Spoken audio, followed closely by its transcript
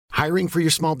Hiring for your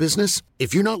small business?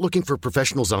 If you're not looking for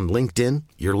professionals on LinkedIn,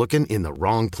 you're looking in the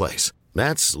wrong place.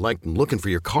 That's like looking for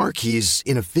your car keys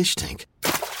in a fish tank.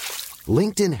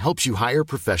 LinkedIn helps you hire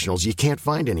professionals you can't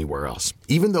find anywhere else,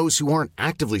 even those who aren't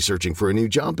actively searching for a new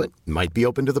job but might be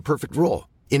open to the perfect role.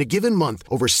 In a given month,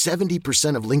 over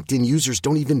 70% of LinkedIn users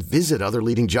don't even visit other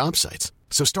leading job sites.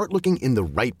 So start looking in the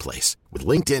right place. With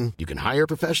LinkedIn, you can hire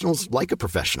professionals like a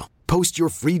professional. Post your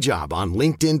free job on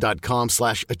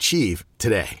linkedin.com/achieve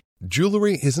today.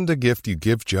 Jewelry isn't a gift you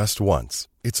give just once.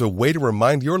 It's a way to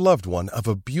remind your loved one of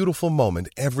a beautiful moment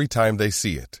every time they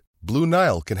see it. Blue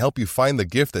Nile can help you find the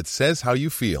gift that says how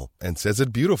you feel and says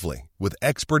it beautifully, with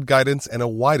expert guidance and a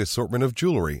wide assortment of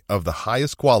jewelry of the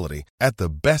highest quality at the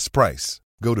best price.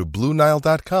 Go to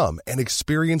BlueNile.com and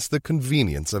experience the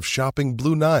convenience of shopping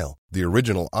Blue Nile, the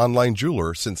original online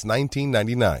jeweler since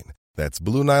 1999. That's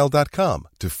BlueNile.com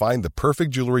to find the perfect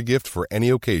jewelry gift for any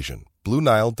occasion.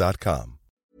 BlueNile.com.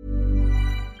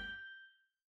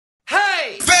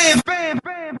 Hey! Bam, bam,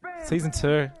 bam, bam. Season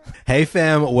 2. Hey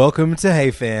fam, welcome to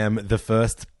Hey Fam, the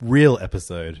first real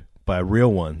episode by real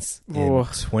ones in Oh.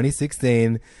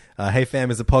 2016. Hey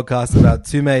Fam is a podcast about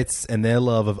two mates and their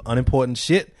love of unimportant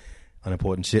shit.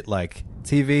 Unimportant shit like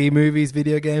TV, movies,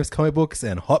 video games, comic books,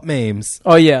 and hot memes.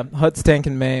 Oh yeah, hot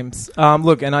stankin' memes.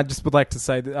 Look, and I just would like to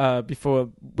say before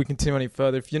we continue any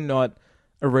further, if you're not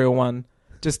a real one,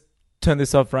 just turn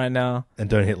this off right now. And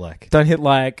don't hit like. Don't hit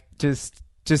like.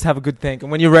 Just have a good think.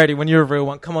 And when you're ready, when you're a real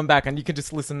one, come on back and you can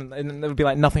just listen and it'll be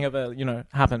like nothing ever,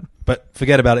 happened. But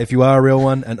forget about it. If you are a real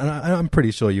one, and I'm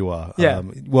pretty sure you are. Yeah.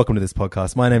 Welcome to this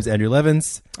podcast. My name's Andrew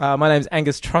Levins. My name's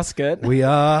Angus Truscott. We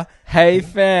are... Hey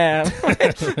fam.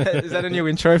 Is that a new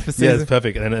intro for season? Yeah, it's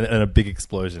perfect. And a big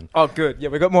explosion. Oh, good. Yeah,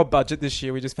 we got more budget this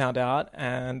year. We just found out,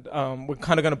 and we're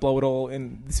kind of going to blow it all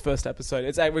in this first episode.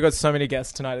 We got so many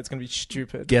guests tonight. It's going to be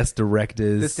stupid. Guest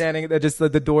directors. They're standing. They're just the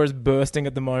door is bursting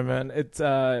at the moment. It's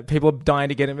people are dying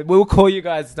to get in. We'll call you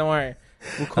guys. Don't worry.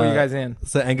 We'll call you guys in.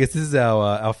 So Angus, this is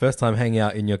our first time hanging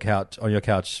out on your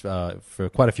couch for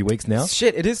quite a few weeks now.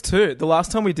 Shit, it is too. The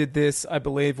last time we did this, I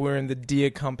believe we were in the dear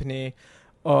company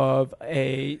of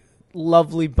a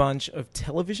lovely bunch of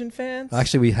television fans.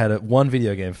 Actually, we had one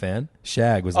video game fan.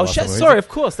 Shag was. The last time we were sorry, of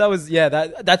course. That was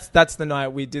that's the night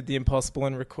we did The Impossible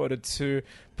and recorded 2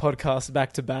 podcasts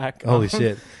back to back. Holy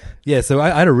shit! Yeah, so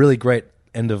I had a really great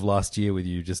end of last year with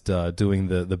you, just doing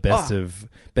the best of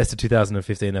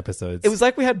 2015 episodes. It was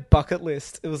like we had bucket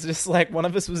list. It was just like one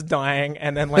of us was dying,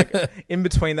 and then like in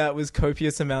between that was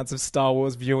copious amounts of Star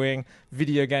Wars viewing,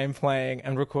 video game playing,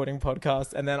 and recording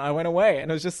podcasts. And then I went away, and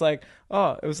it was just like,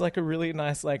 it was like a really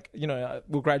nice,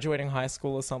 we're graduating high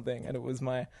school or something, and it was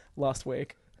my last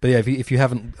week. But yeah, if you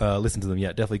haven't listened to them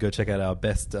yet, definitely go check out our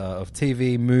best of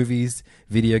TV, movies,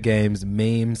 video games,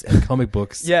 memes, and comic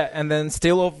books. Yeah, and then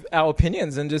steal off our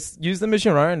opinions and just use them as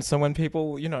your own. So when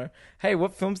people, hey,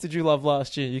 what films did you love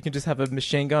last year? You can just have a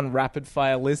machine gun rapid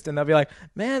fire list, and they'll be like,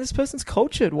 man, this person's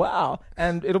cultured. Wow.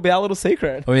 And it'll be our little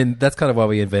secret. I mean, that's kind of why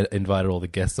we invited all the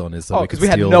guests on, is so we could we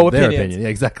had steal no their opinions. opinion. Yeah,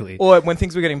 exactly. Or when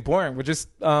things were getting boring, we'd just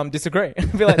disagree.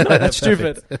 Be like, no, that's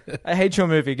stupid. I hate your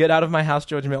movie. Get out of my house,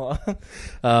 George Miller.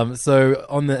 So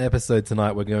on the episode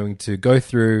tonight, we're going to go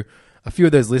through a few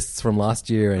of those lists from last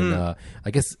year and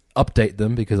I guess update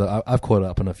them because I've caught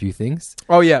up on a few things.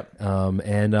 Oh, yeah.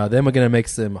 And then we're going to make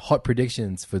some hot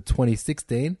predictions for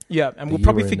 2016. Yeah, and we'll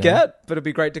probably forget, but it'd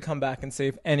be great to come back and see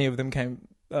if any of them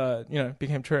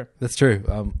became true. That's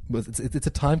true. It's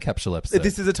a time capsule episode.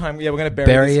 This is a time, we're going to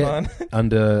bury this one.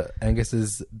 Under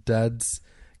Angus's dad's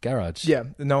garage. Yeah,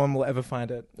 no one will ever find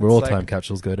it. Where all time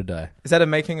capsules go to die. Is that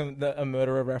making a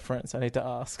murderer reference? I need to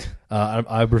ask.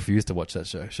 I refuse to watch that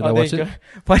show. Should I watch it?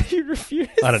 Why do you refuse?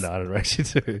 I don't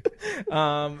actually do.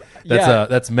 Yeah.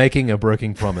 That's Making a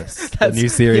Broken Promise, the new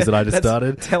series that I just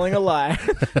started. Telling a lie.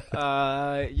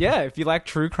 If you like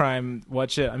true crime,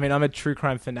 watch it. I mean, I'm a true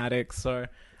crime fanatic, so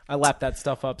I lap that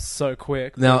stuff up so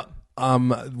quick. Now,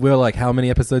 we're like how many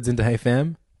episodes into Hey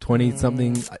Fam?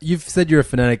 20-something. You've said you're a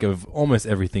fanatic of almost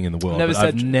everything in the world.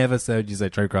 I've never said you say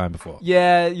true crime before.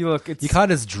 Yeah, you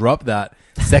can't just drop that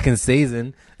second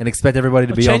season and expect everybody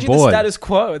to be on board. Changing the status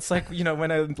quo. It's like, when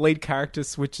a lead character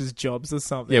switches jobs or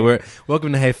something. Yeah,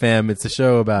 welcome to Hey Fam. It's a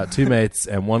show about two mates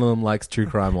and one of them likes true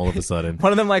crime all of a sudden.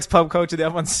 One of them likes pub culture, the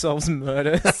other one solves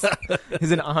murders.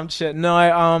 He's an armchair. No,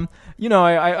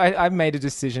 I've made a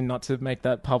decision not to make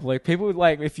that public. People,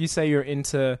 if you say you're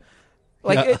into...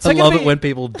 I love it when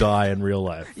people die in real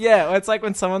life. Yeah, it's like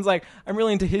when someone's like, I'm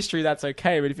really into history, that's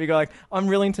okay. But if you go like, I'm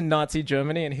really into Nazi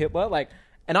Germany and Hitler,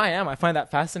 and I find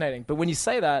that fascinating. But when you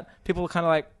say that, people are kind of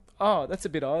like, oh, that's a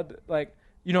bit odd.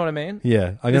 You know what I mean?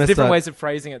 Yeah, There's different ways of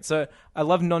phrasing it. So I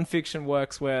love non-fiction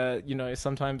works where, you know,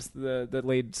 sometimes the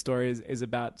lead story is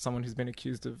about someone who's been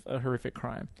accused of a horrific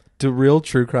crime. To real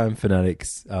true crime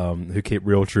fanatics who keep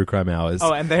real true crime hours.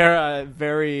 Oh, and they're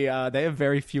they have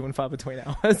very few and far between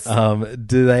hours.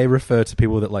 Do they refer to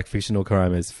people that like fictional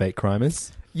crime as fake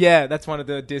crimers? Yeah, that's one of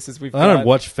the disses we've got. I don't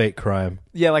watch fake crime.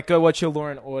 Yeah, like go watch your Law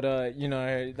and Order, you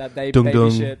know, that baby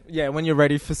shit. Yeah, when you're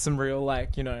ready for some real,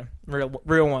 like, you know,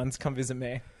 real ones, come visit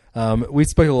me. We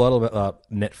spoke a lot about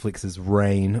Netflix's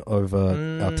reign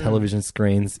over our television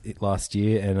screens last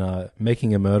year, and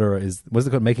Making a Murderer what's it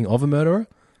called? Making of a Murderer?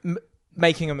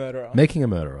 Making a Murderer. Making a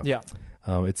Murderer. Yeah.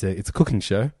 It's a cooking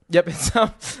show. Yep,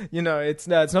 it's you know, it's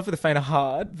not for the faint of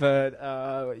heart,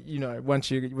 but you know, once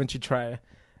you try a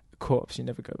corpse, you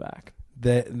never go back.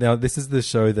 Now, this is the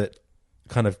show that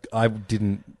kind of I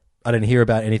didn't hear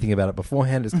about anything about it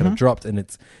beforehand. It's kind of dropped, and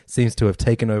it seems to have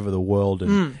taken over the world.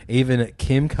 And even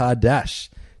Kim Kardashian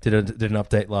did an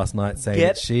update last night saying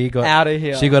that she got out of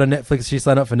here. She got a Netflix. She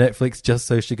signed up for Netflix just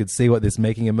so she could see what this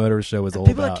Making a Murderer show was all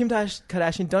People about. like Kim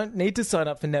Kardashian don't need to sign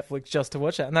up for Netflix just to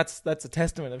watch it, and that's a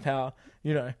testament of how,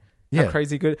 you know, how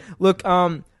crazy good. Look,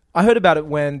 I heard about it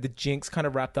when The Jinx kind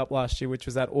of wrapped up last year, which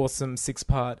was that awesome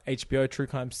 6-part HBO true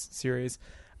crime series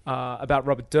about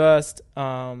Robert Durst,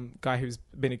 guy who's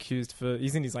been accused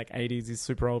he's in his like 80s, he's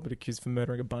super old, but accused for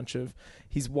murdering a bunch of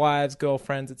his wives,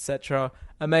 girlfriends, etc.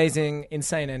 Amazing,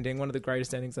 insane ending, one of the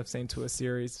greatest endings I've seen to a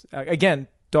series. Again,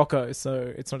 doco,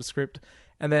 so it's not a script.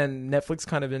 And then Netflix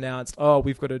kind of announced,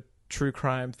 we've got a true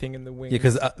crime thing in the wings. Yeah,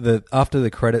 because after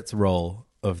the credits roll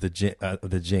of the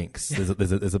Jinx,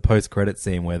 there's a post credit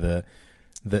scene where the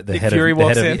head Fury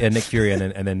walks in. Nick Fury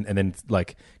and then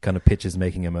like kind of pitches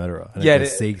Making a Murderer. And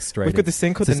we've got this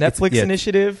thing called the Netflix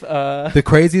initiative. The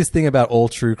craziest thing about all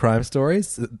true crime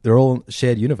stories, they're all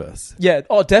shared universe. Yeah.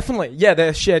 Oh, definitely. Yeah,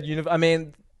 they're shared universe. I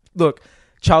mean, look,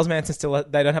 Charles Manson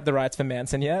they don't have the rights for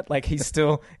Manson yet. Like, he's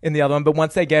still in the other one. But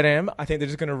once they get him, I think they're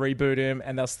just going to reboot him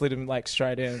and they'll slid him like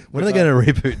straight in. When are they going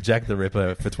to reboot Jack the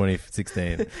Ripper for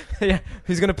 2016? Yeah.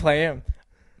 Who's going to play him?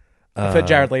 I've heard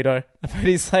Jared Leto. I've heard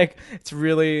he's like, it's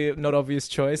really not obvious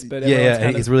choice, but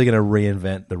he's really going to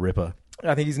reinvent the Ripper.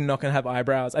 I think he's not going to have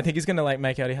eyebrows. I think he's going to like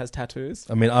make out he has tattoos.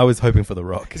 I mean, I was hoping for The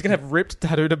Rock. He's going to have ripped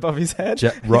tattooed above his head.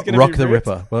 Rock the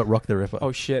Ripper. Well, Rock the Ripper.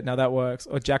 Oh shit! Now that works.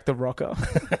 Or Jack the Rocker.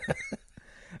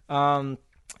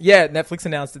 Yeah, Netflix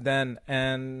announced it then,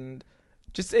 and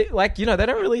just like, you know, they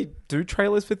don't really do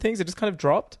trailers for things. It just kind of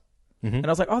dropped, and I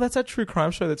was like, oh, that's that true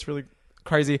crime show that's really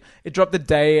crazy. It dropped the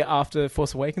day after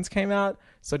Force Awakens came out,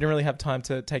 so I didn't really have time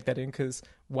to take that in, because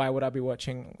why would I be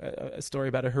watching a story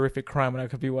about a horrific crime when I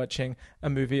could be watching a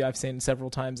movie I've seen several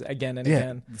times again and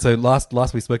again? So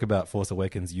last we spoke about Force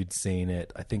Awakens, you'd seen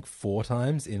it, I think, 4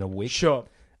 times in a week. Sure.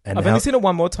 And I've only seen it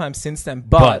one more time since then,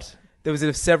 but there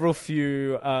was several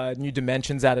few new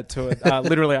dimensions added to it.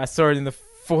 Literally, I saw it in the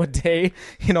 4D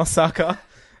in Osaka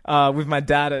with my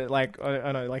dad at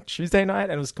like Tuesday night,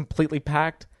 and it was completely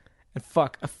packed. And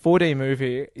fuck, a 4D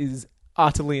movie is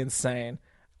utterly insane.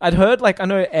 I'd heard, I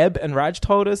know Eb and Raj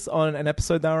told us on an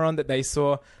episode they were on that they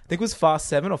saw, I think it was Fast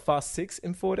 7 or Fast 6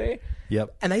 in 4D.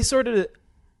 Yep. And they saw it at,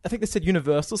 I think they said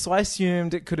Universal, so I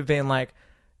assumed it could have been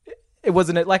it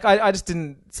wasn't, I just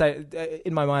didn't say,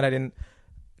 in my mind, I didn't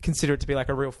consider it to be like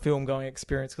a real film going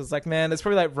experience, because man, there's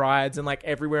probably rides and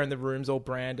everywhere in the rooms all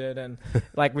branded, and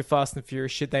with Fast and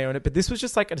Furious shit, they own it. But this was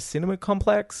just at a cinema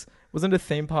complex. It wasn't a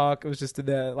theme park. It was just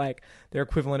their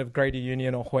equivalent of Greater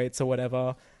Union or Hoyts or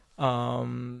whatever.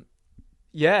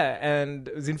 Yeah, and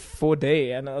it was in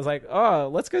 4D, and I was like, oh,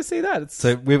 let's go see that.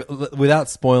 So without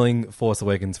spoiling Force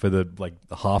Awakens for the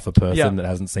half a person that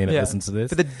hasn't seen it, listen to this.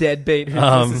 For the deadbeat who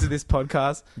listens to this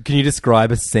podcast. Can you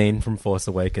describe a scene from Force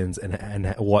Awakens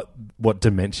and what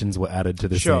dimensions were added to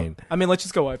the scene? I mean, let's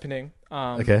just go opening.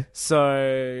 Okay.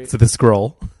 So the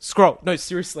scroll. No,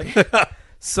 seriously.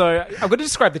 So I've got to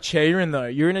describe the chair you're in, though.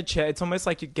 You're in a chair. It's almost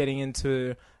like you're getting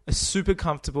into a super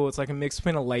comfortable, it's like a mix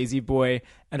between a lazy boy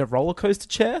and a roller coaster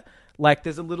chair.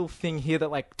 There's a little thing here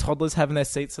that toddlers have in their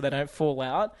seats so they don't fall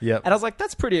out. Yep. And I was like,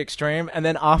 that's pretty extreme. And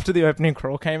then after the opening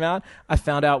crawl came out, I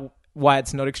found out why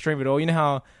it's not extreme at all. You know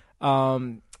how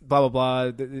blah blah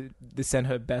blah, they send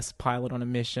her best pilot on a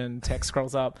mission, text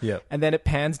scrolls up, and then it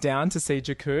pans down to see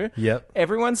Jakku. Yep.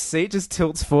 Everyone's seat just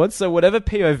tilts forward, so whatever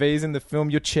POV is in the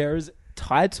film, your chair is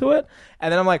tied to it.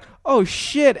 And then I'm like, oh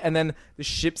shit. And then the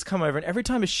ships come over, and every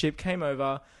time a ship came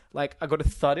over, I got a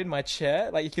thud in my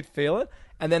chair, you could feel it.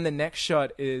 And then the next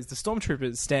shot is the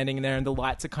stormtroopers standing there, and the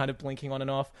lights are kind of blinking on and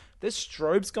off. There's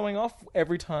strobes going off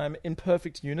every time in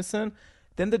perfect unison.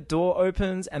 Then the door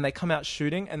opens and they come out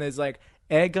shooting, and there's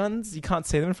air guns. You can't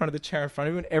see them in front of the chair in front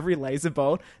of you. And every laser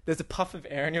bolt, there's a puff of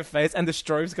air in your face, and the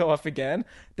strobes go off again.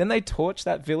 Then they torch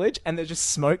that village, and there's just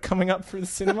smoke coming up through the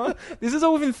cinema. This is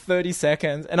all within 30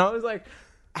 seconds, and I was like,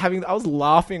 I was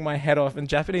laughing my head off. And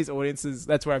Japanese audiences,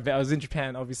 that's where I was in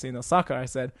Japan, obviously in Osaka. I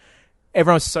said,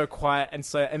 everyone was so quiet,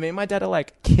 and me and my dad are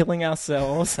like killing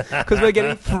ourselves because we're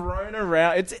getting thrown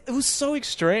around. It was so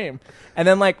extreme. And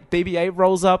then like BB-8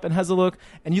 rolls up and has a look,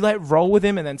 and you like roll with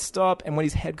him and then stop, and when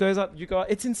his head goes up, you go,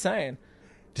 it's insane.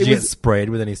 Did you get sprayed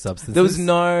with any substances? There was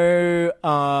no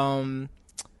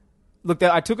look.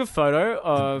 I took a photo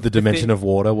of the dimension of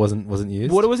water wasn't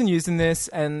used. Water wasn't used in this,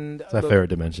 and it's my favorite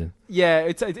dimension. Yeah,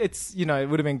 it's it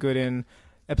would have been good in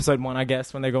episode 1, I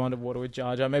guess, when they go underwater with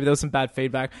Jar Jar. Maybe there was some bad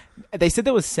feedback. They said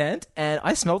there was scent, and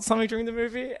I smelled something during the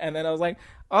movie, and then I was like,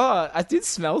 oh, I did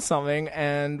smell something,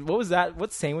 and what was that?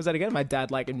 What scene was that again? My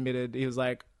dad, like, admitted, he was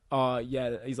like, oh,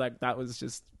 yeah, he's like, that was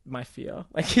just my fear.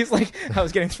 Like, he's like, I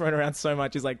was getting thrown around so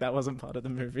much, he's like, that wasn't part of the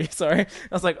movie, sorry. I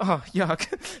was like, oh, yuck,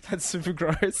 that's super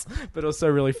gross, but also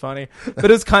really funny. But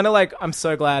it was kind of like, I'm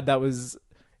so glad I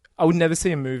would never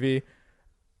see a movie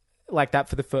like that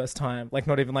for the first time, like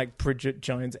not even like Bridget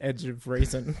Jones' Edge of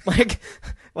Reason, like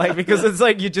because it's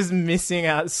like you're just missing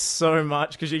out so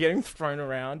much because you're getting thrown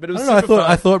around. But it was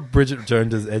I thought Bridget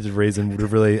Jones' Edge of Reason would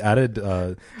have really added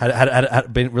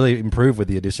had been really improved with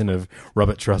the addition of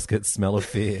Robert Truscott's Smell of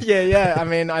Fear. yeah. I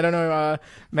mean, I don't know,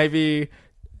 maybe.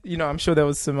 I'm sure there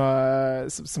was some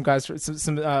guys, some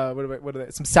what are they?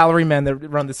 Some salary men that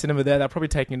run the cinema there. They're probably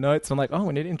taking notes. I'm like, oh,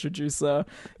 we need to introduce,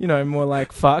 more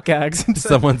like fart gags.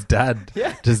 Someone's dad.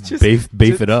 Yeah, just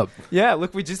beef it up. Yeah,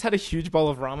 look, we just had a huge bowl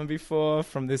of ramen before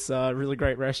from this really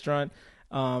great restaurant.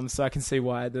 So I can see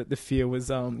why the fear was,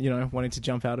 wanting to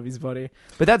jump out of his body.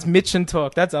 But that's Mitchin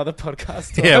Talk. That's other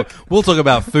podcast talk. Yeah, we'll talk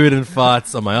about food and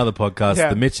farts on my other podcast, Yeah.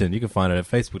 The Mitchin. You can find it at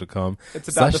facebook.com. It's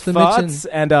about the farts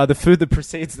and the food that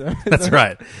precedes them. That's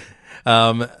right.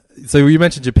 So you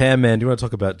mentioned Japan, man. Do you want to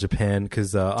talk about Japan?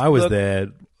 Because I was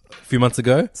there a few months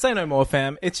ago. Say no more,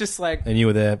 fam. It's just like... And you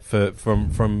were there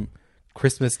from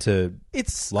Christmas to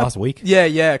last week?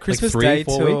 Yeah. Christmas like 3-4 Day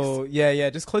till... weeks? Yeah,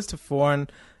 just close to 4.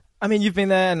 And I mean, you've been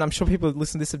there, and I'm sure people who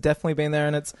listen to this have definitely been there,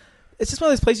 and it's just one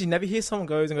of those places you never hear someone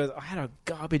goes, I had a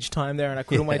garbage time there, and I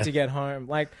couldn't wait to get home.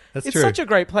 Like, That's it's true. such a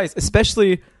great place,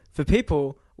 especially for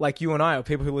people like you and I, or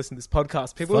people who listen to this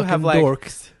podcast. People who have like...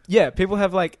 dorks. Yeah, people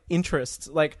have like interests.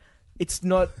 Like, it's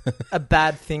not a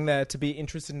bad thing there to be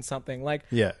interested in something. Like,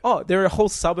 Yeah. oh, there are whole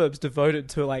suburbs devoted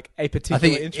to like a particular I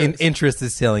think interest. interest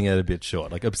is selling it a bit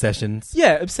short. Like obsessions.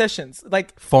 Yeah, obsessions.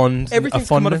 Like, a everything's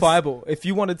fondness, commodifiable. If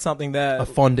you wanted something there, a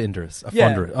fond interest, a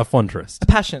Yeah. fondrest. a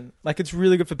passion. Like, it's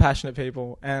really good for passionate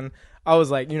people. And I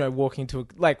was like, walking to,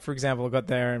 for example, I got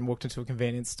there and walked into a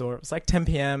convenience store. It was like 10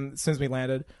 p.m. as soon as we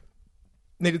landed.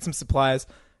 Needed some supplies,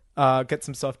 get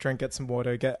some soft drink, get some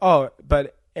water,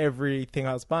 but everything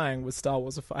I was buying was Star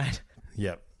Warsified.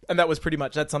 Yep. And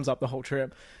that sums up the whole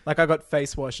trip. Like, I got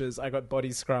face washes, I got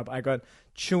body scrub, I got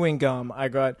chewing gum, I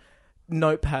got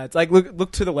notepads. Like,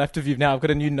 look to the left of you now. I've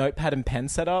got a new notepad and pen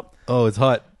set up. Oh, it's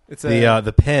hot. It's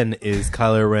the pen is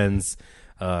Kylo Ren's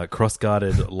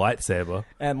cross-guarded lightsaber.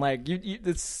 And like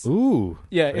it's Ooh.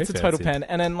 yeah, very it's a total fancy. pen.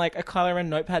 And then like a Kylo Ren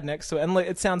notepad next to it. And like,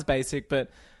 it sounds basic, but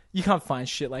you can't find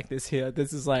shit like this here.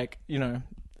 This is like,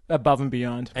 above and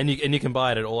beyond. And you can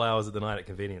buy it at all hours of the night at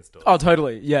convenience stores. Oh,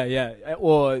 totally. Yeah.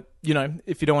 Or,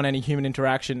 if you don't want any human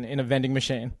interaction, in a vending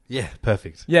machine. Yeah,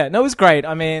 perfect. Yeah, no, it was great.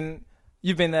 I mean,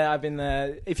 you've been there, I've been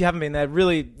there. If you haven't been there,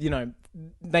 really,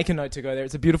 make a note to go there.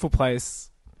 It's a beautiful place.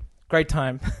 Great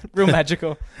time. Real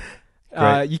magical.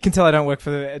 Great. You can tell I don't work for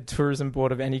the tourism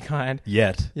board of any kind.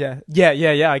 Yet. Yeah.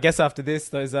 I guess after this,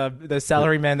 those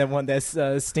salary men that want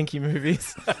their stinky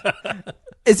movies.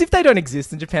 As if they don't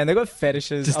exist in Japan. They've got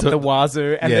fetishes Just up the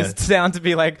wazoo, and yeah. there's down to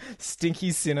be like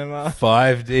stinky cinema.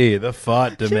 5D, the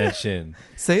fart dimension.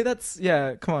 See,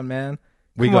 come on, man.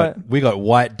 We got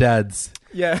white dads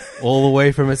Yeah. all the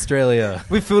way from Australia.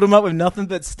 We filled them up with nothing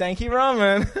but stanky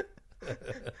ramen.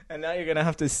 And now you're going to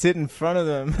have to sit in front of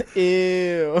them.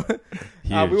 Ew.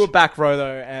 We were back row,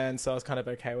 though, and so I was kind of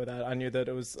okay with that. I knew that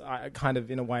it was kind of,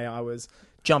 in a way, I was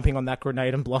jumping on that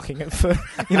grenade and blocking it for,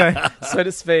 so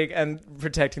to speak, and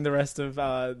protecting the rest of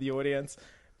the audience.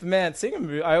 But, man, seeing a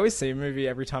movie, I always see a movie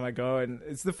every time I go, and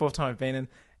it's the 4th time I've been in.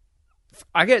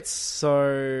 I get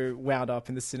so wound up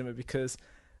in the cinema because,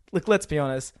 look, let's be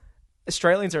honest,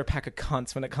 Australians are a pack of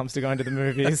cunts when it comes to going to the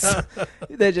movies.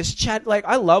 They're just chat. Like,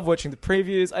 I love watching the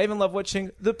previews. I even love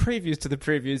watching the previews to the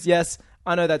previews. Yes,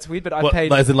 I know that's weird, but I What,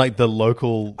 paid. as in like the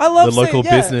local, I love the local seeing-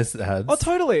 yeah. business ads. Oh,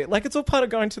 totally. Like, it's all part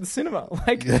of going to the cinema.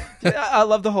 Like, I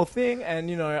love the whole thing. And,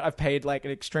 you know, I've paid like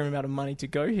an extreme amount of money to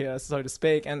go here, so to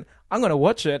speak. And I'm going to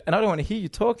watch it. And I don't want to hear you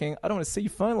talking. I don't want to see your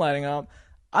phone lighting up.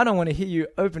 I don't want to hear you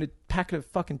open a packet of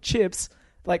fucking chips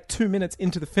like 2 minutes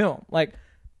into the film. Like,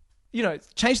 you know,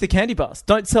 change the candy bars.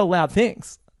 Don't sell loud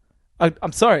things.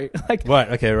 I'm sorry. Like, Right.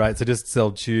 Okay. Right. So just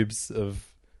sell tubes of.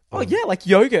 oh, yeah, like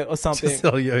yogurt or something. Just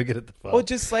sell yogurt at the bar. Or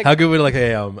just like. How good would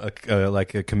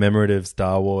like a commemorative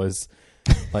Star Wars,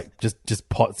 like just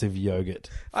pots of yogurt?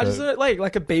 I just So-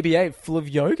 like a BB-8 full of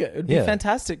yogurt. It'd be Yeah.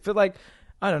 fantastic. But like,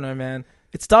 I don't know, man.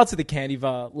 It starts with the candy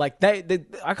bar. Like they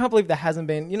I can't believe there hasn't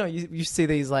been. You know, you see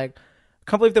these like. I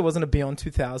can't believe there wasn't a Beyond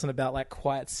 2000 about like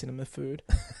quiet cinema food.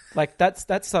 Like that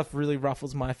stuff really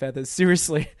ruffles my feathers.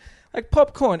 Seriously, like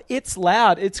popcorn. It's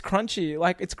loud. It's crunchy.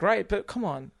 Like it's great. But come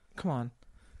on.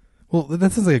 Well,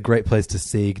 that sounds like a great place to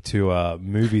seek to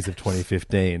movies of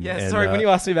 2015. Yeah, And, sorry. When you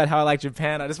asked me about how I like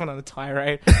Japan, I just went on a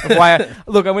tirade of why.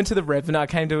 Look, I went to the Revenant. I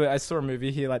came to it. I saw a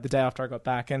movie here like the day after I got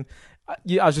back, and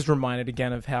I was just reminded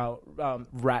again of how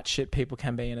rat shit people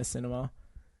can be in a cinema.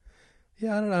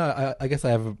 Yeah, I don't know. I guess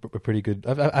I have a pretty good.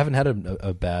 I haven't had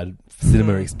a bad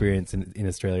cinema experience in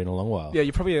Australia in a long while. Yeah,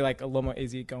 you're probably like a lot more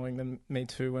easygoing than me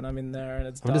too when I'm in there and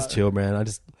it's I'm dark. just chill, man.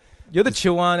 You're the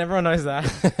chill one. Everyone knows that.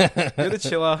 You're the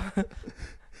chiller.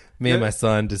 Me and my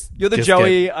son just. You're the just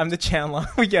Joey. I'm the Chandler.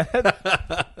 We get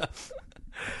it.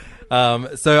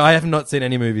 So I have not seen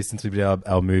any movies since we did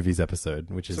our movies episode,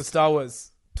 which is. So Star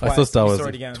Wars. Twice. I saw Star You Wars saw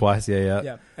it again. twice. Yeah.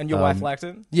 Yeah, and your wife liked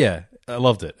it. Yeah, I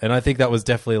loved it, and I think that was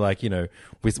definitely like, you know,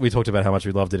 we talked about how much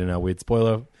we loved it in our weird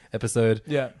spoiler episode.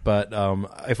 Yeah. But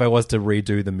if I was to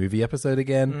redo the movie episode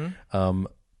again,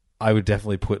 I would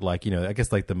definitely put like, you know, I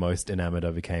guess like the most enamored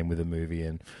I became with the movie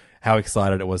and how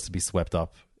excited it was to be swept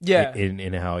up. Yeah.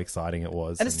 in how exciting it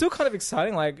was, And it's still kind of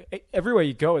exciting. Like everywhere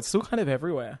you go, it's still kind of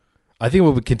everywhere. I think it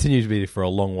will continue to be for a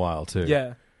long while too.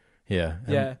 Yeah. Yeah.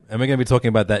 Yeah. And we're going to be talking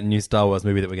about that new Star Wars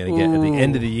movie that we're going to get at the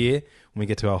end of the year when we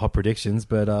get to our hot predictions.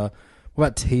 But what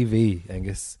about TV,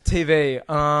 Angus? TV.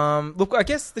 Look, I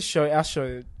guess our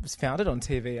show was founded on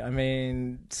TV. I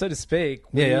mean, so to speak.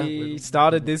 Yeah, We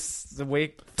started this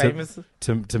week famous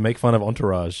To make fun of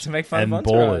Entourage. to make fun and of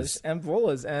Entourage Ballers. and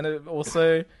Ballers, and it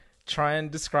also try and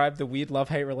describe the weird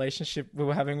love-hate relationship we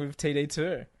were having with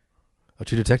TD2. A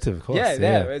True Detective, of course. Yeah,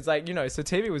 yeah. It's like, you know, so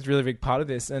TV was really a big part of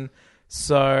this. And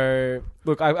so,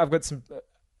 look, I've got some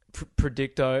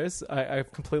predictos.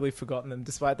 I've completely forgotten them,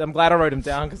 despite I'm glad I wrote them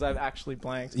down because I've actually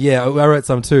blanked. Yeah, I wrote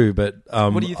some too, but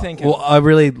What do you think? Well, I've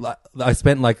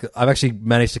actually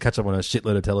managed to catch up on a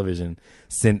shitload of television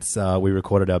since we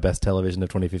recorded our best television of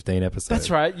 2015 episode. That's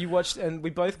right. You watched, and we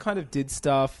both kind of did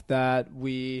stuff that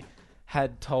we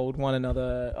had told one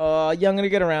another, oh, yeah, I'm going to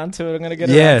get around to it. I'm going to get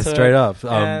around to it. Yeah, straight up.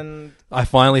 And I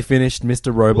finally finished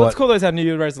Mr. Robot. let's call those our New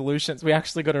Year resolutions. We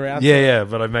actually got around to it. Yeah,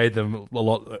 but I made them a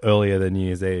lot earlier than New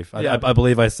Year's Eve. Yeah. I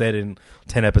believe I said in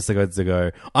 10 episodes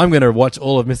ago, I'm going to watch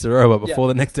all of Mr. Robot before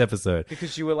the next episode.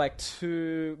 Because you were like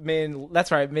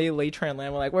that's right, me, Lee Tran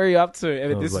Lam were like, where are you up to?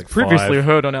 And was this like is previously 5.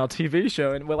 heard on our TV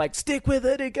show, and we're like, stick with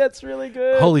it, it gets really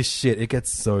good. Holy shit, it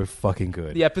gets so fucking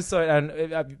good. The episode,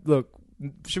 and look,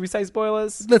 should we say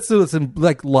spoilers? Let's do some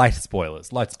like light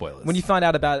spoilers. When you find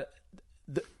out about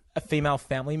a female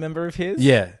family member of his,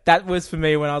 Yeah. that was for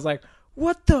me when I was like,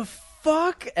 what the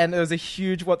fuck? And it was a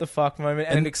huge what the fuck moment,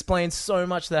 and it explains so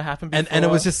much that happened before. And it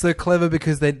was just so clever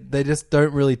because they just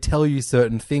don't really tell you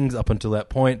certain things up until that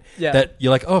point that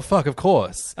you're like, oh fuck, of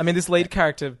course. I mean, this lead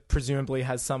character presumably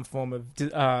has some form of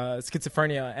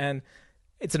schizophrenia, and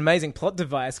it's an amazing plot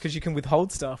device because you can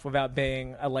withhold stuff without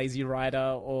being a lazy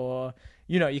writer, or,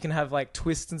 you know, you can have like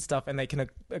twists and stuff, and they can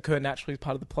occur naturally as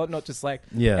part of the plot, not just like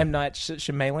M. Night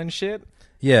Shyamalan shit.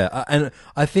 Yeah, and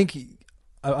I think,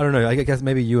 I don't know, I guess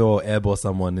maybe you or Eb or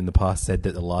someone in the past said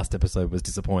that the last episode was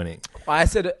disappointing. I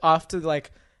said after,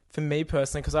 like, for me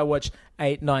personally, because I watch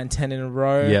 8, 9, 10 in a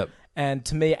row. Yep. And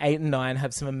to me, 8 and 9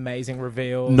 have some amazing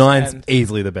reveals. 9's and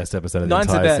easily the best episode of the 9's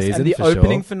entire the best. season, And the for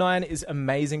opening sure. for 9 is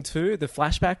amazing too. The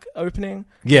flashback opening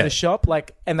Yeah. in the shop,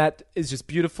 like, and that is just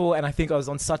beautiful. And I think I was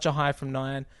on such a high from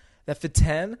 9 that for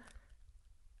 10,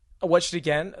 I watched it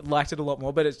again, liked it a lot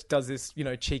more, but it does this, you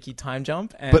know, cheeky time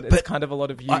jump, and But- it's kind of a lot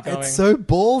of you going. It's so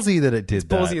ballsy that it did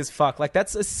that. ballsy as fuck. Like,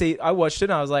 that's I watched it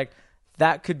and I was like,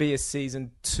 that could be a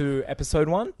season 2 episode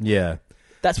 1. Yeah.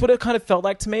 That's what it kind of felt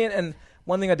like to me. And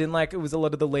one thing I didn't like, it was a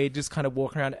lot of the lead just kind of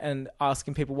walking around and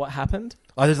asking people what happened.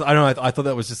 I don't know, I thought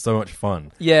that was just so much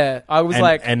fun. Yeah, I was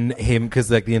And him, because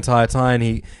like the entire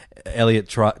time Elliot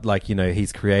tried, like, you know,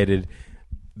 he's created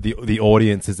the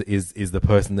audience is the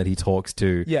person that he talks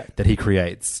to, Yeah. that he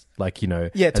creates, like, Yeah,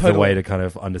 as a totally. way to kind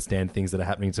of understand things that are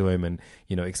happening to him and,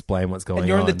 explain what's going on. And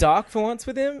you're in the dark for once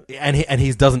with him. And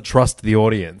he doesn't trust the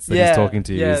audience that Yeah, he's talking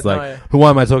to. yeah, He's like, no. who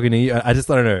am I talking to? You? I don't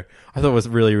know. I thought it was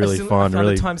really, really I fun. found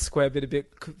Really, the Times Square bit a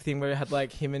bit thing where it had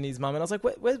like him and his mum, and I was like,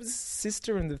 where's his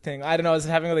sister in the thing? I don't know. I was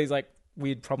having all these like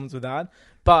weird problems with that,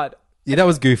 but. yeah, that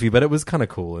was goofy, but it was kind of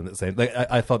cool in the same. Like,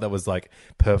 I thought that was like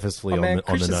purposefully on the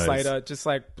Christian nose. Slater, just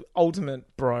like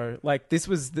ultimate bro. Like this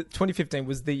was 2015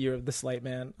 was the year of the Slate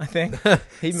Man. I think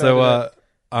he So, murdered it.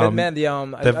 But man,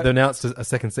 they've announced a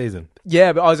second season.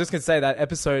 yeah, but I was just gonna say that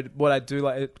episode. What I do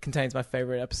like, it contains my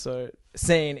favorite episode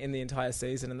scene in the entire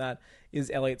season, and that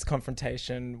is Elliot's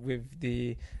confrontation with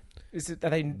the. Are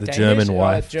they The Danish? German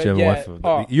wife,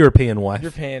 the European wife.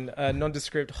 European,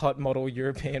 nondescript hot model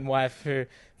European wife who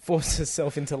forced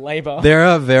herself into labour. There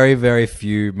are very, very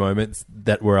few moments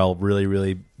where I'll really,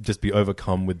 really just be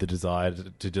overcome with the desire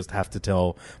to just have to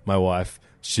tell my wife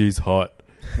she's hot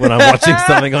when I'm watching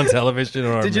something on television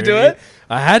or a Did you movie. do it?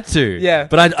 I had to. Yeah.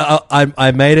 But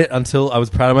I made it until I was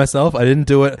proud of myself. I didn't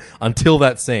do it until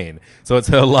that scene. So it's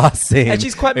her last scene. And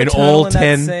she's quite in maternal all in that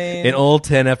 10 scene. in all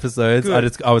 10 episodes.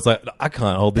 Good. I was like, I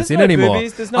can't hold this There's in no anymore.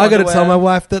 boobies, there's no I got to tell underwear. my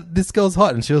wife that this girl's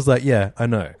hot, and she was like, yeah, I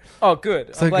know. Oh,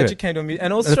 good. So I'm glad good. you came to a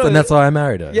and also And that's why I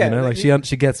married her. Yeah, like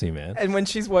she gets me, man. And when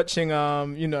she's watching,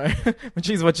 when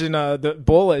she's watching the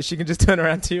Ballers, she can just turn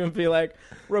around to you and be like,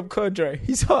 "Rob Corddry,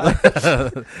 he's hot."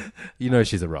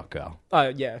 She's a rock girl.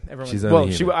 Yeah, everyone. She's only Well,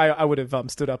 human. I would have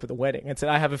stood up at the wedding and said,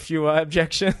 "I have a few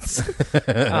objections."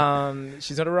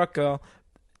 She's not a rock girl.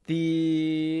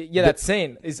 That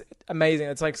scene is amazing.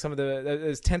 It's like some of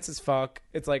it's tense as fuck.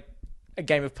 It's like a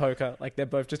game of poker. Like they're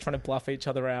both just trying to bluff each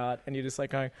other out, and you're just like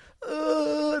going,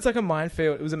 "Ugh," it's like a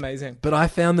minefield. It was amazing. But I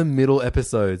found the middle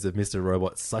episodes of Mr.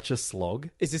 Robot such a slog.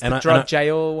 Is this And the I- drug and I-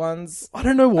 jail ones? I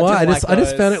don't know why. I didn't just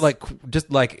like found those.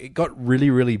 it it got really,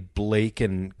 really bleak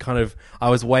and kind of. I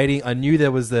was waiting. I knew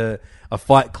there was a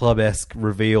Fight Club-esque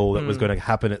reveal that was going to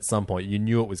happen at some point. You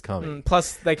knew it was coming.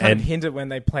 Plus, they kind And- of hint it when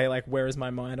they play like "Where Is My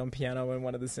Mind" on piano in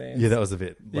one of the scenes. Yeah, that was a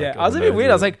bit. Yeah, I was a bit weird.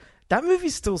 I was like, that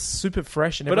movie's still super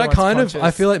fresh, and but I everyone's conscious.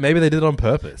 I feel like maybe they did it on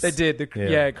purpose. They did.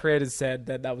 Yeah. Creators said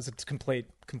that was a complete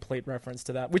reference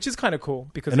to that, which is kind of cool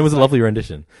because and it was a lovely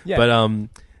rendition. Yeah. But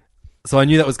so I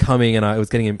knew that was coming, and I was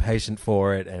getting impatient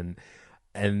for it, and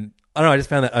I don't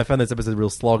know. I found this episode a real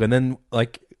slog, and then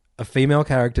like a female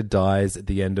character dies at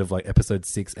the end of like episode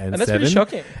 6 and that's 7. pretty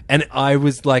shocking. And I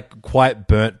was like quite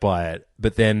burnt by it,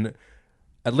 but then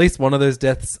at least one of those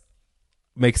deaths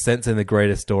makes sense in the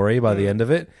greater story by the end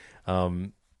of it.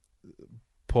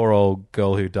 Poor old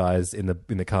girl who dies in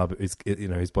the car boot,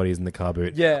 whose body is in the car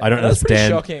boot. Yeah, I don't that's pretty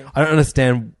understand. shocking. I don't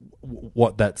understand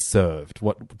what that served.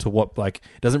 What it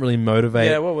doesn't really motivate.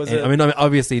 Yeah, what was it? I mean,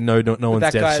 obviously, no one's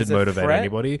that guy death should is a motivate threat?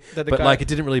 anybody. That the But guy- like, it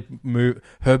didn't really move.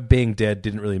 Her being dead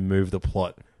didn't really move the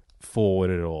plot forward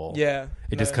at all. Yeah,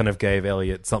 It just kind of gave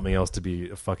Elliot something else to be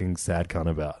a fucking sad cunt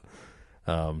about.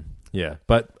 Yeah,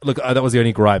 but look, that was the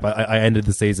only gripe. I ended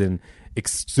the season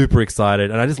super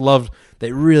excited, and I just loved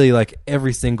that. Really, like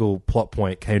every single plot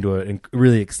point came to a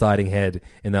really exciting head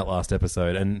in that last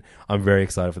episode, and I'm very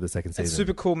excited for the second season. and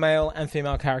super cool male and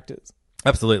female characters,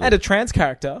 Absolutely, and a trans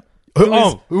character.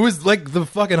 who was like the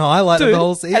fucking highlight of the whole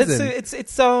and season? it's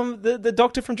the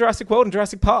doctor from Jurassic World and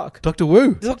Jurassic Park, Dr.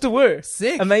 Wu, Doctor Wu.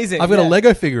 sick, Amazing. I've got a yeah.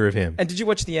 Lego figure of him. And did you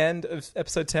watch the end of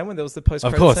episode 10 when there was the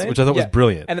post-credit Of course, scene? which I thought was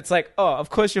brilliant. And it's like, oh, of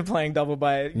course you're playing double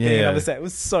by getting Yeah. another set. It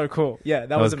was so cool. Yeah,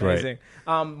 that was was great. amazing.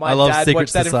 I My love dad Secret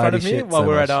watched that in front of Society me shit while so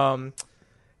we were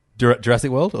much. at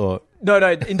Jurassic World, or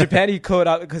no, in Japan he called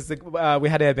up because we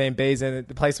had Airbnbs and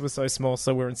the place was so small,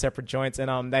 so we were in separate joints,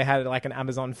 and they had like an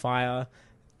Amazon Fire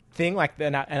thing, like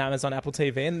an Amazon Apple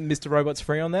TV, and Mr. Robot's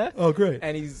free on there. Oh, great.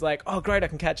 And he's like, oh, great, I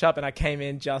can catch up. And I came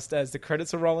in just as the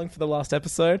credits are rolling for the last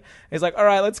episode. He's like, all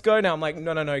right, let's go now. I'm like,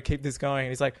 no, keep this going. And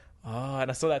he's like, oh,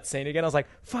 and I saw that scene again. I was like,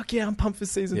 fuck yeah, I'm pumped for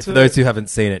season 2. for those who haven't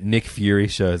seen it, Nick Fury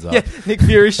shows up. yeah, Nick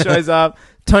Fury shows up.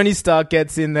 Tony Stark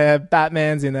gets in there.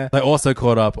 Batman's in there. They also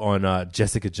caught up on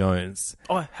Jessica Jones.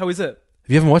 Oh, how is it? Have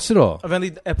you haven't watched it all? I've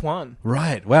only Ep 1.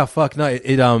 Right. Wow. Fuck. No.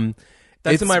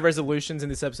 That's it's in my resolutions in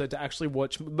this episode to actually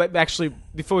watch. But actually,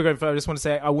 before we go further, I just want to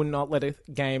say I would not let a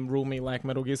game rule me like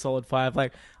Metal Gear Solid 5.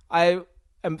 Like, I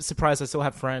am surprised I still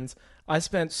have friends. I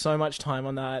spent so much time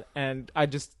on that, and I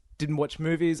just didn't watch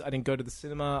movies. I didn't go to the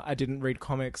cinema. I didn't read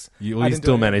comics. You I didn't do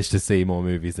still any- managed to see more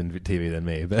movies and TV than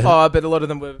me, but Oh, but a lot of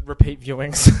them were repeat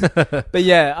viewings. But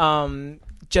yeah,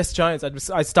 Jess Jones.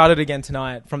 I started again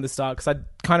tonight from the start because I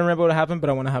kind of remember what happened, but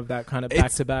I want to have that kind of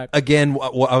back to back. Again,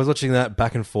 I was watching that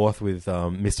back and forth with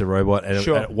Mr. Robot, and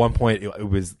Sure. at one point it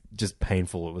was just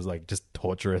painful. It was like just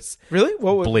torturous. Really?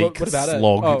 Bleak what about it?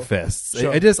 slog Oh, fests.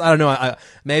 sure. I don't know.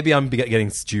 Maybe I'm getting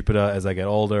stupider as I get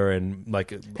older and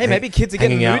like. Hey, maybe kids are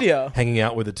getting moodier. Hanging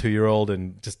out with a 2-year-old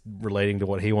and just relating to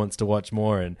what he wants to watch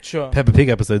more. And Sure. Peppa Pig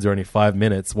episodes are only 5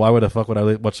 minutes. Why would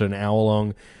I watch an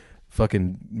hour-long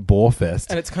fucking bore fest?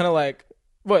 And it's kind of like,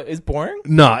 what, is boring?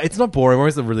 No, it's not boring. Or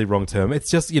it's a really wrong term. It's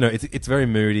just, it's very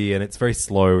moody and it's very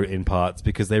slow in parts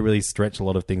because they really stretch a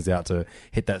lot of things out to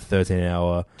hit that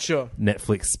 13-hour Sure.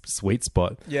 Netflix sweet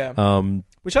spot. Yeah.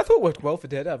 Which I thought worked well for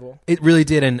Daredevil. It really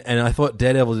did, and I thought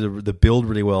Daredevil did the build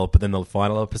really well, but then the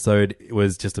final episode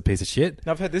was just a piece of shit.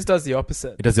 Now I've heard this does the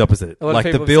opposite. It does the opposite. A lot of Like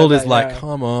the people have build said is that, like, yeah.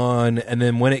 come on, and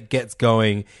then when it gets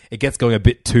going a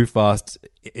bit too fast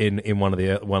in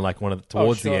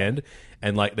towards the sure. end,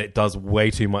 and like it does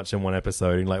way too much in one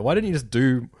episode. And like, why didn't you just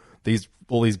do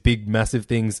all these big massive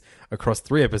things across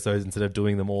 3 episodes instead of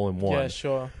doing them all in one? Yeah,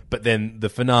 sure. But then the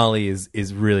finale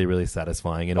is really, really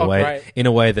satisfying in a Great.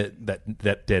 way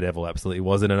that Daredevil absolutely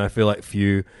wasn't, and I feel like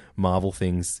few Marvel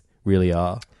things really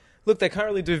are. Look, they can't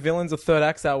really do villains or third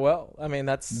acts that well. I mean,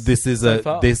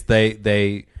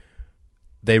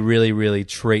 They really, really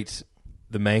treat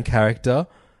the main character,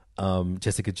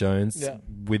 Jessica Jones, Yeah.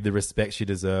 with the respect she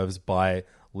deserves by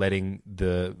letting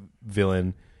the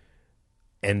villain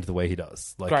end the way he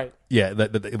does. Like, Great. Yeah,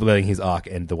 letting his arc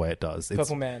end the way it does.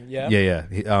 Purple Man, yeah.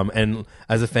 Yeah. And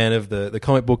as a fan of the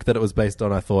comic book that it was based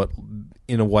on, I thought,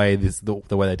 in a way, the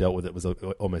way they dealt with it was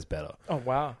almost better. Oh,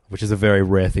 wow. Which is a very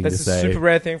rare thing That's to say. a super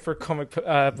rare thing for a comic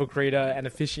book reader and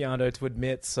aficionado to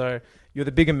admit, so you're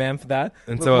the bigger man for that.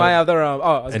 And Look, so, my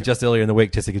other... just earlier in the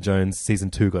week, Jessica Jones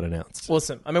season 2 got announced.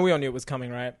 Awesome. I mean, we all knew it was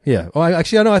coming, right? Yeah. Well, I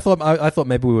know. I thought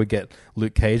maybe we would get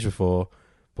Luke Cage before.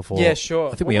 Yeah,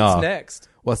 sure. I think we are. What's next?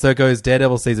 Well, so it goes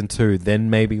Daredevil season 2,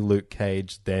 then maybe Luke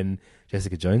Cage, then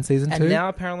Jessica Jones season 2. And now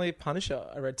apparently Punisher,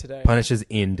 I read today. Punisher's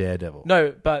in Daredevil.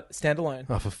 No, but standalone.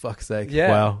 Oh, for fuck's sake.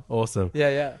 Yeah. Wow. Awesome.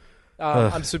 Yeah.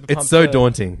 I'm super pumped. It's so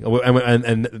daunting.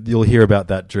 And you'll hear about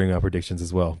that during our predictions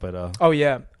as well. But Oh,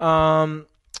 yeah. So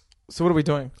what are we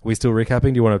doing? we still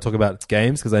recapping? Do you want to talk about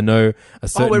games? Because I know a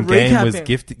certain game was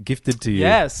gifted to you.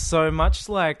 Yes, so much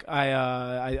like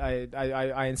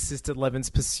I insisted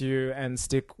Levins pursue and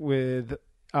stick with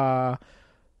Monster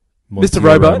Mr.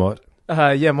 Robot.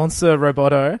 Monster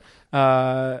Roboto,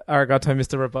 Arigato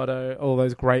Mr. Roboto, all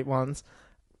those great ones.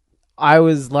 I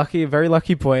was lucky, a very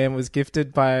lucky boy, and was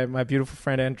gifted by my beautiful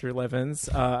friend Andrew Levins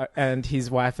and his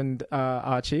wife and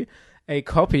Archie a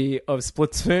copy of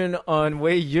Splatoon on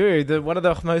Wii U, one of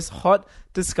the most hot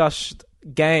discussed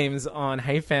games on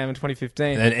HeyFam in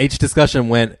 2015. And each discussion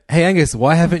went, hey Angus,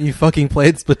 why haven't you fucking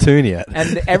played Splatoon yet?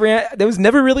 And there was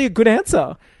never really a good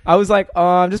answer. I was like, oh,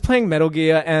 I'm just playing Metal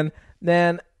Gear, and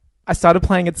then I started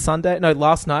playing it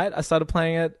last night. I started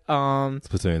playing it.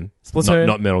 Splatoon.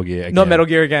 Not Metal Gear again. Not Metal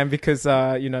Gear again because,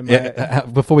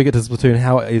 before we get to Splatoon,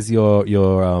 how is your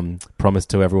promise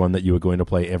to everyone that you were going to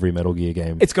play every Metal Gear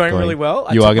game? It's going really well.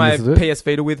 I took my PS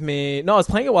Vita with me. No, I was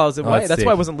playing it while I was away. That's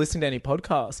why I wasn't listening to any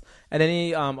podcasts. And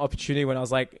any opportunity when I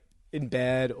was like in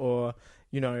bed or,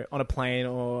 on a plane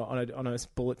or on a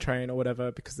bullet train or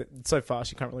whatever, because it's so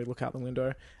fast you can't really look out the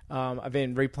window. I've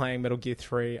been replaying Metal Gear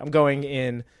 3. I'm going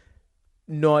in...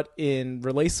 not in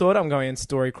release order, I'm going in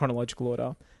story chronological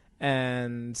order.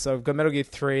 And so I've got Metal Gear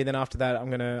 3, then after that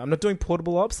I'm not doing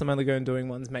portable ops, I'm only going doing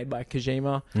ones made by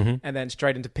Kojima, and then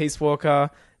straight into Peace Walker,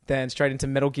 then straight into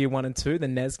Metal Gear 1 and 2, the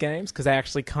NES games, because they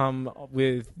actually come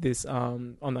with this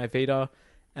on my Vita,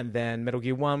 and then Metal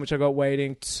Gear 1, which I got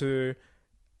waiting to...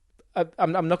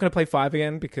 I'm not going to play 5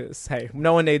 again because, hey,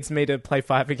 no one needs me to play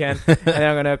 5 again. And then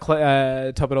I'm going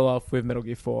to top it all off with Metal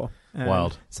Gear 4.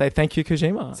 Wild. Say thank you,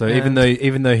 Kojima. So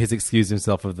even though he's excused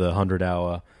himself of the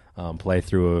 100-hour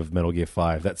playthrough of Metal Gear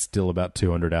 5, that's still about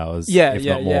 200 hours, if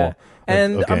not more.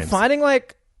 And of I'm games. finding the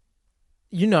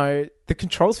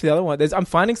controls for the other one. I'm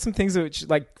finding some things which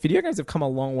video games have come a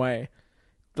long way.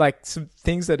 Like some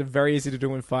things that are very easy to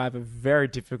do in 5 are very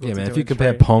difficult to do in 3. If you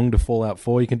compare Pong to Fallout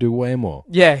 4, you can do way more.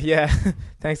 Yeah.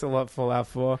 Thanks a lot, Fallout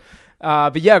 4.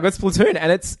 But yeah, I got Splatoon, and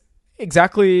it's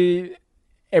exactly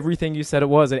everything you said it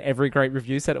was, and every great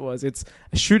review said it was. It's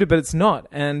a shooter, but it's not.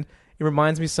 And it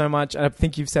reminds me so much, and I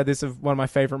think you've said this, of one of my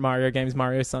favorite Mario games,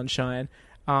 Mario Sunshine.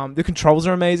 The controls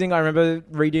are amazing. I remember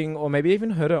reading, or maybe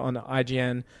even heard it on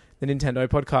IGN, the Nintendo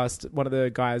podcast. One of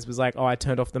the guys was like, I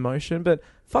turned off the motion, but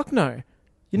fuck no.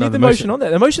 You need the motion on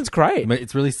there. The motion's great.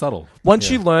 It's really subtle.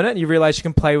 Once you learn it and you realize you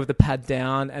can play with the pad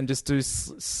down and just do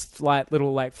slight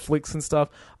little flicks and stuff.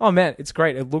 Oh man, it's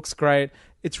great. It looks great.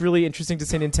 It's really interesting to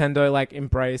see Nintendo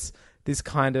embrace this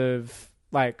kind of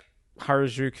Harajuku /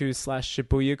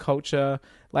 Shibuya culture.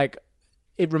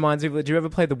 it reminds me of, do you ever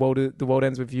play The World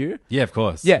Ends With You? Yeah, of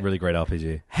course. Yeah. Really great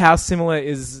RPG. How similar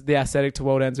is the aesthetic to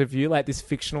World Ends With You? Like this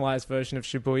fictionalized version of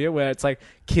Shibuya where it's like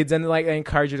kids and like they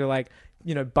encourage you to like,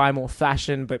 you know, buy more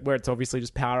fashion, but where it's obviously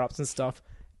just power-ups and stuff.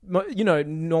 You know,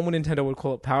 normal Nintendo would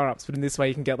call it power-ups, but in this way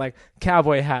you can get like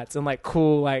cowboy hats and like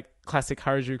cool like classic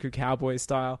Harajuku cowboy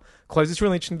style clothes. It's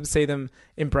really interesting to see them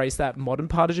embrace that modern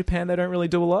part of Japan they don't really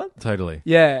do a lot. Totally.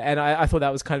 Yeah, and I thought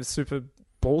that was kind of super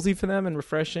ballsy for them and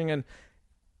refreshing. And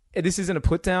this isn't a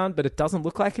put down, but it doesn't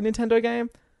look like a Nintendo game.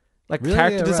 Like Really?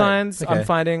 character Yeah, right. designs, Okay. I'm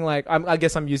finding like I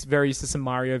guess I'm very used to some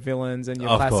Mario villains and your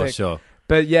Of classic. course, sure.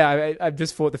 But yeah, I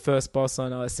just fought the first boss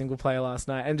on a single player last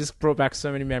night and just brought back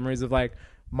so many memories of like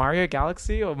Mario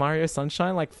Galaxy or Mario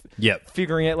Sunshine, like Yep.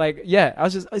 figuring it like, yeah,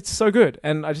 it's so good.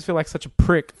 And I just feel like such a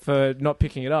prick for not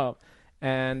picking it up.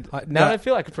 And now I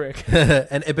feel like a prick. But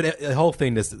the whole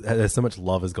thing, there's so much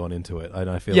love has gone into it, and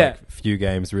I feel Yeah. like few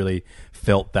games really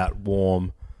felt that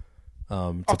warm.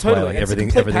 To totally. play. Like It's a everything,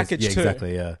 complete everything's- package yeah, too.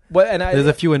 exactly, yeah. Well, and There's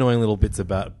a few annoying little bits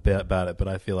about it, but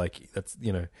I feel like that's,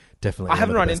 you know, definitely. I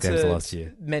haven't one run of the best games of into last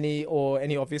year. many or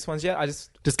any obvious ones yet.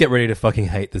 Just get ready to fucking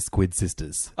hate the Squid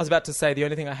Sisters. I was about to say the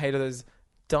only thing I hate are those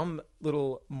dumb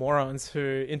little morons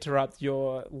who interrupt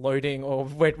your loading or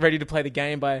ready to play the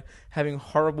game by having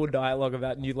horrible dialogue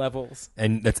about new levels.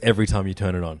 And that's every time you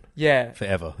turn it on. Yeah.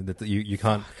 Forever. You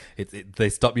can't. They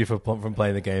stop you from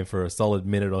playing the game for a solid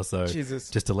minute or so. Jesus.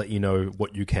 Just to let you know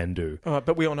what you can do.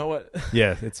 But we all know it.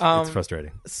 Yeah, it's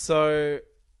frustrating. So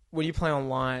when you play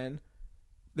online,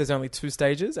 there's only 2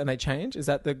 stages and they change. Is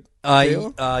that the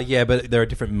deal? Yeah, but there are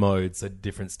different modes, so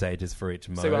different stages for each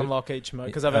mode. So you unlock each mode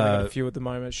because I've only got a few at the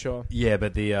moment. Sure. Yeah,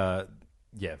 but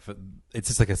it's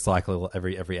just like a cycle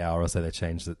every hour or so. They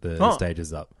change the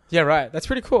stages up. Yeah, right. That's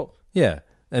pretty cool. Yeah,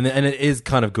 and it is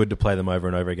kind of good to play them over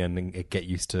and over again and get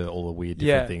used to all the weird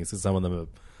different things. Because some of them are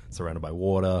surrounded by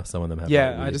water, some of them have like,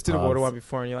 I weird just did a water paths. one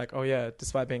before, and you're like, oh yeah,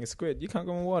 despite being a squid, you can't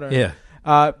go in water. Yeah.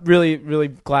 Really, really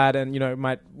glad, and you know,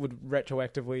 would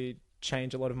retroactively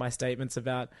change a lot of my statements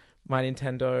about my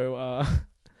Nintendo,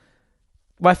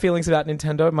 my feelings about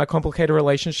Nintendo, my complicated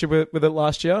relationship with it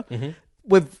last year. Mm-hmm.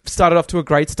 We've started off to a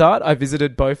great start. I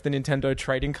visited both the Nintendo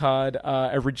trading card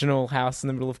original house in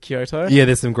the middle of Kyoto. Yeah,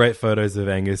 there's some great photos of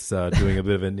Angus doing a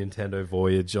bit of a Nintendo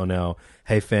voyage on our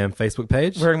Hey Fam Facebook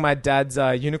page. Wearing my dad's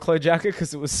Uniqlo jacket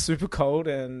because it was super cold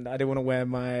and I didn't want to wear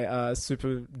my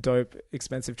super dope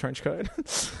expensive trench coat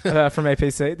from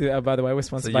APC. By the way, we're So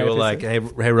sponsored you by were APC. like,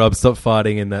 hey Rob, stop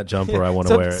farting in that jumper. I want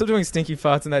to wear it. Stop doing stinky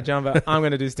farts in that jumper. I'm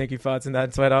going to do stinky farts in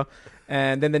that sweater.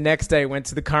 And then the next day went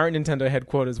to the current Nintendo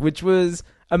headquarters, which was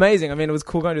amazing. I mean, it was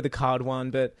cool going to the card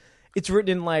one, but it's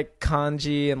written in like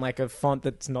kanji and like a font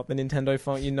that's not the Nintendo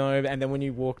font, you know. And then when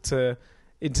you walk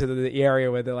into the area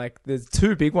where they're like, there's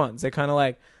 2 big ones. They're kind of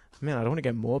like, man, I don't want to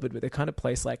get morbid, but they're kind of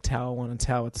placed like Tower 1 and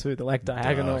Tower 2. They're like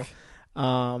diagonal.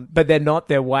 But they're not.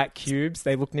 They're white cubes.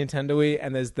 They look Nintendo-y.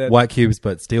 And there's the... White cubes,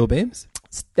 but steel beams?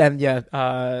 And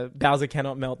yeah, Bowser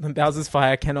cannot melt them. Bowser's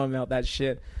fire cannot melt that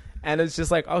shit. And it's just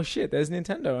like, oh shit, there's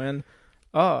Nintendo. And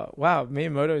oh wow,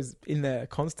 Miyamoto's in there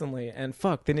constantly. And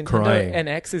fuck, the Nintendo Crying.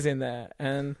 NX is in there.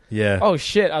 And Yeah. oh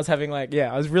shit, I was having like,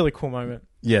 it was a really cool moment.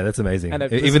 Yeah, that's amazing. And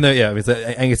Even though, I mean, so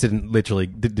Angus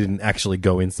didn't actually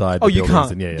go inside. Oh, the you buildings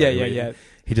can't. And Yeah.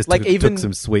 He just Like, took even-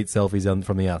 some sweet selfies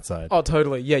from the outside. Oh,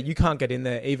 totally. Yeah, you can't get in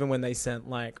there even when they sent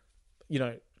like, you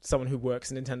know, someone who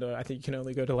works in Nintendo. I think you can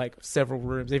only go to like several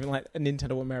rooms. Even like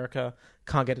Nintendo America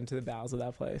can't get into the bowels of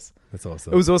that place. That's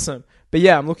awesome. It was awesome. But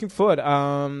yeah, I'm looking forward.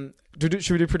 Should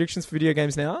we do predictions for video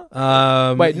games now?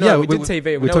 Wait, no, we did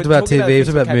TV. We No, talked we're about talking about TV. We things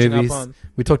talked we're about catching up movies. on.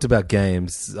 We talked about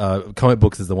games. Comic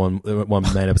books is the one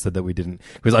main episode that we didn't,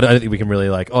 because I don't think we can really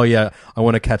like, oh yeah, I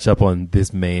want to catch up on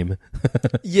this meme.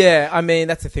 Yeah, I mean,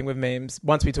 that's the thing with memes.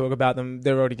 Once we talk about them,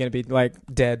 they're already going to be like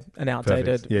dead and outdated,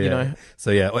 Perfect. Yeah, you know? yeah.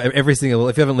 So yeah, every single,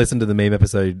 if you haven't listened to the meme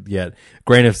episode yet,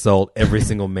 grain of salt, every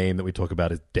single meme that we talk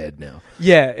about is dead now.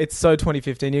 Yeah, it's so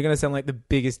 2015. You're going to sound like the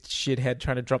biggest shithead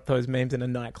trying to drop those memes in a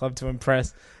nightclub to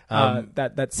impress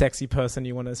that sexy person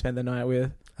you want to spend the night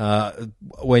with.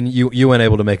 When you weren't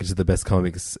able to make it to the best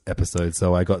comics episode,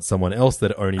 so I got someone else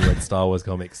that only read Star Wars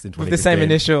comics in 2015. With the same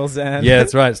initials. And Yeah,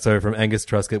 that's right. So from Angus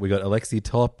Truscott, we got Alexi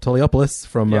Toliopoulos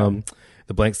from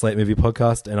the Blank Slate Movie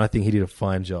Podcast, and I think he did a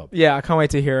fine job. Yeah, I can't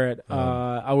wait to hear it.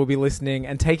 I will be listening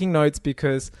and taking notes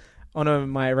because one of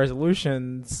my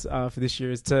resolutions for this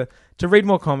year is to read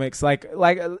more comics. Like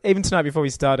even tonight before we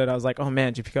started, I was like, oh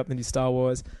man, did you pick up the new Star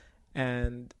Wars?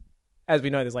 And as we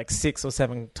know, there's like 6 or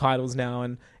 7 titles now,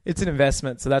 and it's an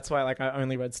investment. So that's why like I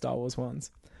only read Star Wars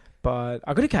ones. But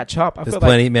I've got to catch up. There's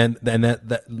plenty, man, and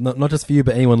that not just for you,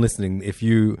 but anyone listening. If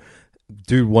you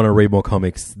do want to read more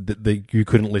comics, you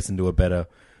couldn't listen to a better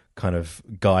kind of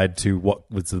guide to what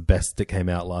was the best that came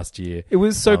out last year. It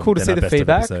was so cool to than see our the best of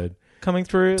feedback episode. coming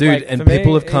through, Dude, like, and for me,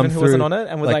 people have come even who wasn't through, on it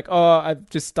and was like, "Oh, I've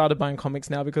just started buying comics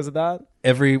now because of that."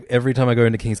 Every time I go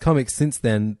into King's Comics since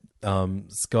then,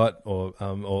 Scott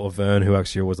or Vern, who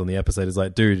actually was on the episode, is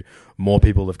like, dude, more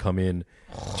people have come in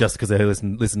just because they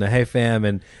listen to Hey Fam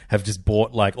and have just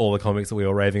bought like all the comics that we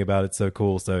were raving about. It's so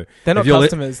cool. So They're not if you're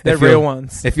customers; they're if you're- real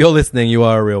ones. If you're listening, you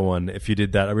are a real one. If you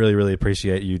did that, I really, really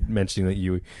appreciate you mentioning that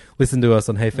you listened to us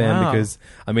on Hey Fam Wow. because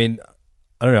I mean,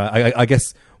 I don't know. I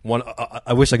guess one.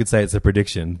 I wish I could say it's a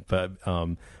prediction, but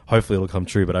hopefully it'll come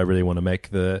true. But I really want to make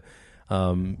the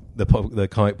comic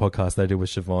podcast that I did with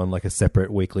Siobhan like a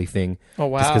separate weekly thing. Oh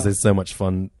wow! Just because there's so much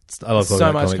fun. I love So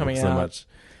talking about much comic coming books so out. much.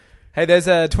 Hey, there's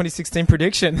a 2016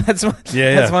 prediction. That's one.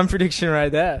 Yeah, That's yeah. one prediction right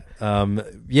there.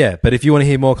 Yeah, but if you want to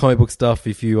hear more comic book stuff,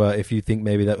 if you think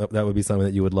maybe that would be something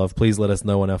that you would love, please let us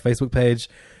know on our Facebook page,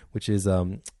 which is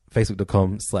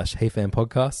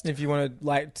facebook.com/HeyFamPodcast. If you want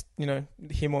to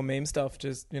hear more meme stuff,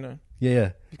 just Yeah.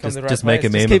 Become the right Just make a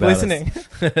place. meme Just keep about listening.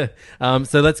 us.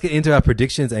 So let's get into our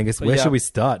predictions, Angus. But Where yeah. should we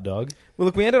start, dog? Well,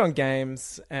 look, we ended on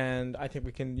games, and I think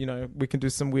we can do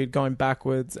some weird going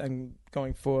backwards and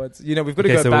going forwards. We've got to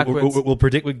go so backwards. we'll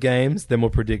predict with games, then we'll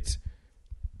predict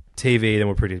TV, then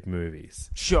we'll predict movies.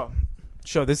 Sure.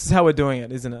 This is how we're doing it,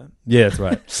 isn't it? Yeah, that's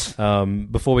right.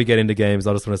 Before we get into games,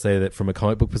 I just want to say that from a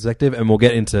comic book perspective, and we'll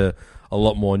get into a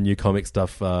lot more new comic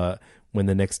stuff when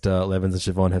the next Levins and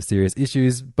Siobhan Have Serious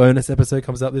Issues bonus episode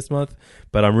comes out this month.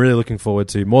 But I'm really looking forward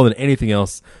to, more than anything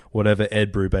else, whatever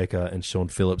Ed Brubaker and Sean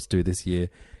Phillips do this year.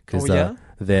 Because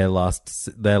their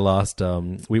last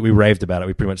we raved about it.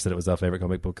 We pretty much said it was our favorite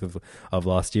comic book of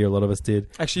last year. A lot of us did.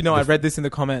 Actually, no, I read this in the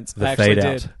comments. The I actually Fade did.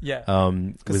 Out. Yeah.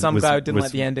 Because some guy didn't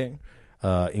like the ending.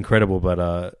 Incredible, but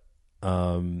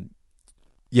that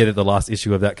the last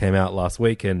issue of that came out last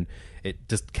week, and it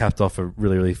just capped off a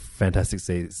really, really fantastic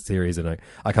series, and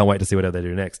I can't wait to see whatever they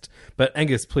do next. But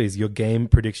Angus, please, your game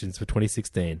predictions for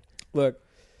 2016. Look,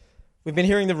 we've been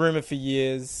hearing the rumor for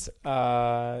years.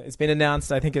 It's been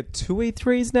announced, I think, at 2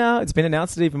 E3s now. It's been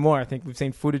announced at even more. I think we've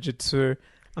seen footage at 2.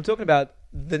 I'm talking about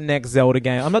the next Zelda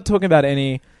game. I'm not talking about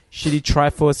any shitty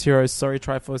Triforce Heroes. Sorry,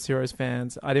 Triforce Heroes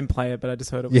fans. I didn't play it, but I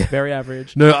just heard it was very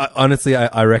average. No, honestly,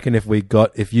 I reckon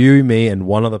if you, me, and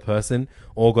one other person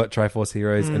all got Triforce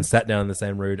Heroes and sat down in the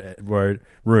same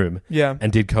room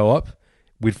and did co-op,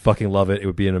 we'd fucking love it. It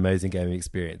would be an amazing gaming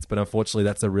experience. But unfortunately,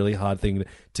 that's a really hard thing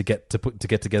to get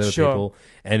together with people,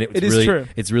 and It is true.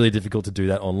 It's really difficult to do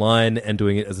that online, and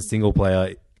doing it as a single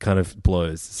player kind of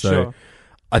blows. So Sure.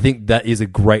 I think that is a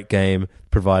great game,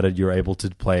 provided you're able to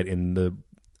play it in the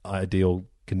ideal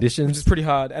conditions. Which is pretty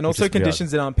hard. And also is pretty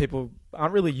conditions that people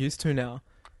aren't really used to now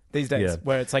these days, Yeah.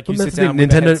 where it's like you Well, sit that's the down thing.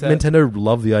 with a headset. Nintendo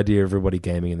love the idea of everybody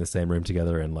gaming in the same room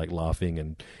together and like laughing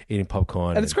and eating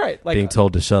popcorn. And it's great. Like, being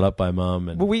told to shut up by mum.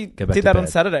 And well, we get back did to that on bed.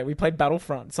 Saturday. We played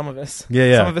Battlefront, some of us.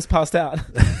 Yeah. Some of us passed out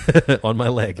on my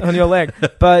leg. on your leg.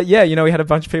 But yeah, we had a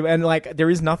bunch of people. And like, there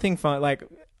is nothing fun. Like,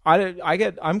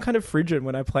 I'm kind of frigid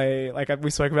when I play. Like, we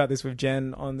spoke about this with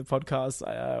Jen on the podcast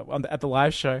at the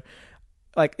live show.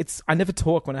 Like, I never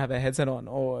talk when I have a headset on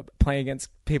or playing against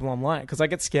people online because I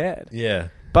get scared. Yeah.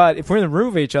 But if we're in the room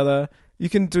with each other, you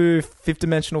can do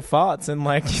fifth-dimensional farts and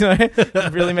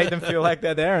really make them feel like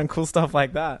they're there and cool stuff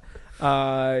like that.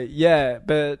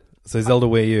 But So Zelda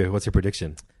Wii U, what's your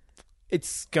prediction?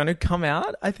 it's going to come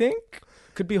out, I think.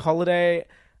 Could be holiday.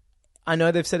 I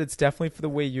know they've said it's definitely for the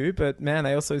Wii U, but man,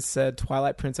 they also said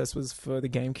Twilight Princess was for the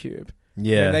GameCube.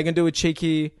 Yeah. Maybe they can do a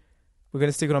cheeky... We're going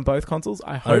to stick it on both consoles?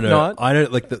 I I hope don't know. not. I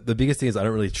don't like the biggest thing is I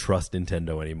don't really trust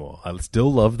Nintendo anymore. I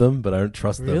still love them, but I don't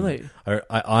trust them. Really?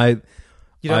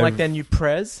 You don't like their new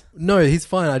Prez? No, he's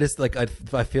fine. I just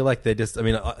I feel like they're just. I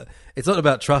mean, it's not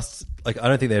about trust. Like I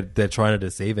don't think they're trying to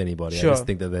deceive anybody. Sure. I just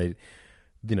think that they,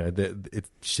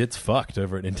 shit's fucked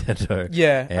over at Nintendo.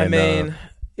 Yeah, I And, mean,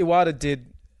 Iwata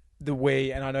did the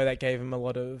Wii, and I know that gave him a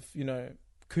lot of,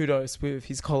 kudos with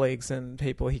his colleagues and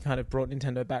people. He kind of brought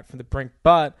Nintendo back from the brink,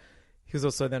 but he was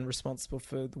also then responsible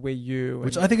for the Wii U.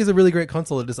 which I think is a really great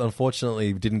console. It just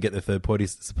unfortunately didn't get the third party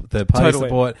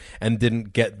support and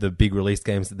didn't get the big release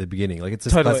games at the beginning. Like it's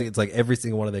just classic. It's like every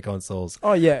single one of their consoles.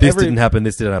 Oh yeah, This didn't happen.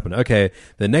 This didn't happen. Okay,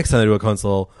 the next time they do a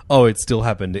console, it still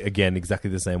happened again, exactly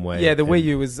the same way. Yeah, the Wii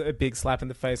U was a big slap in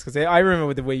the face because I remember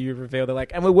with the Wii U reveal, they're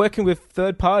like, and we're working with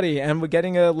third party and we're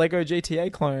getting a Lego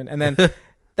GTA clone, and then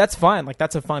that's fine. Like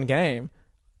that's a fun game.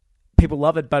 People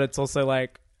love it, but it's also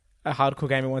like a hardcore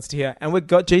gamer wants to hear, and we've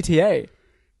got GTA.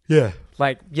 Yeah.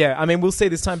 Like, yeah, I mean, we'll see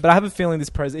this time, but I have a feeling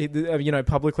this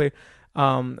publicly.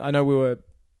 I know we were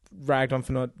ragged on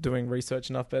for not doing research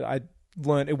enough, but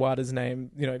learned Iwata's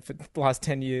name, for the last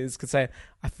 10 years, could say,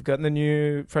 I've forgotten the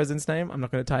new president's name. I'm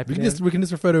not going to type it in. We can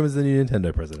just refer to him as the new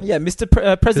Nintendo president. Yeah, Mr.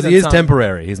 President. Because he is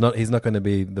temporary. He's not going to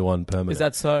be the one permanent. Is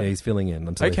that so? Yeah, he's filling in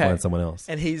until they find someone else.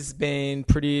 And he's been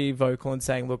pretty vocal in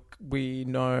saying, look, we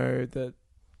know that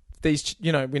these,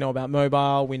 we know about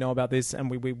mobile, we know about this, and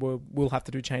we'll have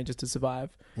to do changes to survive,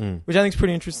 which I think is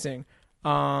pretty interesting.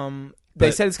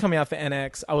 They said it's coming out for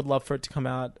NX. I would love for it to come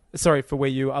out. Sorry, for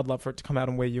Wii U. I'd love for it to come out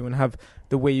on Wii U and have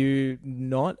the Wii U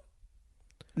not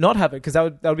have it, because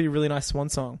that would be a really nice swan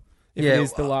song. If it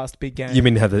is the last big game. You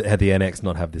mean have the NX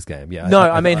not have this game? Yeah. No,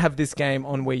 I mean have this game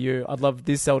on Wii U. I'd love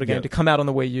this Zelda game to come out on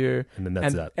the Wii U. And then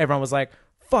that's that. Everyone was like,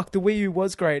 fuck, the Wii U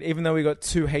was great, even though we got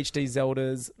 2 HD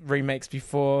Zeldas remakes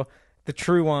before the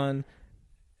true one.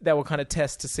 That will kind of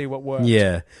test to see what works.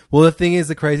 Yeah. Well,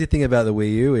 the crazy thing about the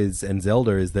Wii U and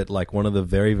Zelda is that like one of the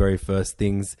very, very first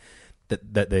things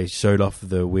that they showed off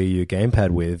the Wii U gamepad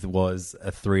with was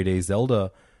a 3D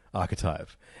Zelda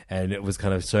archetype. And it was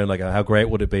kind of shown like how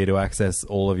great would it be to access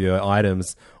all of your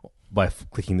items by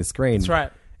clicking the screen. That's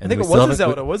right. And I think it was a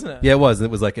Zelda, wasn't it? Yeah, it was.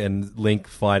 It was like Link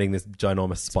fighting this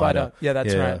ginormous spider. Yeah,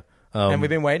 that's right. And we've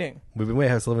been waiting.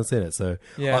 I still haven't seen it. So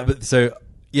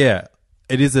yeah.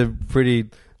 It is a pretty...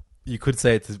 You could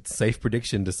say it's a safe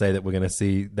prediction to say that we're going to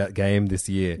see that game this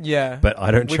year. Yeah. But I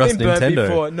don't trust Nintendo.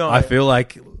 Before. No. I feel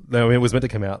like it was meant to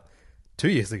come out 2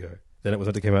 years ago. Then it was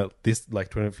meant to come out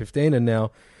 2015 and now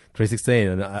 2016.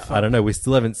 And I don't know. We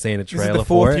still haven't seen a trailer for it. This is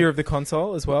the 4th year of the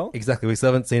console as well. Exactly. We still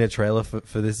haven't seen a trailer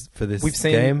for this We've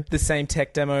seen game. The same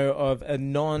tech demo of a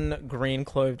non-green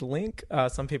clothed Link.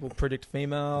 Some people predict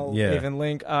female, even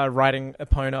Link, riding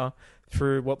Epona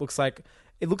through what looks like...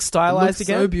 It looks stylized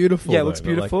again. So beautiful. Yeah, it looks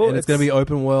beautiful. And it's going to be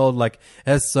open world. Like,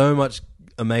 it has so much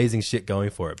amazing shit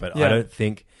going for it. But I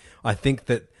think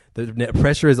that the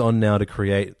pressure is on now to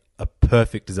create a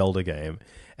perfect Zelda game.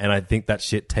 And I think that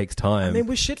shit takes time. I mean,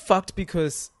 we're shit fucked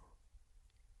because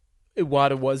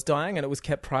Iwata was dying and it was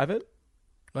kept private.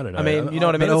 I don't know. I mean, you know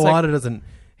what I mean? But Iwata doesn't...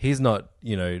 He's not,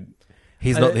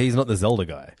 he's not the Zelda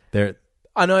guy.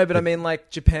 I know, but I mean,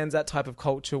 like, Japan's that type of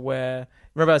culture where...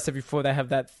 Remember I said before, they have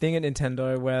that thing at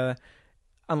Nintendo where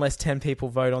unless 10 people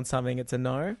vote on something, it's a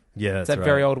no. Yeah, it's that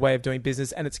very old way of doing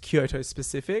business, and it's Kyoto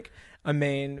specific. I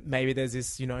mean, maybe there's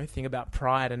this, thing about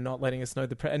pride and not letting us know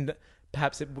and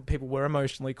perhaps people were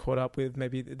emotionally caught up with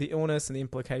maybe the illness and the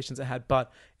implications it had, but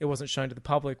it wasn't shown to the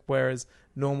public, whereas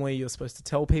normally you're supposed to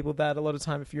tell people that a lot of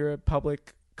time if you're a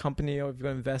public company or if you've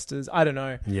got investors. I don't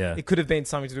know. Yeah. It could have been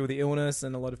something to do with the illness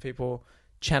and a lot of people...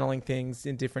 channeling things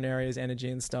in different areas, energy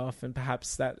and stuff, and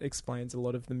perhaps that explains a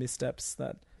lot of the missteps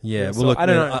that... Yeah, well, look, I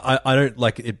don't know. I don't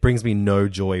like. It brings me no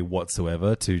joy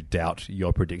whatsoever to doubt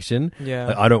your prediction. Yeah,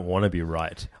 like, I don't want to be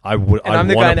right. I'm the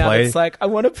guy now that's like, I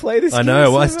want to play this. I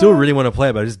know. Well, I still really want to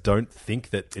play it, but I just don't think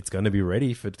that it's going to be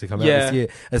ready to come out this year.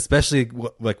 Especially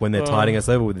like when they're tiding us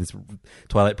over with this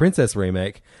Twilight Princess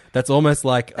remake. That's almost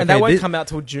like, and that won't come out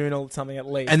till June or something at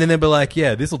least. And then they'll be like,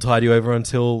 yeah, this will tide you over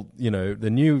until the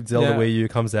new Zelda Wii U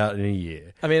comes out in a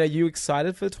year. I mean, are you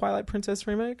excited for the Twilight Princess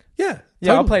remake? Yeah.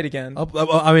 Yeah, I'll play it again.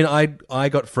 I mean, I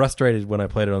got frustrated when I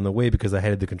played it on the Wii because I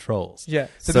hated the controls. Yeah,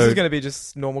 so this is going to be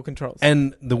just normal controls.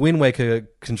 And the Wind Waker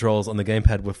controls on the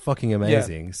gamepad were fucking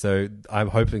amazing. Yeah. So I'm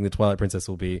hoping the Twilight Princess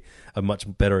will be a much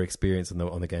better experience on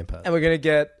the gamepad. And we're going to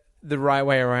get the right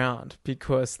way around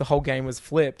because the whole game was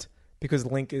flipped because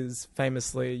Link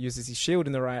famously uses his shield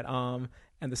in the right arm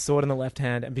and the sword in the left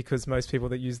hand, and because most people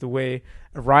that use the Wii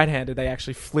are right-handed, they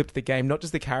actually flipped the game, not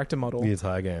just the character model. The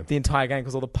entire game,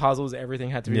 because all the puzzles,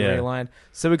 everything had to be realigned.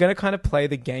 So we're going to kind of play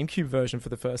the GameCube version for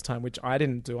the first time, which I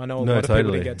didn't do. I know a lot of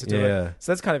people didn't get to do it.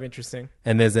 So that's kind of interesting.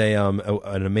 And there's an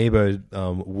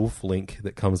amiibo Wolf Link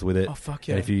that comes with it. Oh, fuck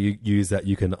yeah. And if you use that,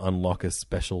 you can unlock a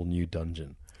special new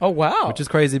dungeon. Oh, wow. Which is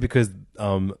crazy because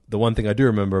the one thing I do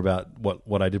remember about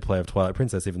what I did play of Twilight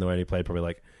Princess, even though I only played probably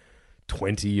like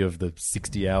 20 of the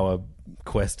 60-hour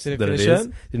quest that it is.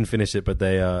 Didn't finish it, but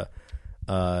there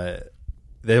were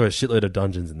a shitload of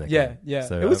dungeons in there. Yeah.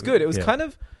 So, it was good. It was kind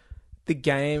of the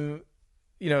game,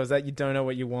 is that you don't know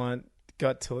what you want,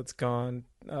 got till it's gone,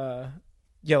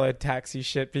 yellow taxi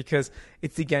shit, because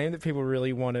it's the game that people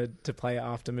really wanted to play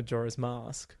after Majora's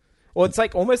Mask. Or it's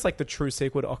like almost like the true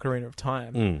sequel to Ocarina of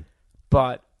Time.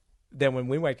 But then when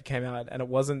Wind Waker came out and it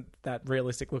wasn't that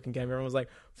realistic looking game, everyone was like,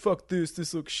 fuck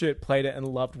this looks shit, played it and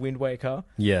loved Wind Waker.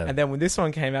 Yeah. And then when this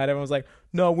one came out, everyone was like,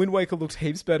 no, Wind Waker looks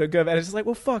heaps better, go back. And it's just like,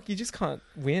 well, fuck, you just can't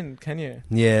win, can you?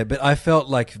 Yeah, but I felt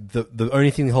like the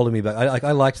only thing holding me back,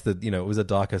 I liked it was a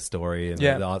darker story and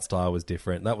the art style was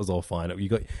different. That was all fine.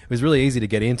 It was really easy to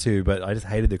get into, but I just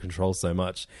hated the controls so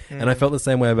much. And I felt the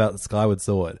same way about Skyward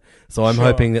Sword. So I'm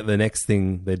hoping that the next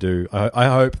thing they do, I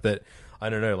hope that, I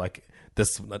don't know, like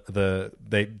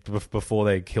before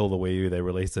they kill the Wii U, they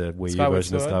release a Wii U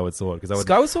version of Skyward Sword, because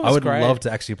I would love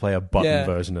to actually play a button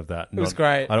version of that. It was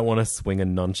great. I don't want to swing a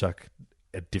nunchuck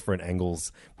at different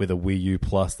angles with a Wii U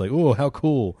Plus. Like, oh, how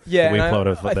cool! Yeah,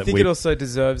 I think it also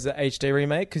deserves an HD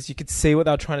remake, because you could see what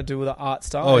they were trying to do with the art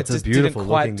style. Oh, it's just a beautiful didn't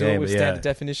quite looking do game. it with standard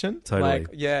definition. Totally.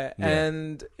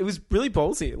 And it was really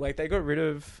ballsy. Like, they got rid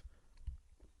of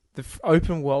the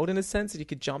open world in a sense that you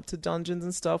could jump to dungeons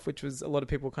and stuff, which was a lot of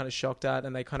people were kind of shocked at,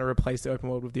 and they kind of replaced the open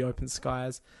world with the open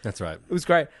skies. That's right. It was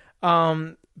great.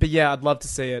 But yeah, I'd love to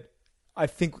see it. I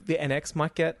think the NX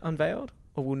might get unveiled,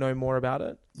 or we'll know more about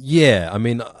it. Yeah, I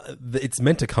mean, it's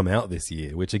meant to come out this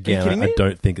year, which again, I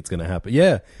don't think it's going to happen.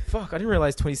 Yeah. Fuck, I didn't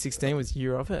realize 2016 was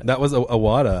year of it. That was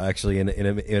Iwata, actually,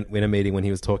 in a meeting when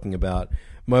he was talking about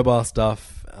mobile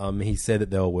stuff. He said that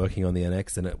they were working on the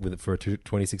NX for a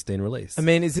 2016 release. I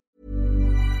mean, is it...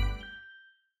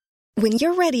 When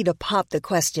you're ready to pop the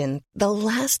question, the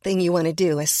last thing you want to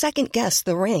do is second-guess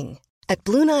the ring. At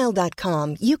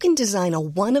BlueNile.com, you can design a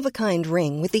one-of-a-kind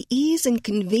ring with the ease and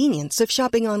convenience of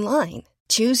shopping online.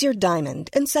 Choose your diamond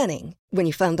and setting. When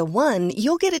you find the one,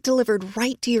 you'll get it delivered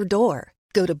right to your door.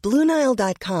 Go to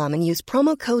BlueNile.com and use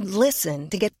promo code LISTEN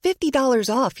to get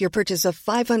 $50 off your purchase of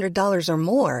 $500 or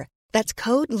more. That's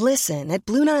code LISTEN at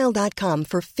BlueNile.com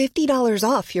for $50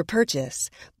 off your purchase.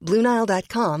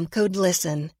 BlueNile.com, code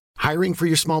LISTEN. Hiring for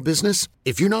your small business?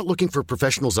 If you're not looking for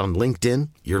professionals on LinkedIn,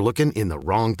 you're looking in the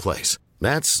wrong place.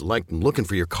 That's like looking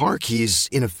for your car keys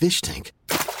in a fish tank.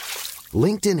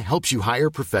 LinkedIn helps you hire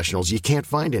professionals you can't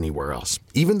find anywhere else,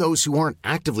 even those who aren't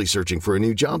actively searching for a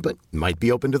new job but might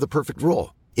be open to the perfect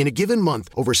role. In a given month,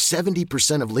 over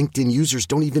 70% of LinkedIn users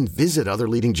don't even visit other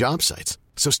leading job sites.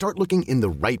 So start looking in the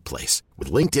right place.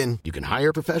 With LinkedIn, you can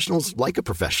hire professionals like a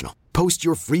professional. Post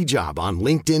your free job on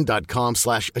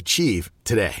linkedin.com/achieve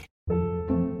today.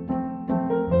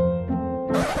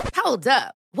 Hold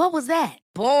up. What was that?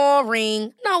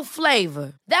 Boring. No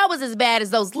flavor. That was as bad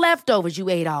as those leftovers you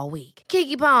ate all week.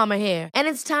 Keke Palmer here, and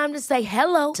it's time to say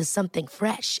hello to something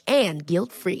fresh and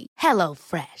guilt-free. Hello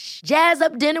Fresh. Jazz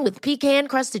up dinner with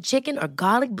pecan-crusted chicken or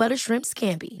garlic butter shrimp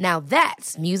scampi. Now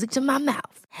that's music to my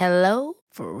mouth. Hello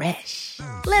Fresh.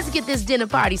 Let's get this dinner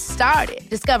party started.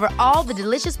 Discover all the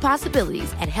delicious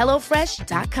possibilities at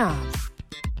HelloFresh.com.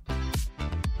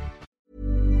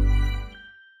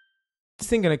 Is this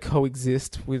thing going to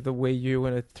coexist with the Wii U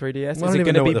and a 3DS? Is don't it even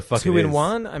going to know be what the fuck two it in is.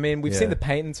 one? I mean, we've seen the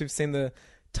patents, we've seen the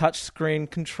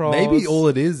touchscreen controls. Maybe all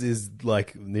it is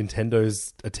like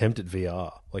Nintendo's attempt at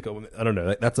VR. Like, I don't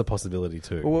know. That's a possibility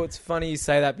too. Well, it's funny you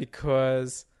say that,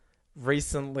 because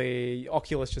recently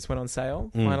Oculus just went on sale,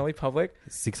 finally public.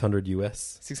 600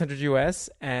 US. 600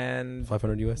 US and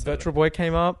 500 US. Virtual Boy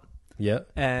came up, Yeah.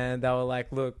 and they were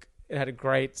like, look, it had a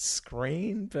great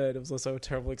screen, but it was also a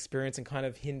terrible experience and kind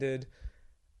of hindered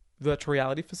virtual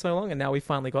reality for so long. And now we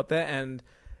finally got there, and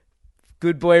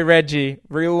good boy Reggie,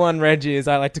 real one Reggie, as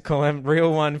I like to call him,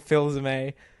 real one Phil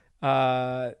Zimay,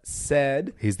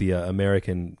 said... He's the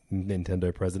American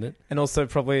Nintendo president. And also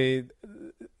probably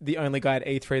the only guy at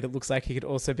E3 that looks like he could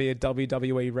also be a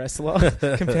WWE wrestler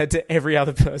compared to every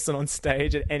other person on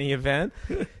stage at any event,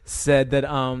 said that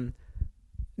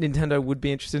Nintendo would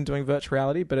be interested in doing virtual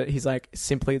reality, but he's like,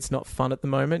 simply it's not fun at the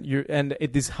moment.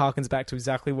 This harkens back to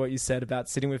exactly what you said about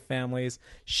sitting with families,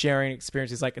 sharing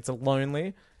experiences. Like, it's a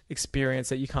lonely experience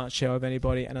that you can't share with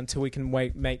anybody, and until we can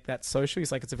make that social,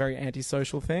 he's like, it's a very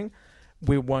antisocial thing.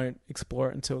 We won't explore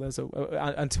it until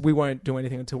until we won't do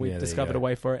anything until we've discovered a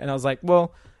way for it. And I was like,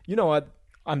 well, you know what?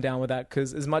 I'm down with that,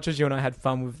 because as much as you and I had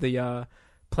fun with the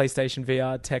PlayStation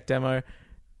VR tech demo,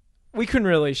 we couldn't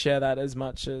really share that as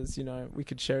much as, we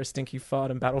could share a stinky fart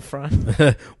in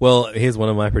Battlefront. Well, here's one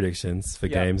of my predictions for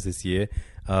games this year.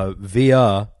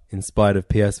 VR, in spite of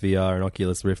PSVR and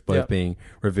Oculus Rift both being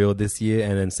revealed this year,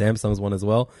 and then Samsung's one as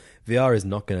well, VR is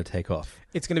not going to take off.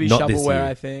 It's going to be shovelware,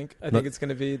 I think. I think it's going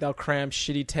to be, they'll cram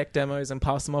shitty tech demos and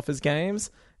pass them off as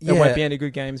games. There won't be any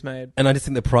good games made. And I just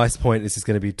think the price point is just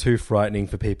going to be too frightening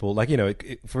for people. Like,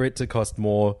 for it to cost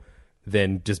more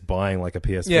than just buying like a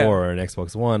PS4 or an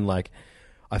Xbox One, like,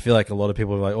 I feel like a lot of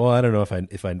people are like, oh, I don't know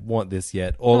if I want this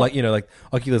yet. Or like, you know, like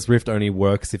Oculus Rift only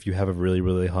works if you have a really,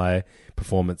 really high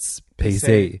performance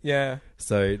PC. Yeah.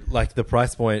 So like the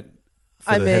price point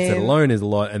for the headset alone is a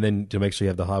lot, and then to make sure you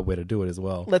have the hardware to do it as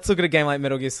well. Let's look at a game like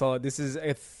Metal Gear Solid. This is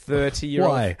a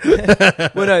 30-year-old. Why?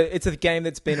 Well, no, it's a game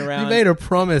that's been around. You made a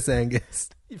promise, Angus.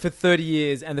 For 30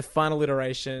 years, and the final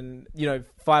iteration,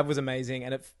 5 was amazing,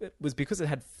 and it was because it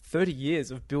had 30 years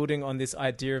of building on this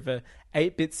idea of a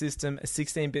 8-bit system, a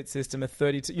 16-bit system, a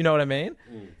 32. You know what I mean?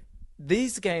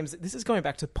 These games, this is going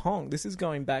back to Pong. This is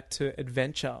going back to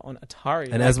Adventure on Atari.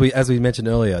 And as we mentioned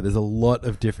earlier, there's a lot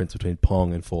of difference between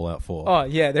Pong and Fallout 4. Oh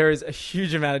yeah, there is a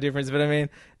huge amount of difference. But I mean,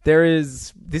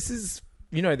 these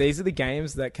are the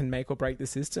games that can make or break the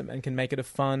system and can make it a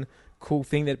fun, cool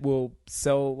thing that will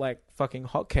sell like fucking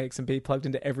hotcakes and be plugged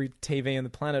into every TV on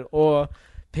the planet. Or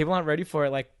people aren't ready for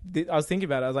it. Like I was thinking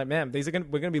about it. I was like, man, we're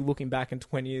going to be looking back in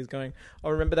 20 years going,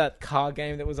 oh, remember that car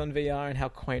game that was on VR and how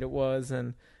quaint it was?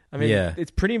 And I mean,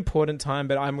 It's pretty important time,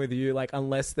 but I'm with you. Like,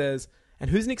 unless there's... And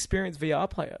who's an experienced VR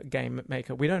player, game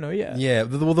maker? We don't know yet. Yeah,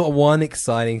 the one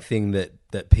exciting thing that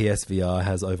PSVR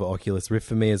has over Oculus Rift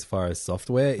for me as far as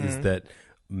software is that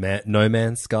No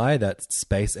Man's Sky, that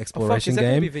space exploration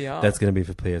game, that's going to be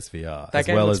for PSVR that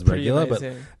as well as regular.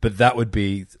 Amazing. But that would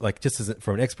be, like, just as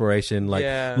for an exploration,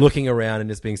 like looking around and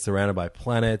just being surrounded by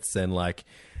planets and like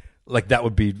that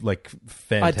would be like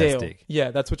fantastic. Ideal.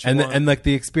 Yeah, that's what you want. And like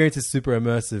the experience is super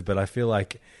immersive, but I feel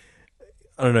like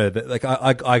I don't know, like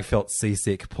I felt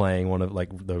seasick playing one of like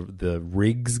the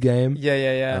Rigs game.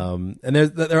 Yeah. And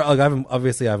there like I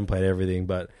haven't played everything,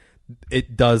 but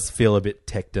it does feel a bit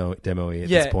tech demo-y at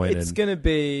this point. It's going to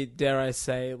be, dare I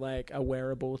say, like a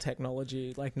wearable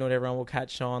technology. Like not everyone will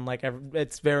catch on. Like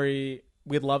it's very,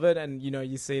 we'd love it, and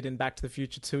you see it in Back to the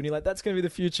Future 2, and you're like, that's going to be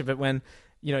the future. But when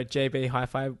JB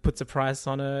Hi-Fi puts a price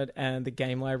on it and the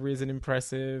game library isn't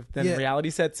impressive, then reality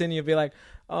sets in. You'll be like,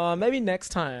 oh, maybe next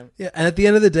time. Yeah, and at the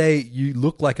end of the day, you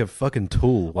look like a fucking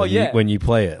tool when you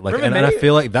play it. Like, and I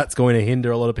feel like that's going to hinder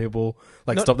a lot of people,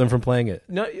 stop them from playing it.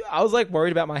 No, I was like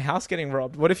worried about my house getting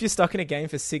robbed. What if you're stuck in a game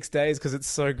for 6 days because it's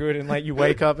so good, and like you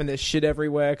wake up and there's shit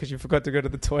everywhere because you forgot to go to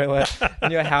the toilet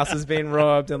and your house has been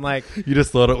robbed, and like you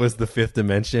just thought it was the fifth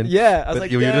dimension. Yeah, I was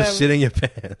like, you were just shitting your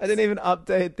pants. I didn't even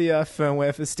update the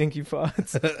firmware for stinky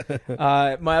farts.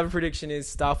 My other prediction is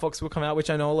Star Fox will come out, which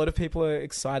I know a lot of people are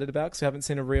excited about because we haven't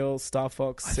seen a real Star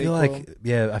Fox sequel.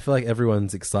 I feel like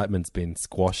everyone's excitement's been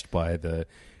squashed by the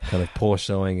kind of poor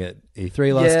showing at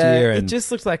E3 last year. And it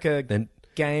just looked like a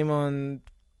game on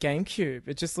GameCube.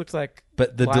 It just looked like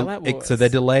so they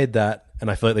delayed that,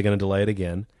 and I feel like they're going to delay it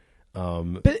again.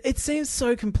 But it seems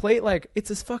so complete. Like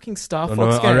it's a fucking Star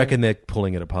Fox game. I reckon they're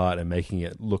pulling it apart and making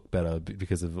it look better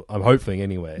because of. I'm hoping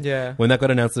anyway. Yeah. When that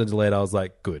got announced and delayed, I was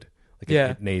like, good. Like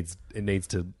it needs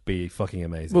to be fucking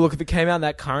amazing. Well, look, if it came out in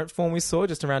that current form we saw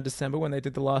just around December when they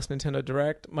did the last Nintendo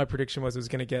Direct, my prediction was it was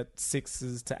going to get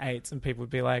 6s to 8s, and people would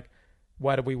be like,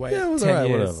 "Why did we wait 10 years?"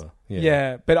 Whatever.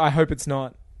 Yeah, but I hope it's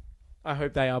not. I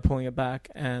hope they are pulling it back.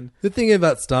 And the thing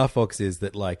about Star Fox is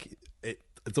that like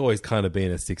it's always kind of been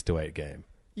a 6 to 8 game.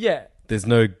 Yeah. There's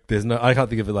no. I can't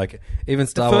think of it like even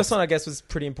Star Wars. The first one, I guess, was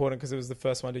pretty important because it was the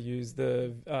first one to use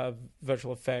the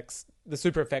virtual effects, the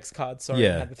Super Effects card. Sorry,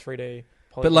 and had the 3D.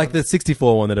 Polygons. But like the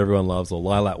 64 one that everyone loves, or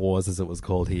Lilac Wars as it was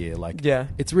called here, like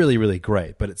it's really, really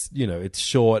great. But it's it's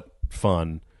short,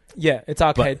 fun. Yeah, it's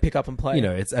arcade, pick up and play.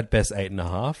 It's at best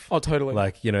 8.5. Oh, totally.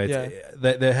 Like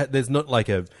there's not like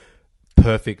a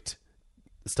perfect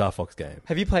Star Fox game.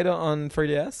 Have you played it on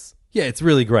 3DS? Yeah, it's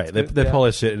really great. They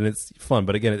polish it and it's fun.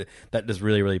 But again, that just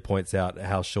really, really points out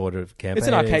how short of a campaign it's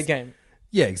an arcade game.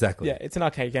 Yeah, exactly. Yeah, it's an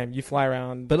arcade game. You fly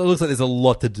around, but it looks like there's a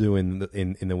lot to do in the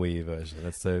Wii U version.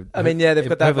 That's so. I mean, they've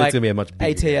got that like it's gonna be a much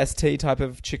bigger ATST game. Type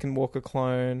of Chicken Walker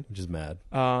clone, which is mad.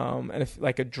 And if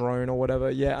like a drone or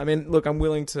whatever. Yeah, I mean, look, I'm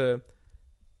willing to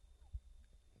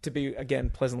be again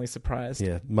pleasantly surprised.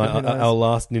 Yeah, our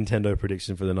last Nintendo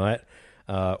prediction for the night.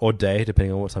 Or day,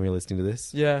 depending on what time you're listening to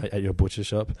this. Yeah, at your butcher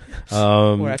shop,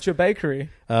 or at your bakery.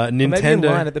 Nintendo, or maybe in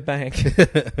line at the bank.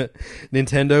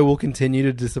 Nintendo will continue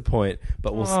to disappoint,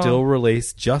 but will still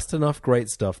release just enough great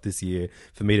stuff this year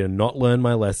for me to not learn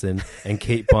my lesson and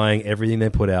keep buying everything they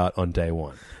put out on day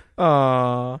one.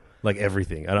 Like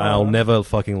everything, and I'll never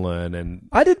fucking learn. And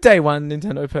I did day one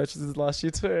Nintendo purchases last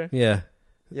year too. Yeah.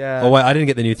 Oh wait, I didn't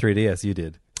get the new 3DS. You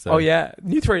did. So. Oh yeah,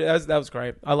 new 3DS, that was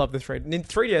great. I love the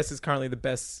 3DS is currently the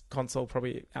best console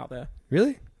probably out there.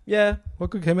 Really? Yeah.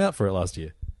 What good came out for it last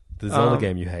year? The Zelda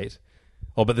game you hate.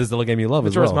 Oh, but the Zelda game you love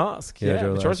as well. Majora's Mask. Yeah,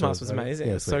 Majora's Mask was amazing.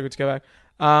 Yeah, it's so good to go back.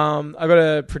 I got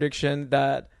a prediction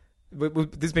that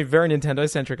this has been very Nintendo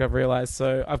centric. I've realized.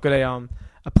 So I've got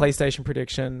a PlayStation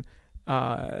prediction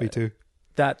Me too.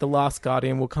 that The Last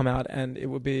Guardian will come out and it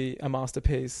will be a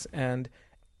masterpiece, and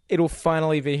it'll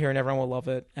finally be here and everyone will love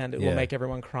it, and it will make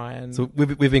everyone cry. And so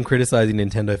we've been criticizing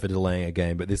Nintendo for delaying a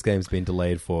game, but this game's been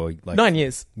delayed for like 9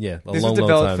 years. Yeah, this was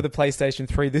developed for the PlayStation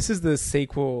 3. This is the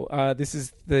sequel. This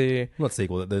is the not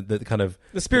sequel, the kind of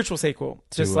the spiritual sequel.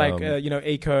 Just like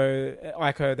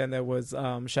Ico. Then there was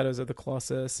Shadows of the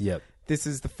Colossus. Yep. This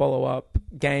is the follow-up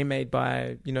game made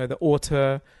by the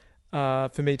author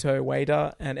Fumito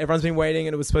Ueda, and everyone's been waiting,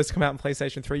 and it was supposed to come out on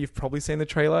PlayStation 3. You've probably seen the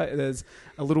trailer. There's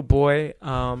a little boy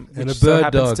which a so bird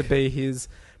happens dog to be his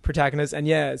protagonist, and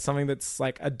it's something that's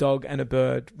like a dog and a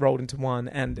bird rolled into one,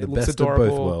 and it looks adorable. Of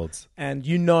both worlds. And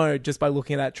just by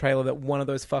looking at that trailer that one of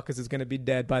those fuckers is going to be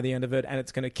dead by the end of it, and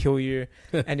it's going to kill you,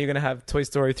 and you're going to have Toy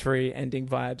Story 3 ending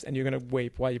vibes, and you're going to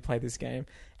weep while you play this game.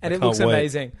 And it looks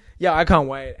amazing. Yeah, I can't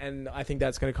wait. And I think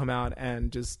that's going to come out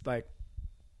and just like,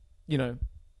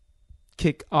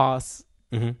 kick ass.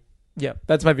 Mm-hmm. Yeah,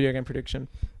 that's my video game prediction.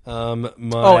 And the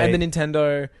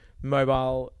Nintendo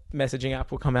mobile messaging app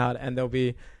will come out, and there'll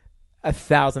be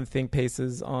 1,000 think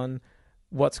pieces on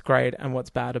what's great and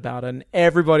what's bad about it. And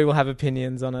everybody will have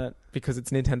opinions on it because it's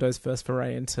Nintendo's first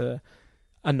foray into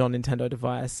a non-Nintendo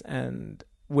device, and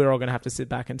we're all going to have to sit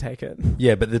back and take it.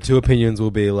 Yeah, but the two opinions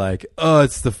will be like, oh,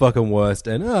 it's the fucking worst,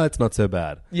 and oh, it's not so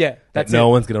bad. Yeah, that's no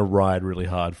one's going to ride really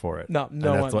hard for it. No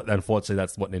one. Unfortunately,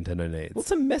 that's what Nintendo needs. Well,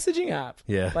 it's a messaging app.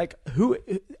 Yeah. Like,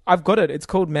 I've got it. It's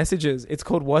called Messages. It's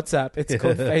called WhatsApp. It's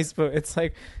called Facebook. It's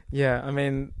like, yeah, I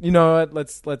mean, you know what?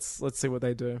 Let's see what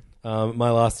they do.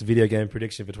 My last video game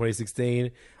prediction for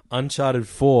 2016, Uncharted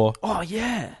 4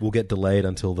 will get delayed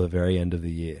until the very end of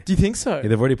the year. Do you think so? Yeah,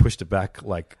 they've already pushed it back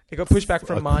it got pushed back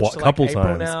from March to like April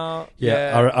times. now.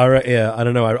 Yeah. I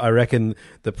don't know. I reckon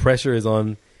the pressure is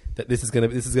on that this is going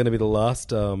to be the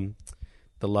last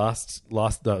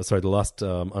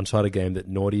Uncharted game that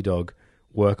Naughty Dog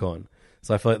work on.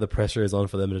 So I feel like the pressure is on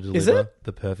for them to deliver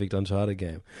the perfect Uncharted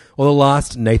game, or the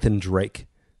last Nathan Drake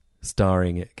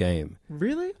starring game.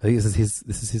 Really? I think this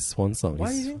is his swan song.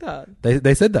 Why do you think that?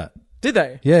 They said that. Did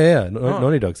they? Yeah.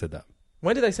 Naughty Dog said that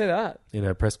When did they say that? in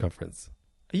a press conference.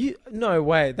 No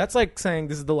way. That's like saying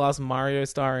this is the last Mario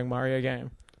starring Mario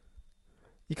game.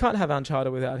 You can't have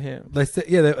Uncharted without him. They said,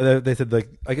 they said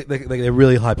they're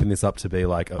really hyping this up to be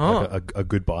like a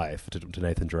goodbye to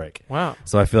Nathan Drake. Wow.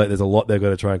 So I feel like there's a lot they've got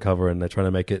to try and cover, and they're trying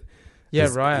to make it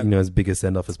as big a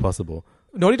send off as possible.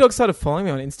 Naughty Dog started following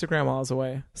me on Instagram while I was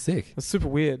away. Sick. It was super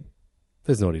weird.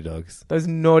 There's Naughty Dogs. Those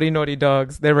naughty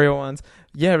dogs. They're real ones.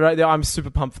 Yeah, right. I'm super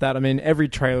pumped for that. I mean, every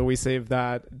trailer we see of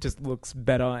that just looks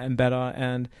better and better.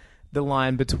 And the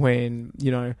line between,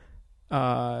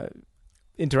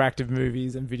 interactive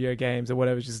movies and video games or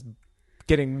whatever is just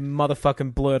getting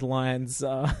motherfucking blurred lines,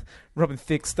 Robin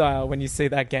Thicke style when you see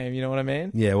that game. You know what I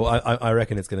mean? Yeah, well, I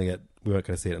reckon we weren't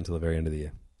going to see it until the very end of the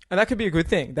year. And that could be a good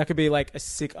thing. That could be like a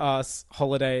sick-ass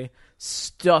holiday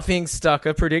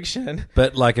stuffing-stucker prediction.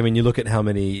 But, you look at how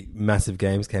many massive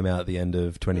games came out at the end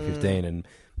of 2015, and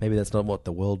maybe that's not what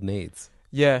the world needs.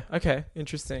 Yeah, okay.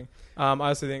 Interesting. I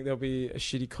also think there'll be a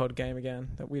shitty COD game again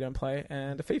that we don't play,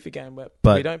 and a FIFA game but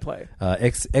we don't play.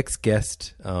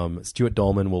 Ex-guest Stuart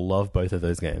Dolman will love both of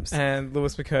those games. And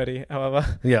Lewis McCurdy,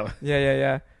 however. Yeah.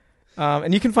 Yeah.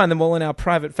 And you can find them all in our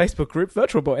private Facebook group,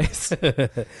 Virtual Boys.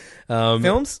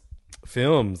 Films?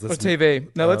 Films. Or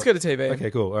TV? No, let's go to TV. Okay,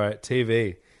 cool. All right,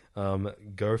 TV.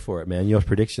 Go for it, man. Your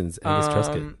predictions, Angus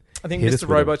Truscott. I think Mr.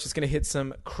 Robot's just going to hit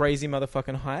some crazy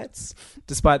motherfucking heights,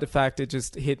 despite the fact it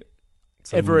just hit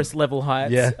Everest-level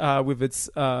heights with its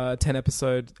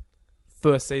 10-episode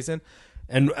first season.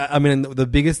 And, I mean, the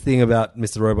biggest thing about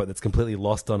Mr. Robot that's completely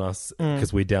lost on us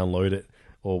because we download it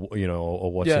or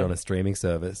watch it on a streaming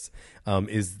service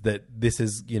is that this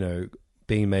is,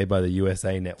 being made by the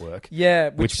USA Network. Yeah,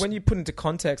 which when you put into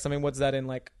context, I mean, what's that in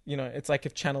it's like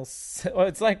if if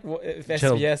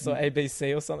SBS or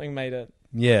ABC or something made it.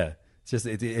 Yeah. It's just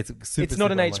it's super. It's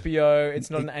not an HBO. It's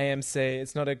not an AMC.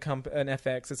 It's not an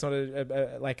FX. It's not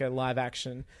a live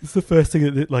action. It's the first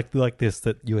thing that like this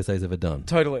that USA's ever done.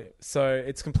 Totally. So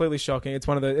it's completely shocking. It's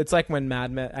it's like when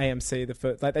Mad Men, AMC, the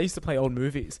first, they used to play old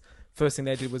movies. First thing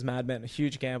they did was Mad Men, a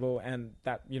huge gamble, and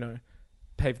that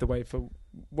paved the way for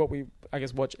what we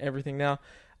watch everything now.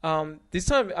 This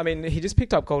time, I mean, he just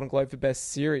picked up Golden Globe for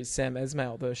Best Series, Sam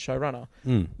Esmail, the showrunner.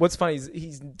 What's funny is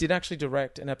he did actually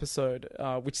direct an episode,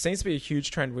 which seems to be a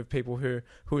huge trend with people who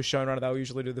are showrunner. They'll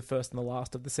usually do the first and the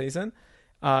last of the season.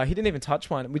 He didn't even touch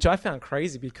one, which I found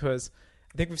crazy because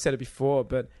I think we've said it before,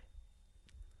 but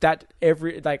I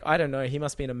don't know, he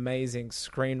must be an amazing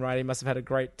screenwriter. He must have had a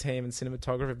great team and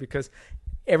cinematographer because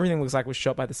everything looks like it was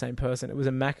shot by the same person. It was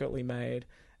immaculately made.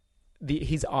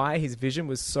 his vision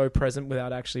was so present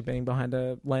without actually being behind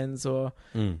a lens or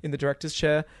in the director's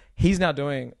chair. He's now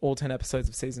doing all 10 episodes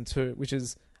of season 2, which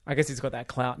is, I guess he's got that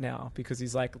clout now because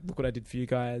he's like, look what I did for you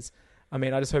guys. I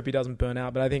mean, I just hope he doesn't burn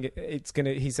out, but I think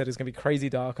he said it's going to be crazy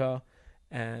darker.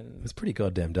 And It's pretty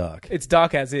goddamn dark. it's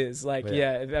dark as is. Like,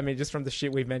 Yeah. yeah, I mean, just from the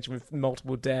shit we've mentioned with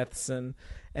multiple deaths and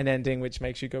an ending which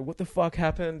makes you go, what the fuck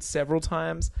happened several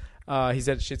times. He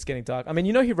said shit's getting dark. I mean,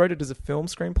 he wrote it as a film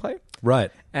screenplay, Right.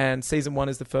 and season 1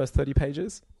 is the first 30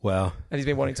 pages, Wow. and he's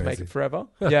been wanting to make Crazy. it forever.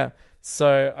 Yeah.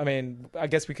 So, I mean, I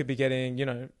guess we could be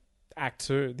getting, Act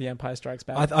 2, The Empire Strikes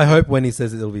Back. I hope when he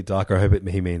says it'll be darker, I hope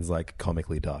he means like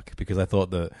comically dark, because I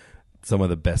thought some of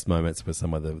the best moments were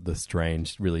some of the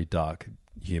strange, really dark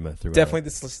humor throughout. Definitely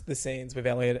the scenes with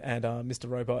Elliot and Mr.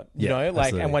 Robot. Yeah,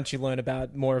 absolutely. And once you learn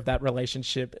about more of that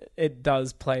relationship, it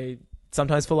does play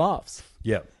sometimes for laughs.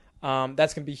 Yeah.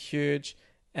 That's going to be huge.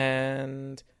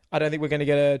 And I don't think we're going to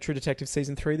get a True Detective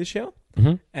season 3 this year.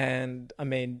 Mm-hmm. And I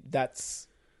mean, that's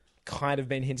kind of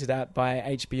been hinted at by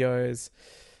HBO's,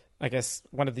 I guess,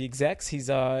 one of the execs.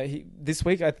 This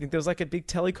week, I think there was like a big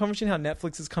teleconference, how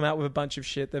Netflix has come out with a bunch of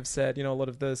shit. They've said, a lot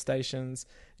of the stations,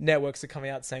 networks are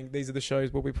coming out saying these are the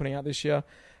shows we'll be putting out this year.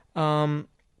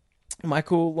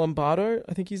 Michael Lombardo,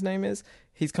 I think his name is,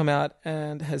 he's come out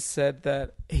and has said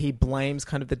that he blames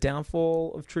kind of the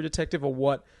downfall of True Detective, or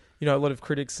what, a lot of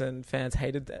critics and fans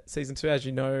hated that season 2. As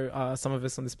you know, some of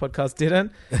us on this podcast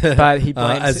didn't, but he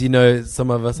blames as you know, some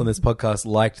of us on this podcast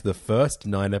liked the first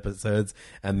 9 episodes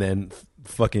and then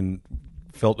fucking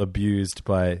felt abused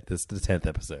by the 10th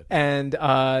episode. And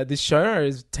this showrunner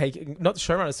is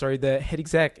the head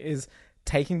exec is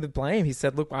taking the blame. He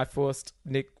said, look, I forced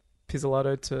Nick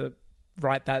Pizzolatto to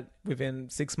write that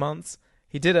within 6 months.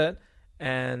 He did it.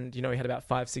 And, he had about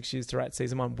 5-6 years to write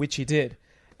season 1, which he did.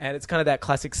 And it's kind of that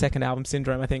classic second album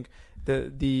syndrome. I think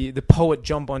the poet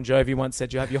John Bon Jovi once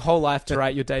said, you have your whole life to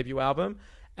write your debut album,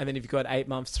 and then you've got 8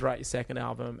 months to write your second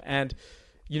album. And,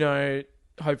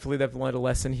 hopefully they've learned a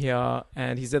lesson here.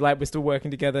 And he said, we're still working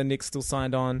together. Nick's still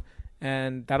signed on.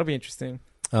 And that'll be interesting.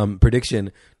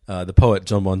 Prediction, the poet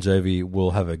John Bon Jovi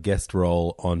will have a guest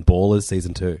role on Ballers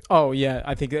season 2. Oh, yeah.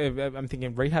 I think I'm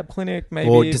thinking Rehab Clinic, maybe.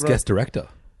 Or just guest director.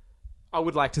 I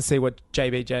would like to see what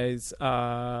JBJ's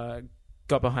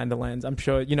got behind the lens. I'm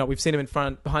sure, we've seen him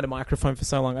behind a microphone for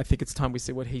so long. I think it's time we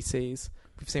see what he sees.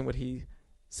 We've seen what he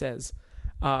says.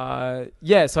 So I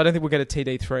don't think we'll get a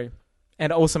TD3.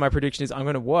 And also my prediction is I'm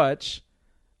going to watch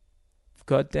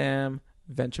goddamn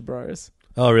Venture Bros.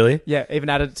 Oh, really? Yeah, even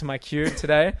added it to my queue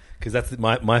today. Because that's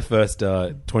my first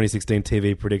 2016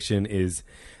 TV prediction is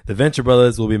The Venture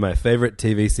Brothers will be my favorite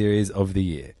TV series of the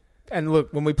year. And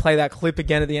look, when we play that clip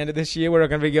again at the end of this year, we're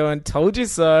going to be going, told you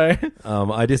so.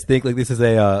 I just think this is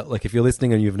if you're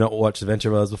listening and you've not watched The Venture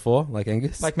Brothers before, like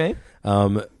Angus. Like me?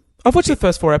 I've watched the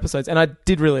first 4 episodes and I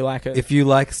did really like it. If you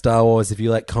like Star Wars, if you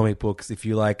like comic books, if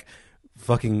you like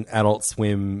fucking Adult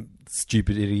Swim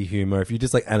stupidity humor, if you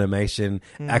just like animation,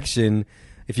 action,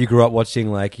 if you grew up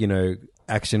watching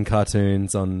action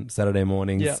cartoons on Saturday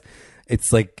mornings,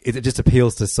 it's like it just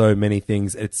appeals to so many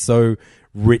things. It's so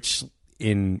rich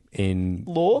in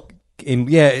lore,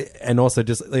 and also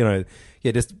just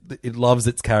just it loves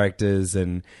its characters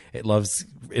and it loves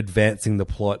advancing the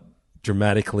plot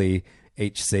dramatically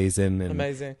each season. And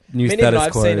amazing. New even status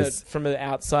I've quos. seen it from the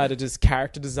outside. Just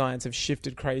character designs have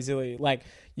shifted crazily. Like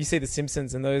you see The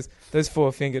Simpsons and those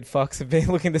 4-fingered fucks have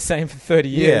been looking the same for 30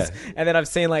 years. Yeah. And then I've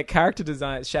seen character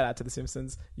designs. Shout out to The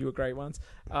Simpsons. You were great ones.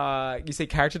 You see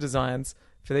character designs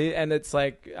for and it's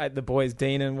the boys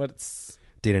Dean and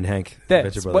Dean and Hank,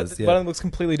 That's Venture Brothers. one of them looks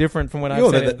completely different from when I've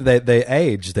seen it. They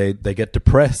age. They get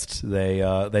depressed.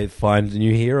 They find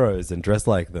new heroes and dress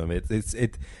like them.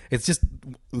 It's just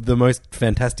the most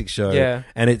fantastic show. Yeah.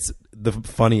 And it's the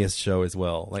funniest show as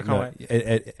well.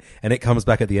 And it comes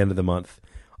back at the end of the month.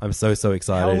 I'm so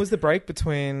excited. How long was the break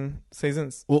between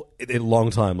seasons? Well, a long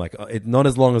time. Not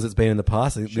as long as it's been in the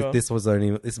past. Sure. This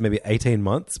is maybe 18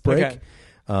 months break.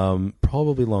 Okay.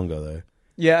 Probably longer though.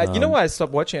 Yeah, you know why I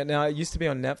stopped watching it? Now, it used to be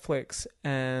on Netflix,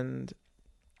 and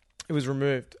it was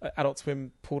removed. Adult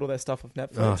Swim pulled all their stuff off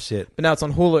Netflix. Oh, shit. But now it's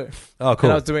on Hulu. Oh, cool.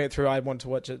 And I was doing it through, I wanted to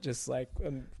watch it just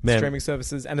streaming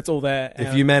services, and it's all there.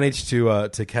 If you manage to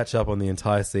catch up on the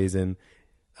entire season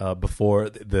before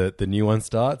the new one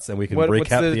starts, and we can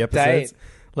recap the episodes. Date?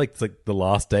 It's like the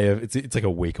last day of it's like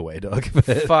a week away, dog.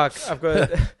 Fuck, I've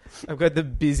got the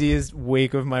busiest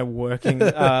week of my working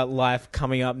life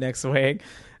coming up next week.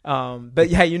 But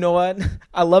yeah, you know what?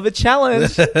 I love a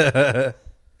challenge.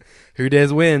 Who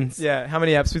dares wins? Yeah, how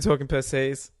many apps we talking per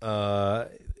season?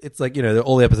 It's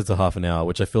all the episodes are half an hour,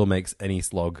 which I feel makes any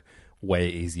slog way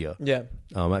easier. Yeah.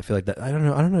 I feel like that. I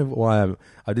don't know why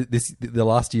the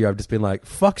last year I've just been like,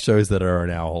 fuck shows that are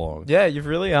an hour long. Yeah, you've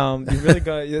really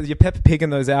got you're Peppa Pig in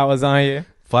those hours, aren't you?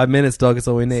 5 minutes, dog. It's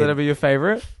all we need. So that'll be your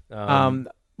favorite.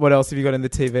 What else have you got in the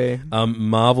TV?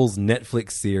 Marvel's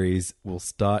Netflix series will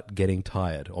start getting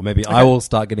tired, or maybe I will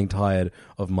start getting tired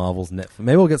of Marvel's Netflix.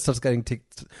 Maybe I'll just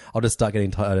start getting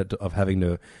tired of having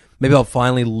to. Maybe I'll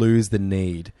finally lose the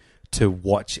need to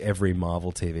watch every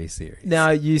Marvel TV series. Now,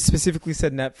 you specifically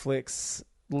said Netflix,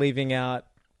 leaving out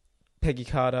Peggy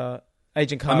Carter,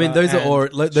 Agent Carter. I mean, those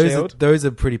SHIELD. those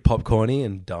are pretty popcorny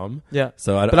and dumb. Yeah.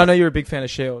 So but I know you're a big fan of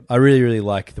SHIELD. I really, really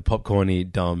like the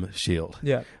popcorny, dumb SHIELD.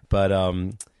 Yeah. But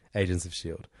Agents of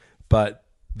SHIELD. But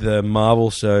the Marvel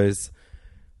shows,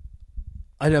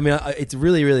 I mean, it's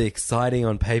really, really exciting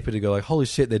on paper to go like, holy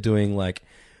shit, they're doing like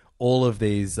all of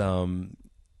these.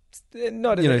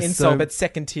 Not an insult, but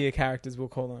second tier characters, we'll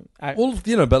call them. Well,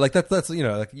 but like that's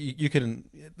like you can.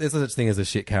 There's no such thing as a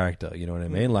shit character. You know what I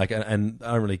mean? Like, and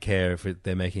I don't really care if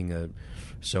they're making a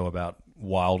show about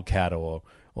Wildcat or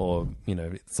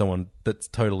someone that's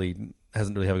totally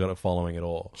hasn't really ever got a following at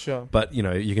all. Sure. But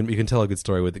you can tell a good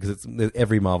story with it because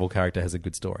every Marvel character has a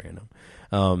good story in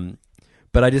them.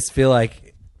 But I just feel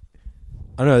like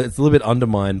I don't know. It's a little bit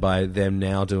undermined by them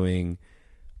now doing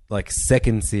like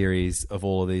second series of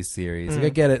all of these series. Like I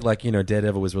get it, like,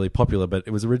 Daredevil was really popular, but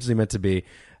it was originally meant to be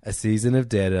a season of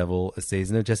Daredevil, a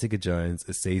season of Jessica Jones,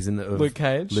 a season of Luke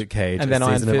Cage, and then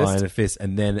a season of Iron Fist,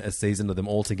 and then a season of them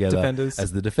all together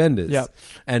as the Defenders. Yep.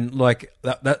 And like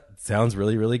that sounds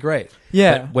really, really great.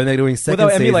 Yeah. But when they're doing second they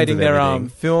were seasons emulating of their everything,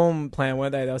 film plan,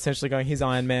 weren't they? They were essentially going, he's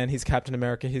Iron Man, he's Captain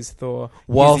America, he's Thor,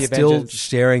 while he's the still Avengers.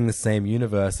 sharing the same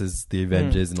universe as the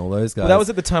Avengers and all those guys. Well, that was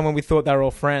at the time when we thought they were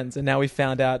all friends, and now we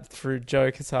found out through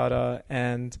Joe Quesada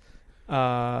and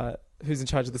who's in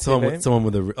charge of the TV?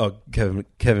 Someone with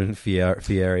Kevin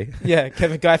Fieri. Yeah,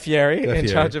 Guy Fieri Guy in Fieri.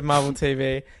 charge of Marvel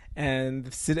TV, and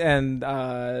is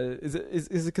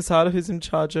it Quesada who's in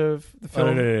charge of the film?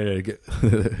 Oh, no.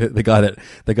 the guy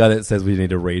that says we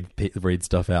need to read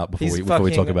stuff out before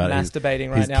we talk about it. He's masturbating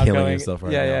right he's now. Killing going, himself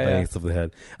right yeah, now. yeah, Banging himself in the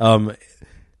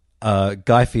head.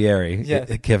 Guy Fieri,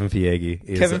 Kevin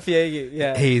Feige. Kevin Feige,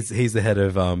 yeah. He's the head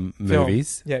of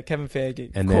movies. Yeah, Kevin Feige.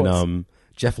 And then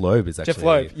Jeff Loeb is actually... Jeff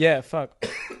Loeb, yeah, fuck.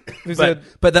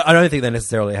 But I don't think they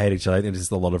necessarily hate each other. I think there's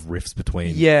just a lot of rifts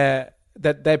between... Yeah,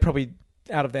 that they're probably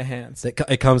out of their hands.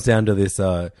 It comes down to this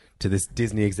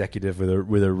Disney executive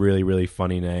with a really, really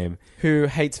funny name. Who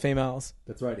hates females.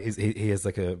 That's right. He has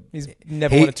like a... He's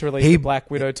never wanted to release the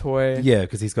Black Widow toy. Yeah,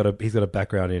 because he's got a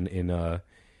background in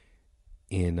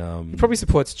he probably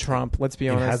supports Trump, let's be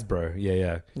honest. Hasbro,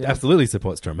 yeah. Absolutely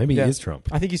supports Trump. Maybe he is Trump.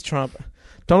 I think he's Trump.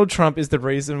 Donald Trump is the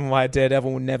reason why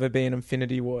Daredevil will never be in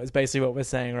Infinity War, is basically what we're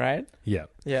saying, right? Yeah.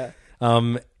 Yeah.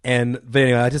 But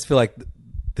anyway, I just feel like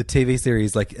the TV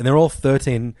series, like, and they're all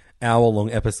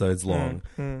 13-hour-long episodes long.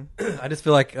 I just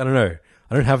feel like, I don't know,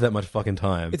 I don't have that much fucking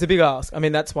time. It's a big ask. I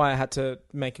mean, that's why I had to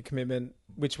make a commitment,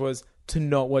 which was to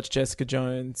not watch Jessica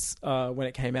Jones when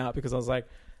it came out, because I was like,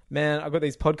 man, I've got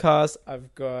these podcasts,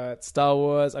 I've got Star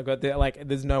Wars,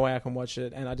 there's no way I can watch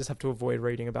it, and I just have to avoid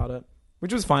reading about it,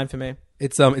 which was fine for me.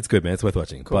 It's good, man. It's worth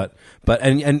watching. Cool. But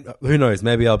who knows?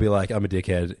 Maybe I'll be like, I'm a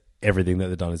dickhead. Everything that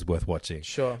they've done is worth watching.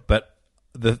 Sure. But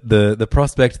the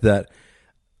prospect that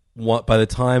by the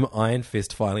time Iron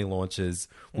Fist finally launches,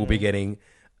 we'll be getting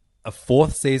a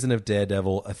 4th season of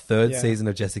Daredevil, a 3rd season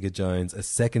of Jessica Jones, a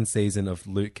 2nd season of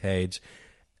Luke Cage.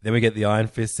 Then we get the Iron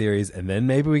Fist series, and then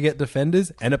maybe we get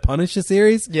Defenders and a Punisher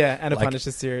series. Yeah, and a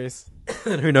Punisher series.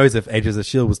 And who knows if Agents of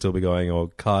S.H.I.E.L.D. will still be going, or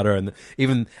Carter, and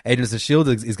even Agents of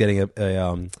S.H.I.E.L.D. is getting a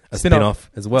spin-off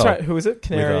as well. That's right. Who is it?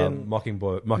 Canary with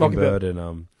Mockingbird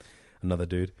and another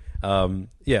dude. I don't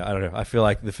know. I feel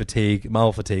like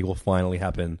Marvel fatigue will finally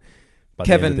happen by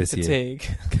the end of this year.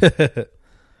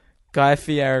 Guy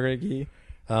Fieri.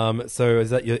 So is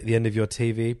that the end of your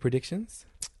TV predictions?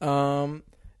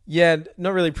 Yeah,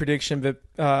 not really prediction, but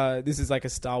this is like a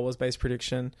Star Wars based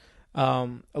prediction.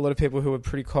 A lot of people who are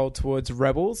pretty cold towards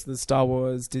Rebels, the Star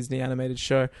Wars Disney animated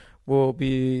show, will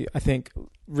be, I think,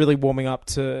 really warming up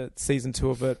to season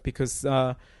 2 of it, because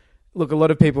look, a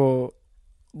lot of people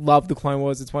love the Clone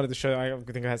Wars. It's one of the shows I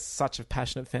think has such a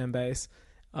passionate fan base,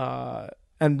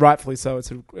 and rightfully so.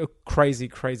 It's a crazy,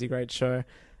 crazy great show.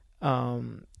 I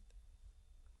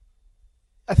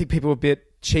think people were a bit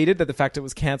cheated at the fact it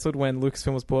was cancelled when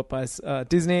Lucasfilm was bought by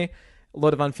Disney. A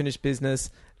lot of unfinished business.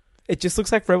 It just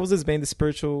looks like Rebels has been the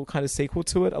spiritual kind of sequel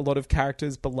to it. A lot of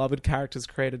characters, beloved characters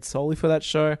created solely for that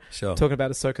show. Sure. I'm talking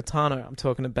about Ahsoka Tano. I'm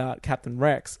talking about Captain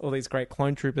Rex. All these great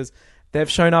clone troopers. they've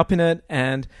shown up in it,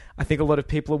 and I think a lot of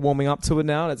people are warming up to it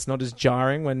now. And it's not as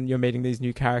jarring when you're meeting these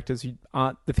new characters who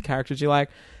aren't the characters you like.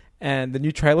 And the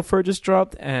new trailer for it just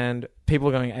dropped, and people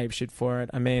are going apeshit for it.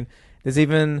 I mean, there's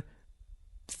even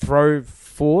throw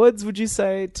forwards, would you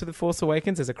say, to The Force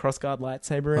Awakens? There's a crossguard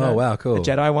lightsaber in it. Oh, wow, cool. A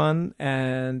Jedi one.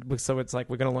 And so it's like,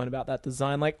 we're going to learn about that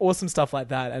design. Like, awesome stuff like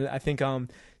that. And I think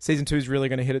season 2 is really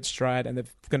going to hit its stride, and they're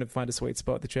going to find a sweet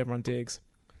spot that everyone digs.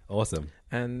 Awesome.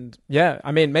 And yeah,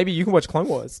 I mean, maybe you can watch Clone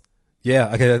Wars.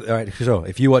 Yeah, okay, all right, sure.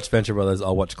 If you watch Venture Brothers,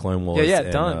 I'll watch Clone Wars. Yeah,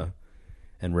 and, done.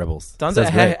 And Rebels. Done. Sounds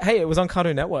Hey, great. hey, it was on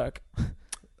Cartoon Network.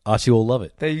 Archie will love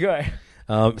it. There you go.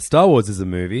 Star Wars is a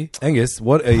movie. Angus,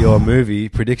 what are your movie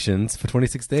predictions for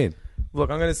 2016?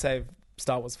 Look, I'm going to save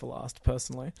Star Wars for last,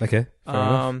 personally. Okay, fair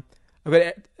enough.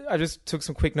 I just took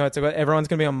some quick notes. Everyone's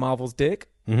going to be on Marvel's dick,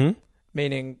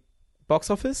 meaning box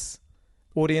office,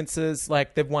 audiences,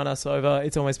 like they've won us over.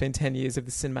 It's almost been 10 years of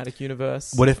the cinematic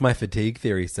universe. What if my fatigue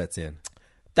theory sets in?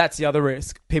 That's the other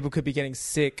risk. People could be getting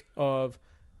sick of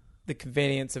the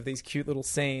convenience of these cute little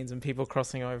scenes and people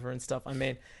crossing over and stuff. I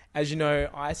mean, as you know,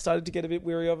 I started to get a bit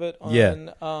weary of it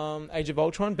on Age of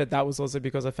Ultron, but that was also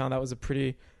because I found that was a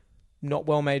pretty not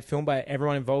well-made film, but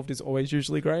everyone involved is always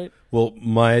usually great. Well,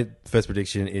 my first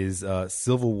prediction is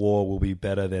Civil War will be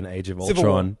better than Age of Civil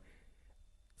War. Ultron.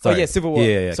 Civil War.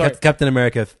 Yeah. Sorry. Captain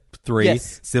America 3,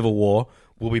 Yes. Civil War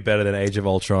will be better than Age of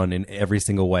Ultron in every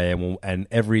single way, and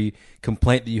every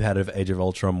complaint that you had of Age of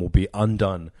Ultron will be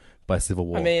undone by Civil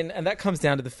War. I mean, and that comes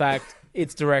down to the fact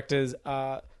its directors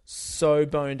are so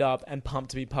boned up and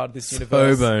pumped to be part of this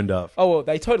universe. So boned up. Oh, well,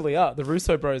 they totally are. The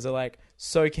Russo bros are like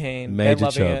so keen. Major They're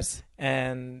loving chubs. it.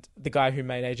 And the guy who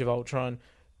made Age of Ultron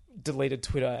deleted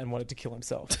Twitter and wanted to kill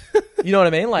himself. You know what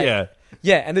I mean? Like,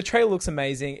 yeah. And the trailer looks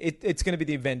amazing. It's going to be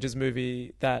the Avengers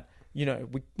movie that, you know,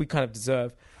 we kind of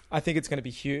deserve. I think it's going to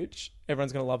be huge.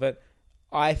 Everyone's going to love it.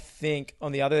 I think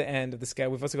on the other end of the scale,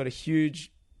 we've also got a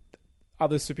huge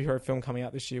other superhero film coming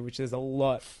out this year, which there's a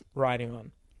lot riding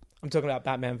on. I'm talking about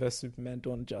Batman vs Superman: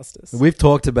 Dawn of Justice. We've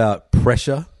talked about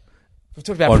pressure We've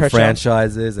talked about on pressure.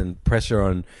 franchises and pressure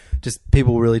on just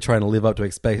people really trying to live up to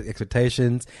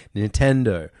expectations.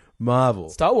 Nintendo, Marvel,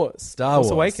 Star Wars. Force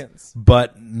Awakens.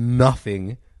 But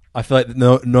nothing. I feel like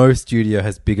no studio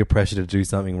has bigger pressure to do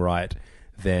something right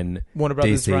than Warner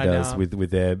Brothers DC right does now. with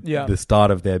their Yeah. the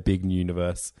start of their big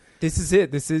universe. This is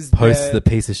it. This is Post the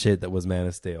piece of shit that was Man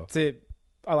of Steel. That's it.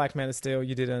 I like Man of Steel.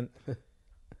 You didn't.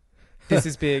 This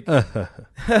is big. There's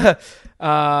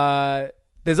a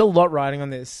lot riding on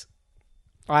this.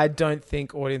 I don't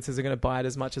think audiences are going to buy it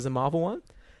as much as a Marvel one.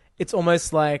 It's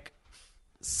almost like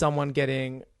someone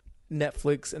getting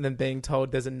Netflix and then being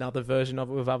told there's another version of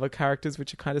it with other characters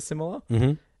which are kind of similar.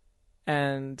 Mm-hmm.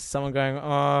 And someone going,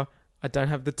 oh, I don't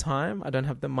have the time, I don't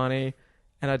have the money,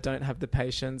 and I don't have the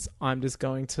patience. I'm just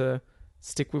going to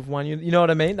stick with one. You know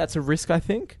what I mean? That's a risk, I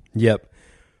think. Yep.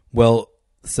 Well,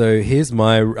 so here's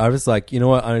I was like, you know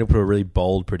what? I'm going to put a really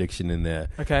bold prediction in there.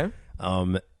 Okay.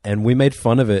 And we made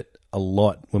fun of it a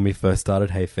lot when we first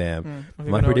started Hey Fam. I think I My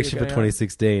know what prediction for you're getting at.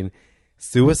 2016,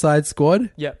 Suicide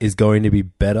Squad Yep. is going to be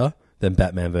better than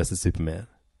Batman vs. Superman.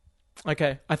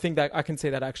 Okay, I think that I can see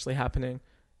that actually happening.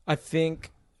 I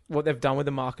think what they've done with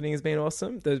the marketing has been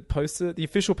awesome. The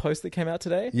official poster that came out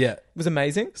today, Yeah. was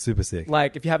amazing. Super sick.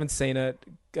 Like, if you haven't seen it,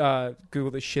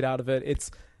 Google the shit out of it.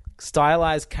 It's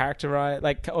stylized, characterized,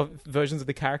 versions of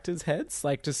the characters' heads,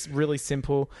 like just really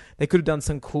simple. They could have done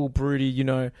some cool, broody,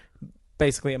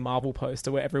 basically a Marvel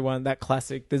poster where everyone, that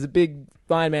classic, there's a big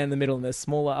Iron Man in the middle and there's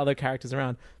smaller other characters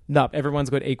around. Nope, everyone's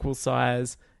got equal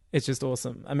size. It's just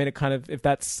awesome. I mean, it kind of, if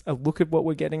that's a look at what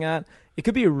we're getting at, it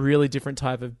could be a really different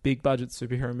type of big budget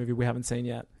superhero movie we haven't seen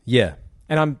yet. Yeah.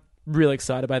 And I'm really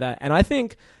excited by that. And I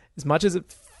think as much as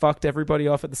it fucked everybody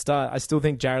off at the start, I still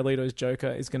think Jared Leto's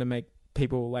Joker is going to make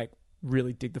people like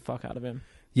really dig the fuck out of him.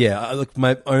 Yeah, look,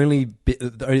 my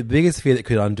the biggest fear that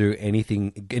could undo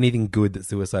anything good that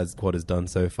Suicide Squad has done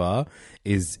so far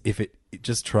is if it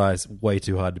just tries way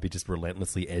too hard to be just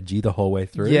relentlessly edgy the whole way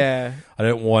through. Yeah. I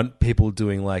don't want people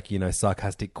doing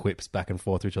sarcastic quips back and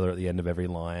forth to each other at the end of every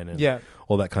line and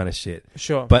all that kind of shit.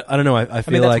 Sure. But I don't know, I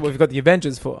feel that's like what we've got the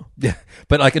Avengers for. yeah,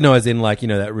 but as in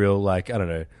that real I don't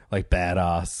know,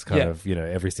 badass kind of,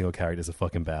 every single character is a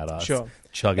fucking badass. Sure.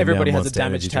 Chugging Everybody down has a Monster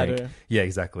damage Energy drink. tattoo. Yeah,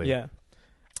 exactly. Yeah.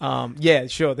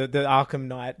 Sure. The Arkham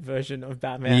Knight version of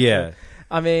Batman. Yeah.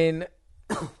 I mean,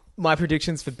 my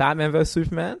predictions for Batman vs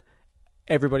Superman,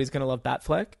 everybody's going to love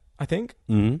Batfleck, I think.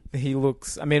 Mm-hmm. He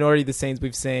looks, already the scenes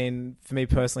we've seen, for me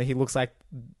personally, he looks like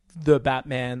the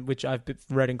Batman, which I've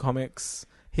read in comics.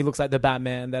 He looks like the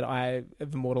Batman that I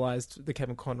have immortalized, the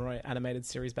Kevin Conroy animated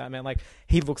series Batman. Like,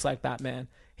 he looks like Batman.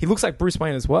 He looks like Bruce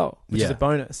Wayne as well, which is Yeah. a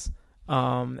bonus.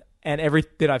 And every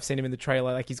bit I've seen him in the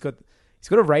trailer, like he's got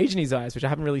a rage in his eyes, which I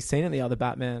haven't really seen in the other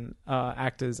Batman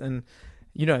actors. And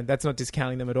that's not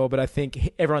discounting them at all, but I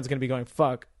think everyone's going to be going,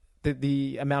 fuck,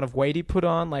 the amount of weight he put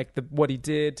on, like what he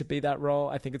did to be that role.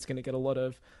 I think it's going to get a lot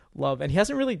of love. And he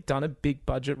hasn't really done a big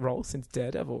budget role since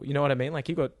Daredevil. You know what I mean? Like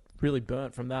he got really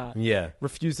burnt from that. Yeah.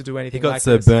 Refused to do anything. He got like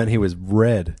so this. burnt he was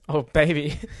red. Oh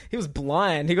baby, he was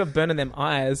blind. He got burnt in them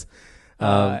eyes.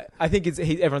 I think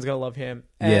everyone's gonna love him.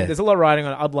 And there's a lot of writing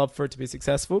on it. I'd love for it to be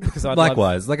successful because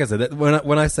likewise, like I said,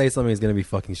 when I say something is going to be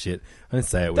fucking shit, I don't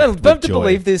say it with don't joy.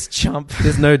 believe this chump.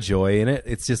 There's no joy in it.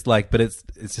 It's just like, but it's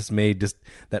just me, just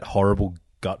that horrible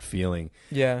gut feeling.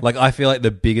 Yeah. Like I feel like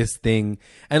the biggest thing,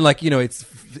 and like it's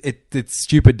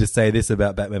stupid to say this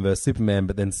about Batman vs Superman,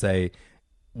 but then say,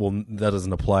 well, that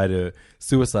doesn't apply to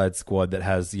Suicide Squad that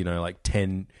has like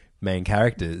 10 main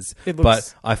characters.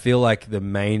 But I feel like the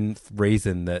main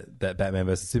reason that Batman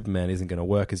vs Superman isn't going to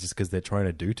work is just because they're trying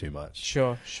to do too much.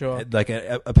 Sure. Like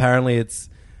apparently it's,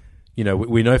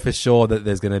 we know for sure that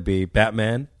there's going to be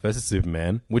Batman versus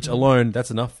Superman, which alone,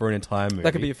 that's enough for an entire movie.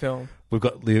 That could be a film. We've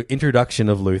got the introduction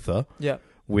of Luthor. Yeah.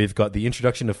 We've got the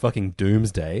introduction of fucking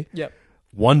Doomsday. Yep.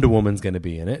 Wonder Woman's going to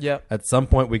be in it. Yep. At some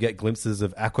point, we get glimpses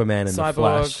of Aquaman and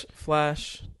Cyborg, the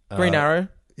Flash, Green Arrow.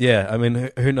 Yeah, I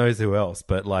mean, who knows who else?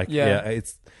 But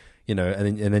it's and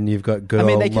then you've got good.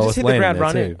 They old can Lois just hit Lane the ground there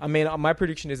running. too. I mean, my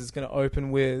prediction is it's going to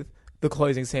open with the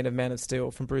closing scene of Man of Steel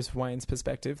from Bruce Wayne's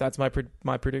perspective. That's my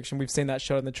prediction. We've seen that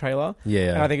shot in the trailer.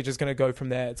 Yeah, and I think it's just going to go from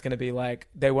there. It's going to be like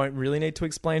they won't really need to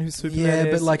explain who Superman is.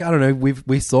 Yeah, but like I don't know.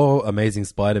 We saw Amazing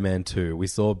Spider-Man 2. We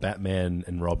saw Batman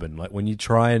and Robin. Like when you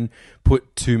try and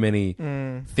put too many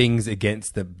things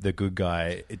against the good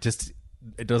guy, it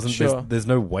doesn't. Sure. There's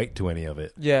no weight to any of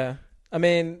it. Yeah. I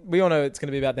mean, we all know it's going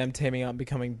to be about them teaming up and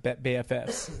becoming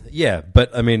BFFs. Yeah,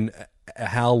 but I mean,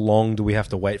 how long do we have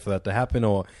to wait for that to happen,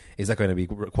 or is that going to be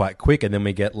quite quick, and then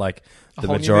we get like the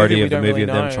majority of the movie of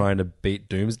them trying to beat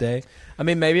Doomsday? I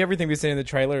mean, maybe everything we've seen in the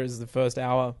trailer is the first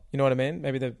hour. You know what I mean?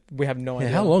 Maybe we have no idea.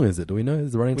 How long is it? Do we know?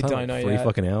 Is the running time? We don't know 3 yet.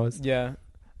 fucking hours? Yeah.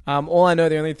 The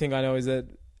only thing I know is that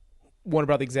Warner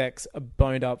Brothers execs are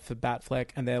boned up for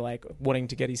Batfleck, and they're like wanting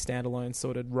to get his standalone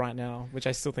sorted right now, which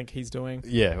I still think he's doing.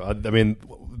 Yeah, I mean,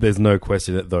 there's no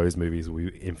question that those movies will be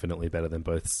infinitely better than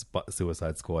both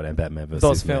Suicide Squad and Batman vs.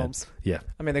 Those Superman. films. Yeah.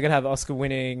 I mean, they're going to have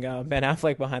Oscar-winning Ben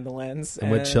Affleck behind the lens.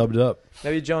 And we're chubbed up.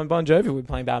 Maybe John Bon Jovi will be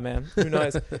playing Batman. Who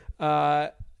knows?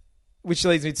 Which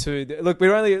leads me to look.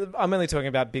 I'm only talking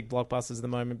about big blockbusters at the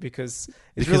moment because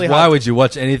really why hard would you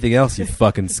watch anything else, you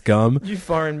fucking scum? You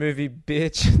foreign movie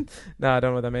bitch. No, I don't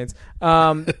know what that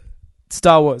means.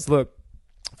 Star Wars. Look,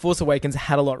 Force Awakens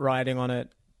had a lot riding on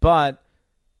it, but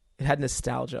it had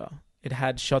nostalgia. It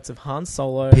had shots of Han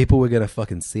Solo. People were gonna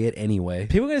fucking see it anyway.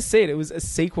 People were gonna see it. It was a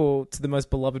sequel to the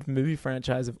most beloved movie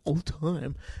franchise of all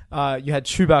time. You had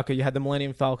Chewbacca. You had the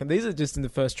Millennium Falcon. These are just in the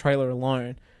first trailer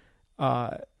alone.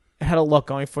 It had a lot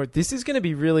going for it. This is going to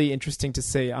be really interesting to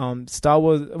see. Star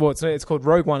Wars, it's called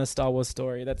Rogue One: A Star Wars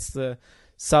Story. That's the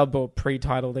sub or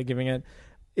pre-title they're giving it.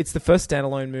 It's the first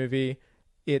standalone movie.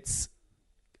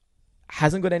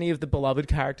 Hasn't got any of the beloved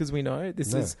characters we know.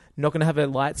 This is not going to have a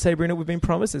lightsaber in it. We've been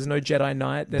promised. There's no Jedi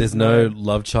Knight. There's no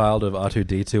love child of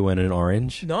R2-D2 and an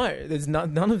orange. No, there's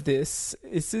none of this.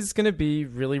 This is going to be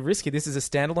really risky. This is a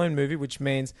standalone movie, which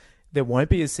means there won't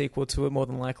be a sequel to it, more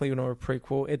than likely, nor a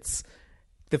prequel. It's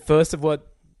the first of what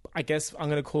I guess I'm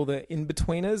going to call the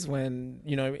in-betweeners, when,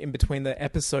 in between the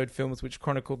episode films which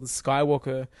chronicle the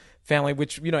Skywalker family,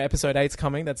 which, episode 8's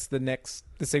coming. That's the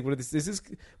sequel to this.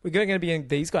 We're going to be in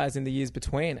these guys in the years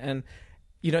between. And,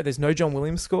 there's no John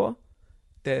Williams score.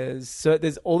 There's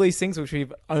all these things which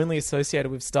we've only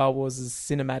associated with Star Wars'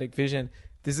 cinematic vision.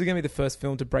 This is going to be the first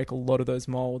film to break a lot of those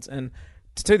molds. And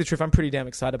to tell you the truth, I'm pretty damn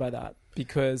excited by that,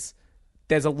 because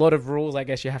there's a lot of rules, I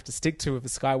guess, you have to stick to with a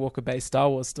Skywalker-based Star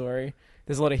Wars story.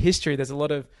 There's a lot of history. There's a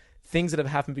lot of things that have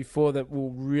happened before that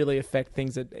will really affect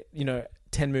things that,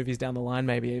 10 movies down the line,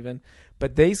 maybe even.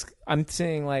 But these, I'm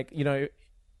seeing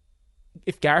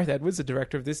if Gareth Edwards, the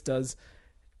director of this, does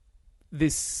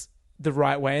this the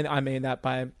right way, and I mean that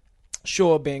by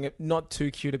being not too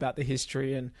cute about the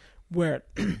history and where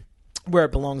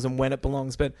it belongs and when it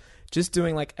belongs, but just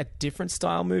doing a different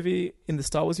style movie in the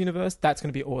Star Wars universe, that's going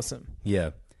to be awesome. Yeah.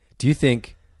 Do you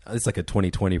think it's like a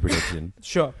 2020 prediction?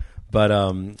 Sure. But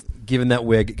given that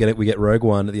we get Rogue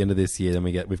One at the end of this year, then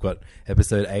we've got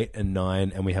episode 8 and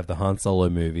 9, and we have the Han Solo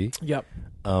movie. Yep.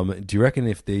 Do you reckon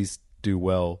if these do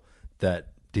well, that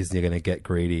Disney are going to get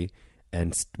greedy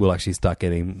and we'll actually start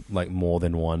getting more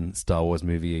than one Star Wars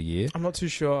movie a year? I'm not too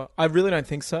sure. I really don't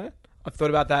think so. I've thought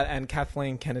about that, and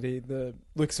Kathleen Kennedy, the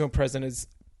Lucasfilm president, has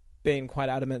been quite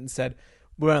adamant and said,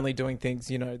 we're only doing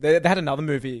things, you know. They had another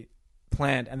movie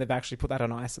planned and they've actually put that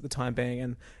on ice at the time being,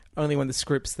 and only when the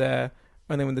script's there,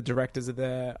 only when the directors are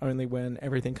there, only when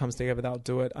everything comes together, they'll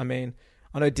do it. I mean,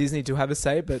 I know Disney do have a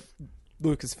say, but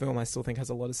Lucasfilm I still think has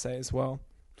a lot of say as well.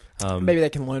 Maybe they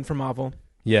can learn from Marvel.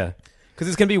 Yeah. Because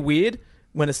it's going to be weird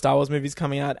when a Star Wars movie's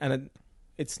coming out and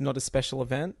it's not a special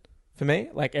event for me.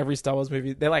 Like every Star Wars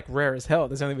movie, they're like rare as hell.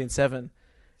 There's only been 7.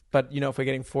 But, you know, if we're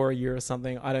getting 4 a year or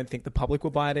something, I don't think the public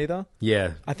will buy it either.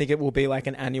 Yeah. I think it will be like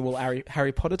an annual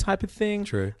Harry Potter type of thing.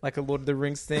 True. Like a Lord of the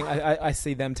Rings thing. I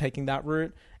see them taking that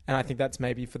route, and I think that's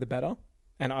maybe for the better.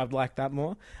 And I'd like that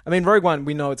more. I mean, Rogue One,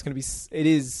 we know it's going to be... It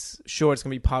is sure it's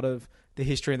going to be part of the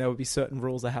history, and there will be certain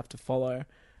rules they have to follow.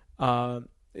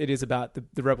 It is about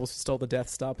the rebels who stole the Death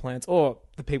Star plans, or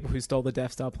the people who stole the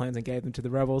Death Star plans and gave them to the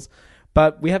rebels.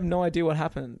 But we have no idea what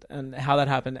happened and how that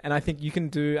happened. And I think you can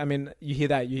do... I mean, you hear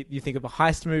that. You think of a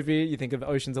heist movie. You think of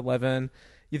Ocean's 11.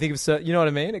 You think of... You know what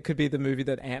I mean? It could be the movie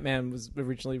that Ant-Man was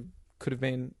originally... could have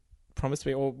been promised to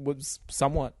be, or was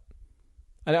somewhat.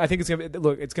 I think it's going to be...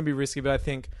 Look, it's going to be risky, but I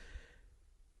think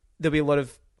there'll be a lot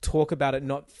of talk about it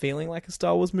not feeling like a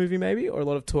Star Wars movie, maybe, or a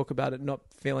lot of talk about it not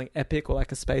feeling epic or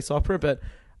like a space opera, but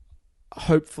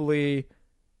hopefully...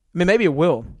 I mean, maybe it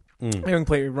will. I'm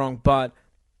completely wrong, but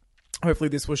hopefully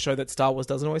this will show that Star Wars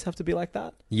doesn't always have to be like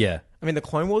that. Yeah. I mean, the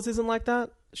Clone Wars isn't like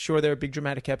that. Sure, there are big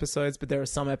dramatic episodes, but there are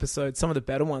some episodes, some of the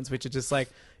better ones, which are just like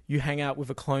you hang out with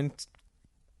a clone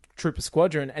trooper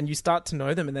squadron and you start to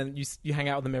know them, and then you hang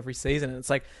out with them every season, and it's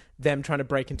like them trying to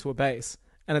break into a base.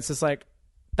 And it's just like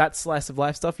that slice of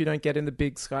life stuff you don't get in the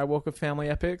big Skywalker family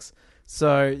epics.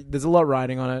 So there's a lot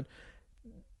riding on it.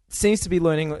 Seems to be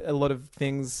learning a lot of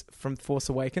things from Force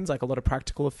Awakens, like a lot of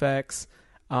practical effects.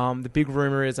 The big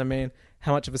rumor is, I mean,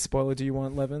 how much of a spoiler do you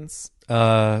want, Levins?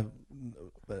 I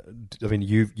mean,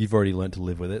 you've already learned to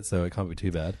live with it, so it can't be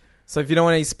too bad. So if you don't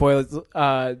want any spoilers,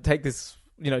 take this,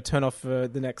 turn off for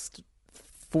the next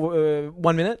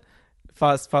 1 minute,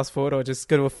 fast forward, or just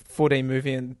go to a 4D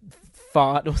movie and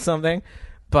fart or something.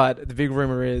 But the big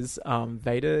rumor is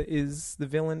Vader is the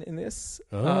villain in this.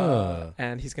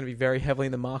 And he's going to be very heavily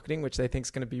in the marketing, which they think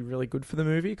is going to be really good for the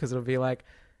movie, because it'll be like,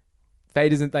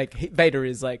 Vader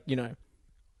is like,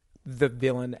 the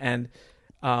villain. And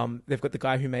they've got the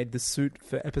guy who made the suit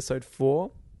for episode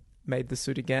 4, made the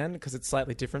suit again, because it's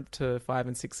slightly different to 5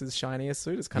 and 6's shinier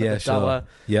suit. It's kind of a duller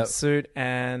suit.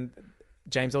 And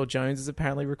James Earl Jones has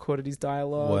apparently recorded his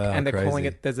dialogue. Wow, and they're crazy. calling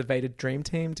it, there's a Vader Dream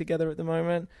Team together at the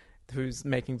moment, who's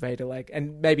making Vader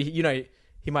and maybe,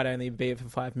 he might only be it for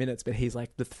 5 minutes, but he's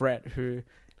like the threat who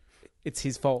it's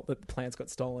his fault that the plans got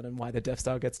stolen and why the Death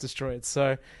Star gets destroyed.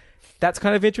 So that's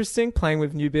kind of interesting, playing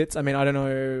with new bits. I mean, I don't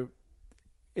know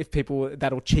if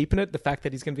that'll cheapen it, the fact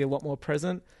that he's going to be a lot more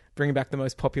present, bringing back the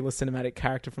most popular cinematic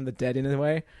character from the dead in a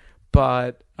way.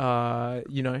 But,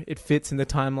 it fits in the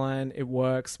timeline. It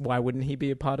works. Why wouldn't he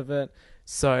be a part of it?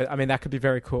 So, I mean, that could be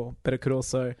very cool, but it could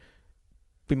also...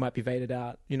 we might be Vadered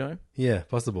out, Yeah,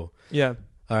 possible. Yeah.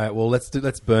 All right, well, let's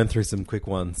burn through some quick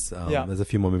ones. Yeah. There's a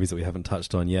few more movies that we haven't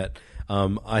touched on yet.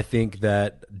 I think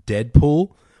that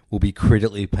Deadpool will be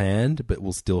critically panned, but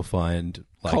we'll still find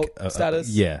cult status.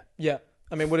 Yeah. Yeah.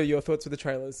 I mean, what are your thoughts with the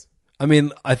trailers? I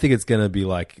mean, I think it's going to be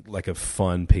like a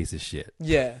fun piece of shit.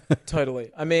 Yeah,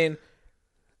 totally. I mean,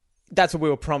 that's what we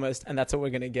were promised, and that's what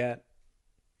we're going to get.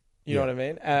 You know what I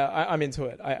mean? I'm into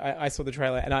it. I saw the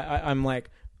trailer, and I'm like...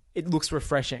 it looks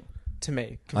refreshing to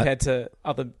me compared to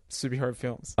other superhero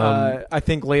films. I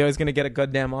think Leo's going to get a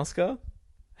goddamn Oscar,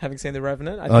 having seen The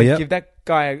Revenant. I think give that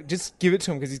guy, just give it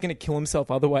to him, because he's going to kill himself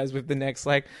otherwise with the next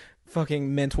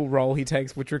fucking mental role he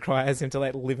takes, which requires him to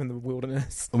live in the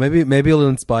wilderness. Or maybe it'll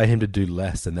inspire him to do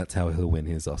less, and that's how he'll win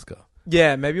his Oscar.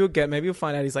 Yeah, maybe you'll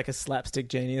find out he's like a slapstick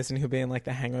genius, and he'll be in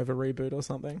the Hangover reboot or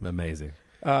something. Amazing.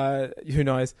 Who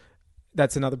knows?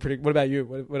 That's another pretty... What about you?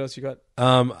 What else you got?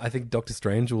 I think Doctor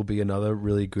Strange will be another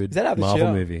really good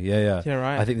Marvel movie. Yeah. Yeah,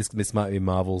 right. I think this might be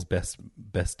Marvel's best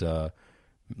for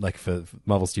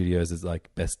Marvel Studios is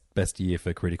best year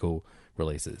for critical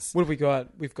releases. What have we got?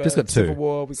 We've got just got Civil two.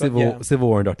 War. Civil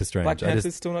War and Doctor Strange. Black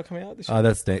Panther's still not coming out this year?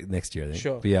 That's next year, I think.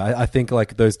 Sure. But yeah, I think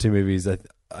those two movies,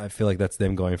 I feel like that's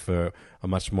them going for a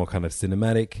much more kind of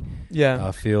cinematic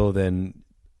feel than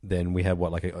we have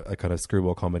a kind of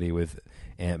screwball comedy with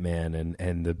Ant-Man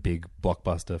and the big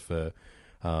blockbuster for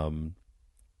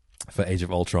Age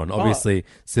of Ultron. Obviously,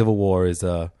 Civil War is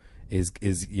still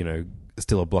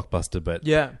a blockbuster, but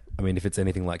I mean, if it's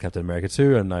anything like Captain America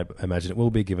 2, and I imagine it will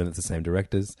be, given it's the same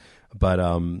directors, but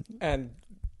and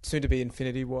soon to be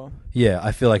Infinity War. Yeah,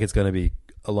 I feel like it's going to be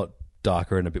a lot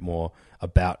darker and a bit more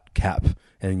about Cap,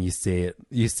 and you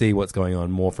see what's going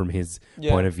on more from his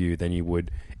point of view than you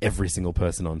would every single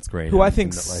person on screen. Who I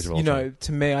think,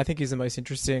 to me, I think he's the most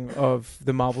interesting of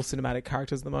the Marvel Cinematic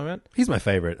characters at the moment. He's my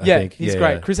favorite. I think he's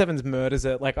great. Yeah. Chris Evans murders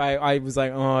it. Like I was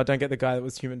like, oh, I don't get the guy that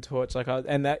was Human Torch.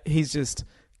 And that he's just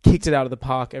kicked it out of the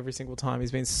park every single time.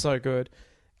 He's been so good.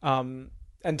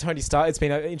 And Tony Stark, it's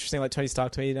been interesting. Like Tony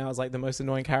Stark to me now is like the most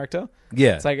annoying character.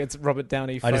 Yeah, it's like it's Robert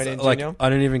Downey Jr. I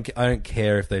don't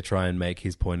care if they try and make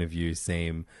his point of view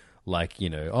seem like,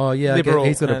 liberal,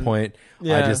 he's got a point.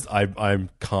 Yeah. I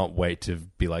can't wait to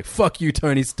be like, fuck you,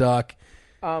 Tony Stark.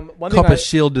 Cop a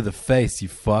shield to the face, you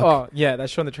fuck. Oh yeah, that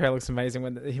shot in the trailer looks amazing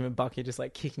when him and Bucky are just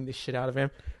like kicking the shit out of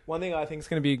him. One thing I think is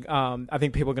going to be, I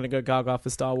think people are going to go gaga for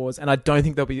Star Wars, and I don't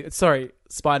think there'll be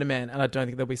Spider-Man, and I don't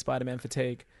think there'll be Spider-Man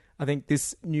fatigue. I think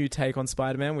this new take on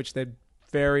Spider-Man, which they're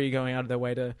very going out of their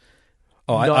way to.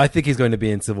 Oh, I think he's going to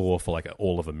be in Civil War for like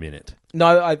all of a minute.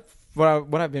 No,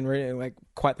 what I've been reading, like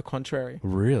quite the contrary.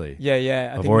 Really?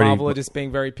 Yeah. I think Marvel are just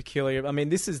being very peculiar. I mean,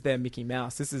 this is their Mickey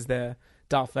Mouse. This is their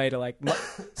Darth Vader. Like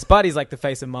Spidey's like the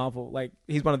face of Marvel. Like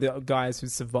he's one of the guys who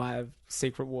survived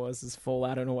Secret Wars'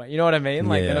 fallout in a way. You know what I mean?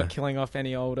 Like they're not killing off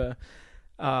any older,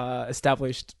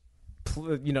 established,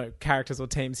 characters or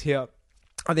teams here.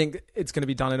 I think it's going to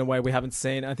be done in a way we haven't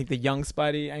seen. I think the young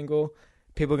Spidey angle,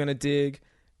 people are going to dig.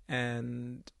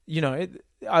 And, I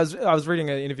was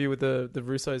reading an interview with the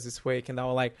Russos this week, and they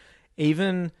were like,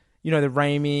 even, the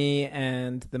Raimi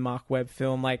and the Mark Webb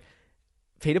film, like,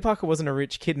 Peter Parker wasn't a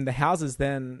rich kid, and the houses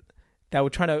then, they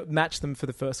were trying to match them for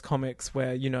the first comics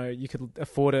where, you could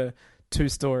afford a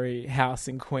 2-story house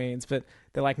in Queens, but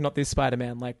they're like, not this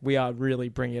Spider-Man. Like, we are really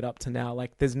bringing it up to now.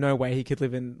 Like, there's no way he could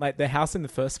live in... Like, the house in the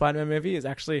first Spider-Man movie is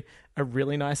actually a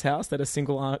really nice house that a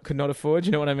single aunt could not afford.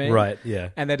 You know what I mean? Right, yeah.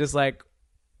 And they're just like,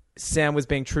 Sam was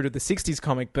being true to the 60s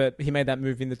comic, but he made that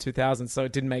movie in the 2000s, so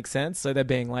it didn't make sense. So they're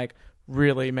being, like,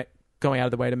 really going out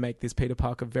of the way to make this Peter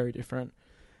Parker very different.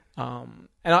 And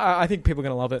I think people are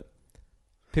going to love it.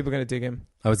 People are going to dig him.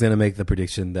 I was going to make the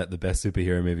prediction that the best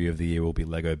superhero movie of the year will be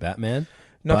Lego Batman.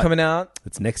 Not coming out.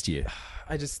 It's next year.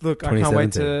 I can't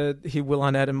wait to hear Will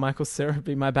Arnett and Michael Cera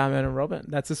be my Batman and Robin.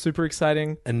 That's a super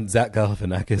exciting... And Zach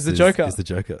Galifianakis is the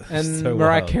Joker. And so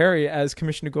Mariah Carey as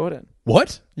Commissioner Gordon.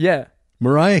 What? Yeah.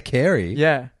 Mariah Carey?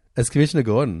 Yeah. As Commissioner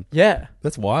Gordon? Yeah.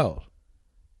 That's wild.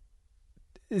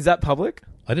 Is that public?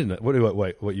 I didn't know.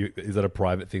 Wait, is that a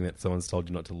private thing that someone's told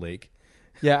you not to leak?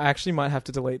 Yeah, I actually might have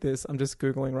to delete this. I'm just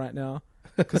Googling right now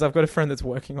because I've got a friend that's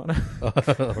working on it.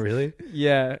 Oh, really?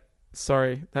 Yeah.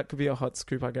 Sorry. That could be a hot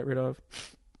scoop I get rid of.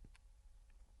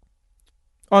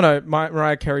 Oh, no.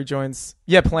 Mariah Carey joins...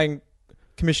 Yeah, playing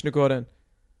Commissioner Gordon.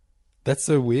 That's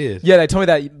so weird. Yeah, they told me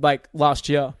that like last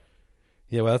year.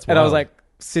 Yeah, well, that's wild. And I was like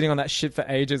sitting on that shit for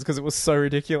ages because it was so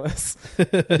ridiculous.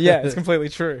 Yeah, it's completely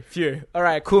true. Phew. All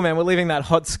right, cool, man. We're leaving that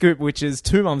hot scoop, which is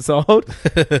 2 months old.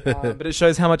 But it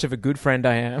shows how much of a good friend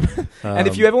I am. And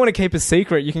if you ever want to keep a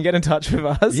secret, you can get in touch with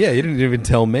us. Yeah, you didn't even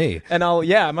tell me. And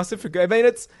I must have forgotten. I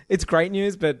mean, it's great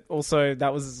news, but also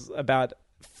that was about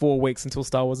 4 weeks until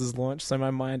Star Wars' launch, so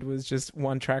my mind was just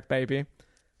one track, baby.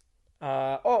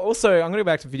 Also, I'm going to go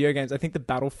back to video games. I think the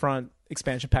Battlefront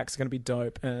expansion packs are going to be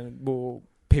dope, and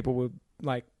people will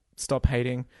like stop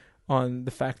hating on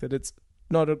the fact that it's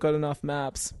not got enough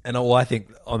maps. And I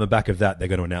think on the back of that, they're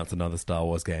going to announce another Star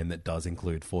Wars game that does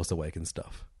include Force Awakens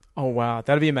stuff. Oh, wow.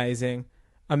 That'd be amazing.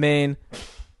 I mean,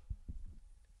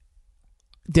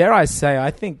 dare I say,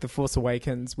 I think The Force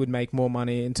Awakens would make more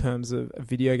money in terms of a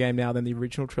video game now than the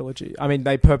original trilogy. I mean,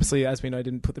 they purposely, as we know,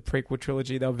 didn't put the prequel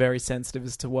trilogy. They were very sensitive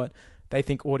as to what they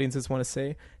think audiences want to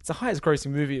see. It's the highest grossing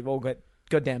movie of all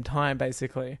goddamn time,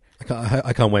 basically.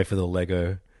 I can't wait for the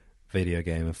Lego video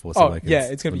game of Force Awakens. Yeah,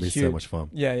 it's going to be huge. So much fun.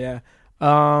 Yeah.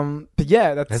 But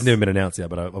yeah, it hasn't even been announced yet,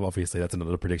 but obviously that's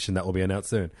another prediction that will be announced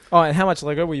soon. Oh, and how much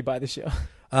Lego will you buy this year?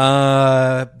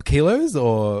 Kilos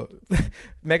or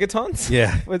megatons?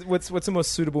 Yeah. What's a more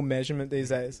suitable measurement these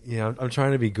days? Yeah, I'm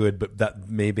trying to be good, but that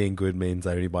me being good means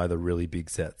I only buy the really big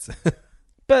sets.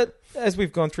 But as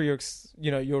we've gone through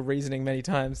your reasoning many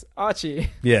times, Archie.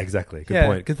 Yeah, exactly.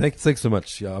 Good point. Thanks so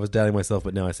much. I was doubting myself,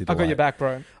 but now I see the light. I got your back,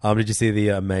 bro. Did you see the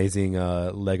amazing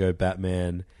Lego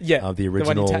Batman? Yeah, the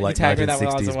original you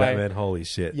 1960s Batman. Holy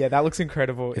shit! Yeah, that looks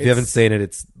incredible. If you haven't seen it,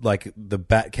 it's like the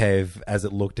Batcave as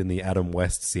it looked in the Adam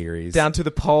West series. Down to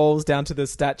the poles, down to the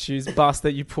statues, bust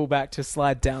that you pull back to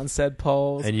slide down said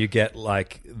poles, and you get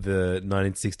like the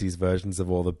 1960s versions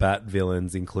of all the Bat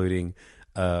villains, including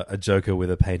a Joker with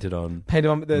a painted on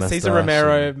the Cesar mustache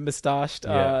Romero mustached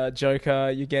Yeah. Joker.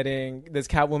 You're getting there's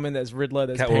Catwoman, there's Riddler,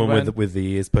 there's Catwoman Penguin. with the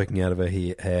ears poking out of her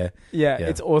hair. Yeah,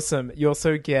 it's awesome. You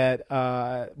also get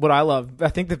what I love. I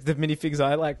think the minifigs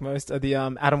I like most are the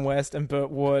Adam West and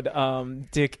Burt Ward,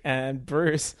 Dick and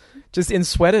Bruce, just in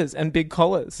sweaters and big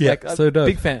collars. Yeah, so dope.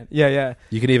 Big fan. Yeah.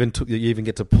 You can even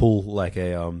get to pull like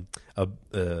a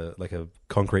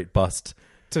concrete bust.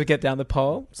 To get down the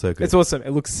pole. So good. It's awesome.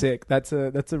 It looks sick. That's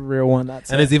a real one.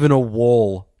 There's even a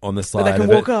wall on the side. They can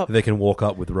walk up. They can walk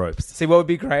up with ropes. See, what would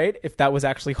be great if that was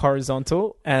actually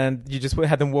horizontal and you just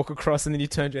had them walk across and then you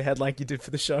turned your head like you did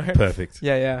for the show. Perfect.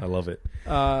 Yeah. I love it.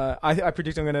 I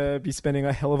predict I'm going to be spending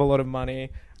a hell of a lot of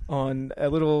money on a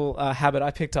little habit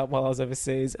I picked up while I was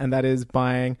overseas, and that is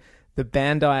buying the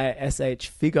Bandai SH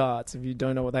Figuarts. If you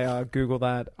don't know what they are, Google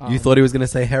that. You thought he was going to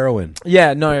say heroin.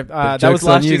 Yeah, no. That was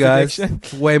last year's guys. addiction.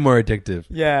 It's way more addictive.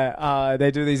 Yeah,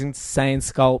 they do these insane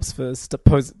sculpts for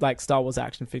like Star Wars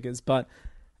action figures, but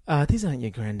these aren't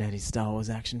your granddaddy's Star Wars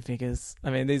action figures.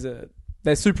 I mean,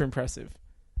 they're super impressive.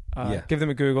 Give them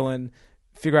a Google and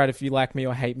figure out if you like me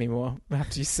or hate me more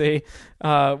after you see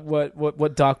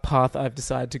what dark path I've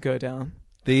decided to go down.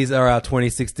 These are our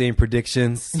 2016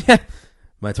 predictions. Yeah.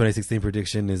 My 2016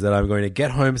 prediction is that I'm going to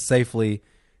get home safely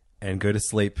and go to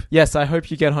sleep. Yes, I hope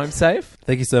you get home safe.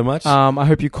 Thank you so much. I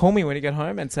hope you call me when you get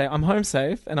home and say, I'm home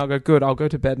safe. And I'll go, good, I'll go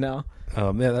to bed now.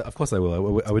 Yeah, of course I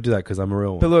will. I would do that because I'm a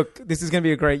real one. But look, this is going to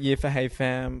be a great year for Hey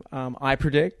Fam. I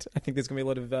predict. I think there's going to be a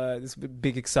lot of this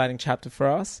big, exciting chapter for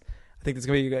us. I think there's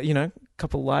going to be, a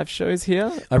couple live shows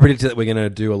here. I predict that we're going to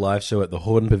do a live show at the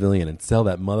Hordern Pavilion and sell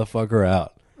that motherfucker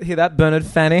out. Hear that, Bernard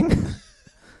Fanning?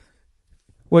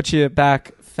 Watch your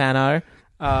back, Fano.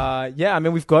 I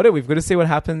mean, we've got it. We've got to see what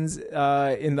happens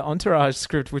in the Entourage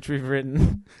script, which we've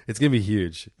written. It's going to be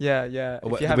huge. Yeah.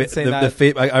 If you haven't seen that.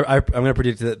 I'm going to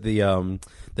predict that the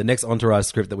next Entourage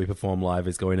script that we perform live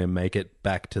is going to make it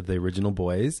back to the original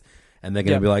boys. And they're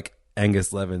going to be like,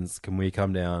 Angus Levins, can we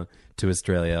come down to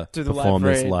Australia to perform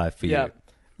this live for you?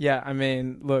 Yeah, I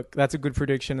mean, look, that's a good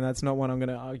prediction, and that's not one I'm going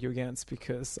to argue against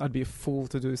because I'd be a fool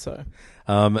to do so.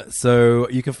 So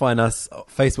you can find us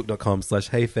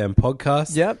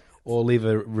facebook.com/HeyFamPodcast. Yep. Or leave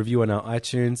a review on our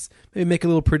iTunes. Maybe make a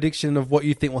little prediction of what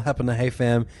you think will happen to Hey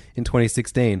Fam in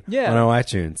 2016 on our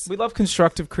iTunes. We love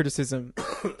constructive criticism.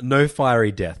 No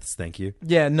fiery deaths, thank you.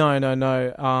 Yeah,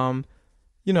 no.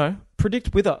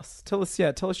 Predict with us. Tell us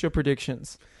your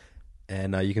predictions.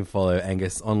 And you can follow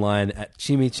Angus online at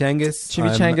Chimichangas.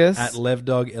 Chimichangas. I'm at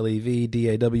Levdog,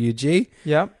 Levdawg.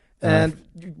 Yep. And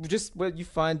you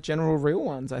find general real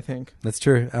ones, I think. That's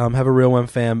true. Have a real one,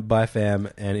 fam. Bye, fam.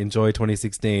 And enjoy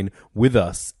 2016 with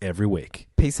us every week.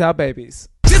 Peace out, babies.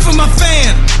 This for my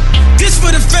fam. This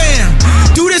for the fam.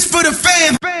 Do this for the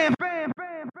fam.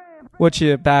 Watch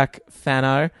your back,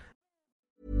 Fano.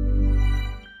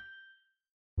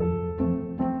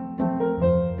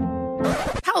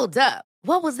 Hold up.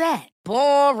 What was that?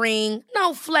 Boring.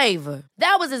 No flavor.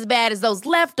 That was as bad as those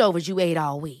leftovers you ate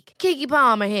all week. Keke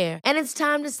Palmer here, and it's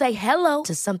time to say hello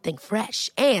to something fresh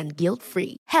and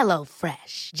guilt-free. Hello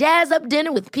Fresh. Jazz up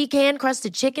dinner with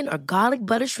pecan-crusted chicken or garlic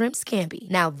butter shrimp scampi.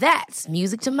 Now that's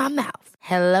music to my mouth.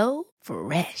 Hello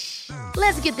Fresh.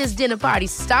 Let's get this dinner party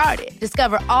started.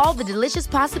 Discover all the delicious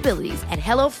possibilities at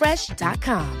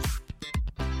hellofresh.com.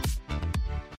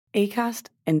 Acast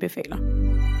anbefaler.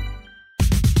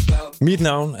 Mit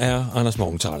navn er Anders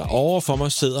Morgenthaler. Overfor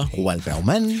mig sidder Roald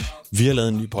Bergmann. Vi har lavet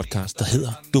en ny podcast, der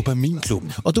hedder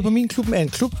Dopaminklubben. Og Dopaminklubben er en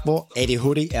klub, hvor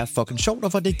ADHD er fucking sjovt, og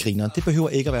hvor det griner. Det behøver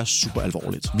ikke at være super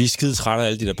alvorligt. Vi er skide trætte af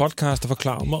alle de der podcasts, der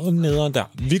forklarer mig og nederen der.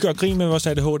 Vi gør grin med vores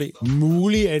ADHD.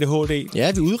 Mulig ADHD.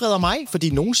 Ja, vi udreder mig, fordi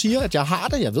nogen siger, at jeg har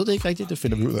det. Jeg ved det ikke rigtigt, det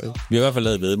finder vi ud af. Vi har i hvert fald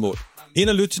lavet væddemål. Ind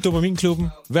og lyt til Dopaminklubben.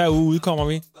 Hver uge udkommer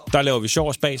vi. Der laver vi sjov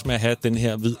og spas med at have den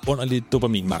her vidunderlige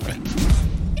dopaminmangel.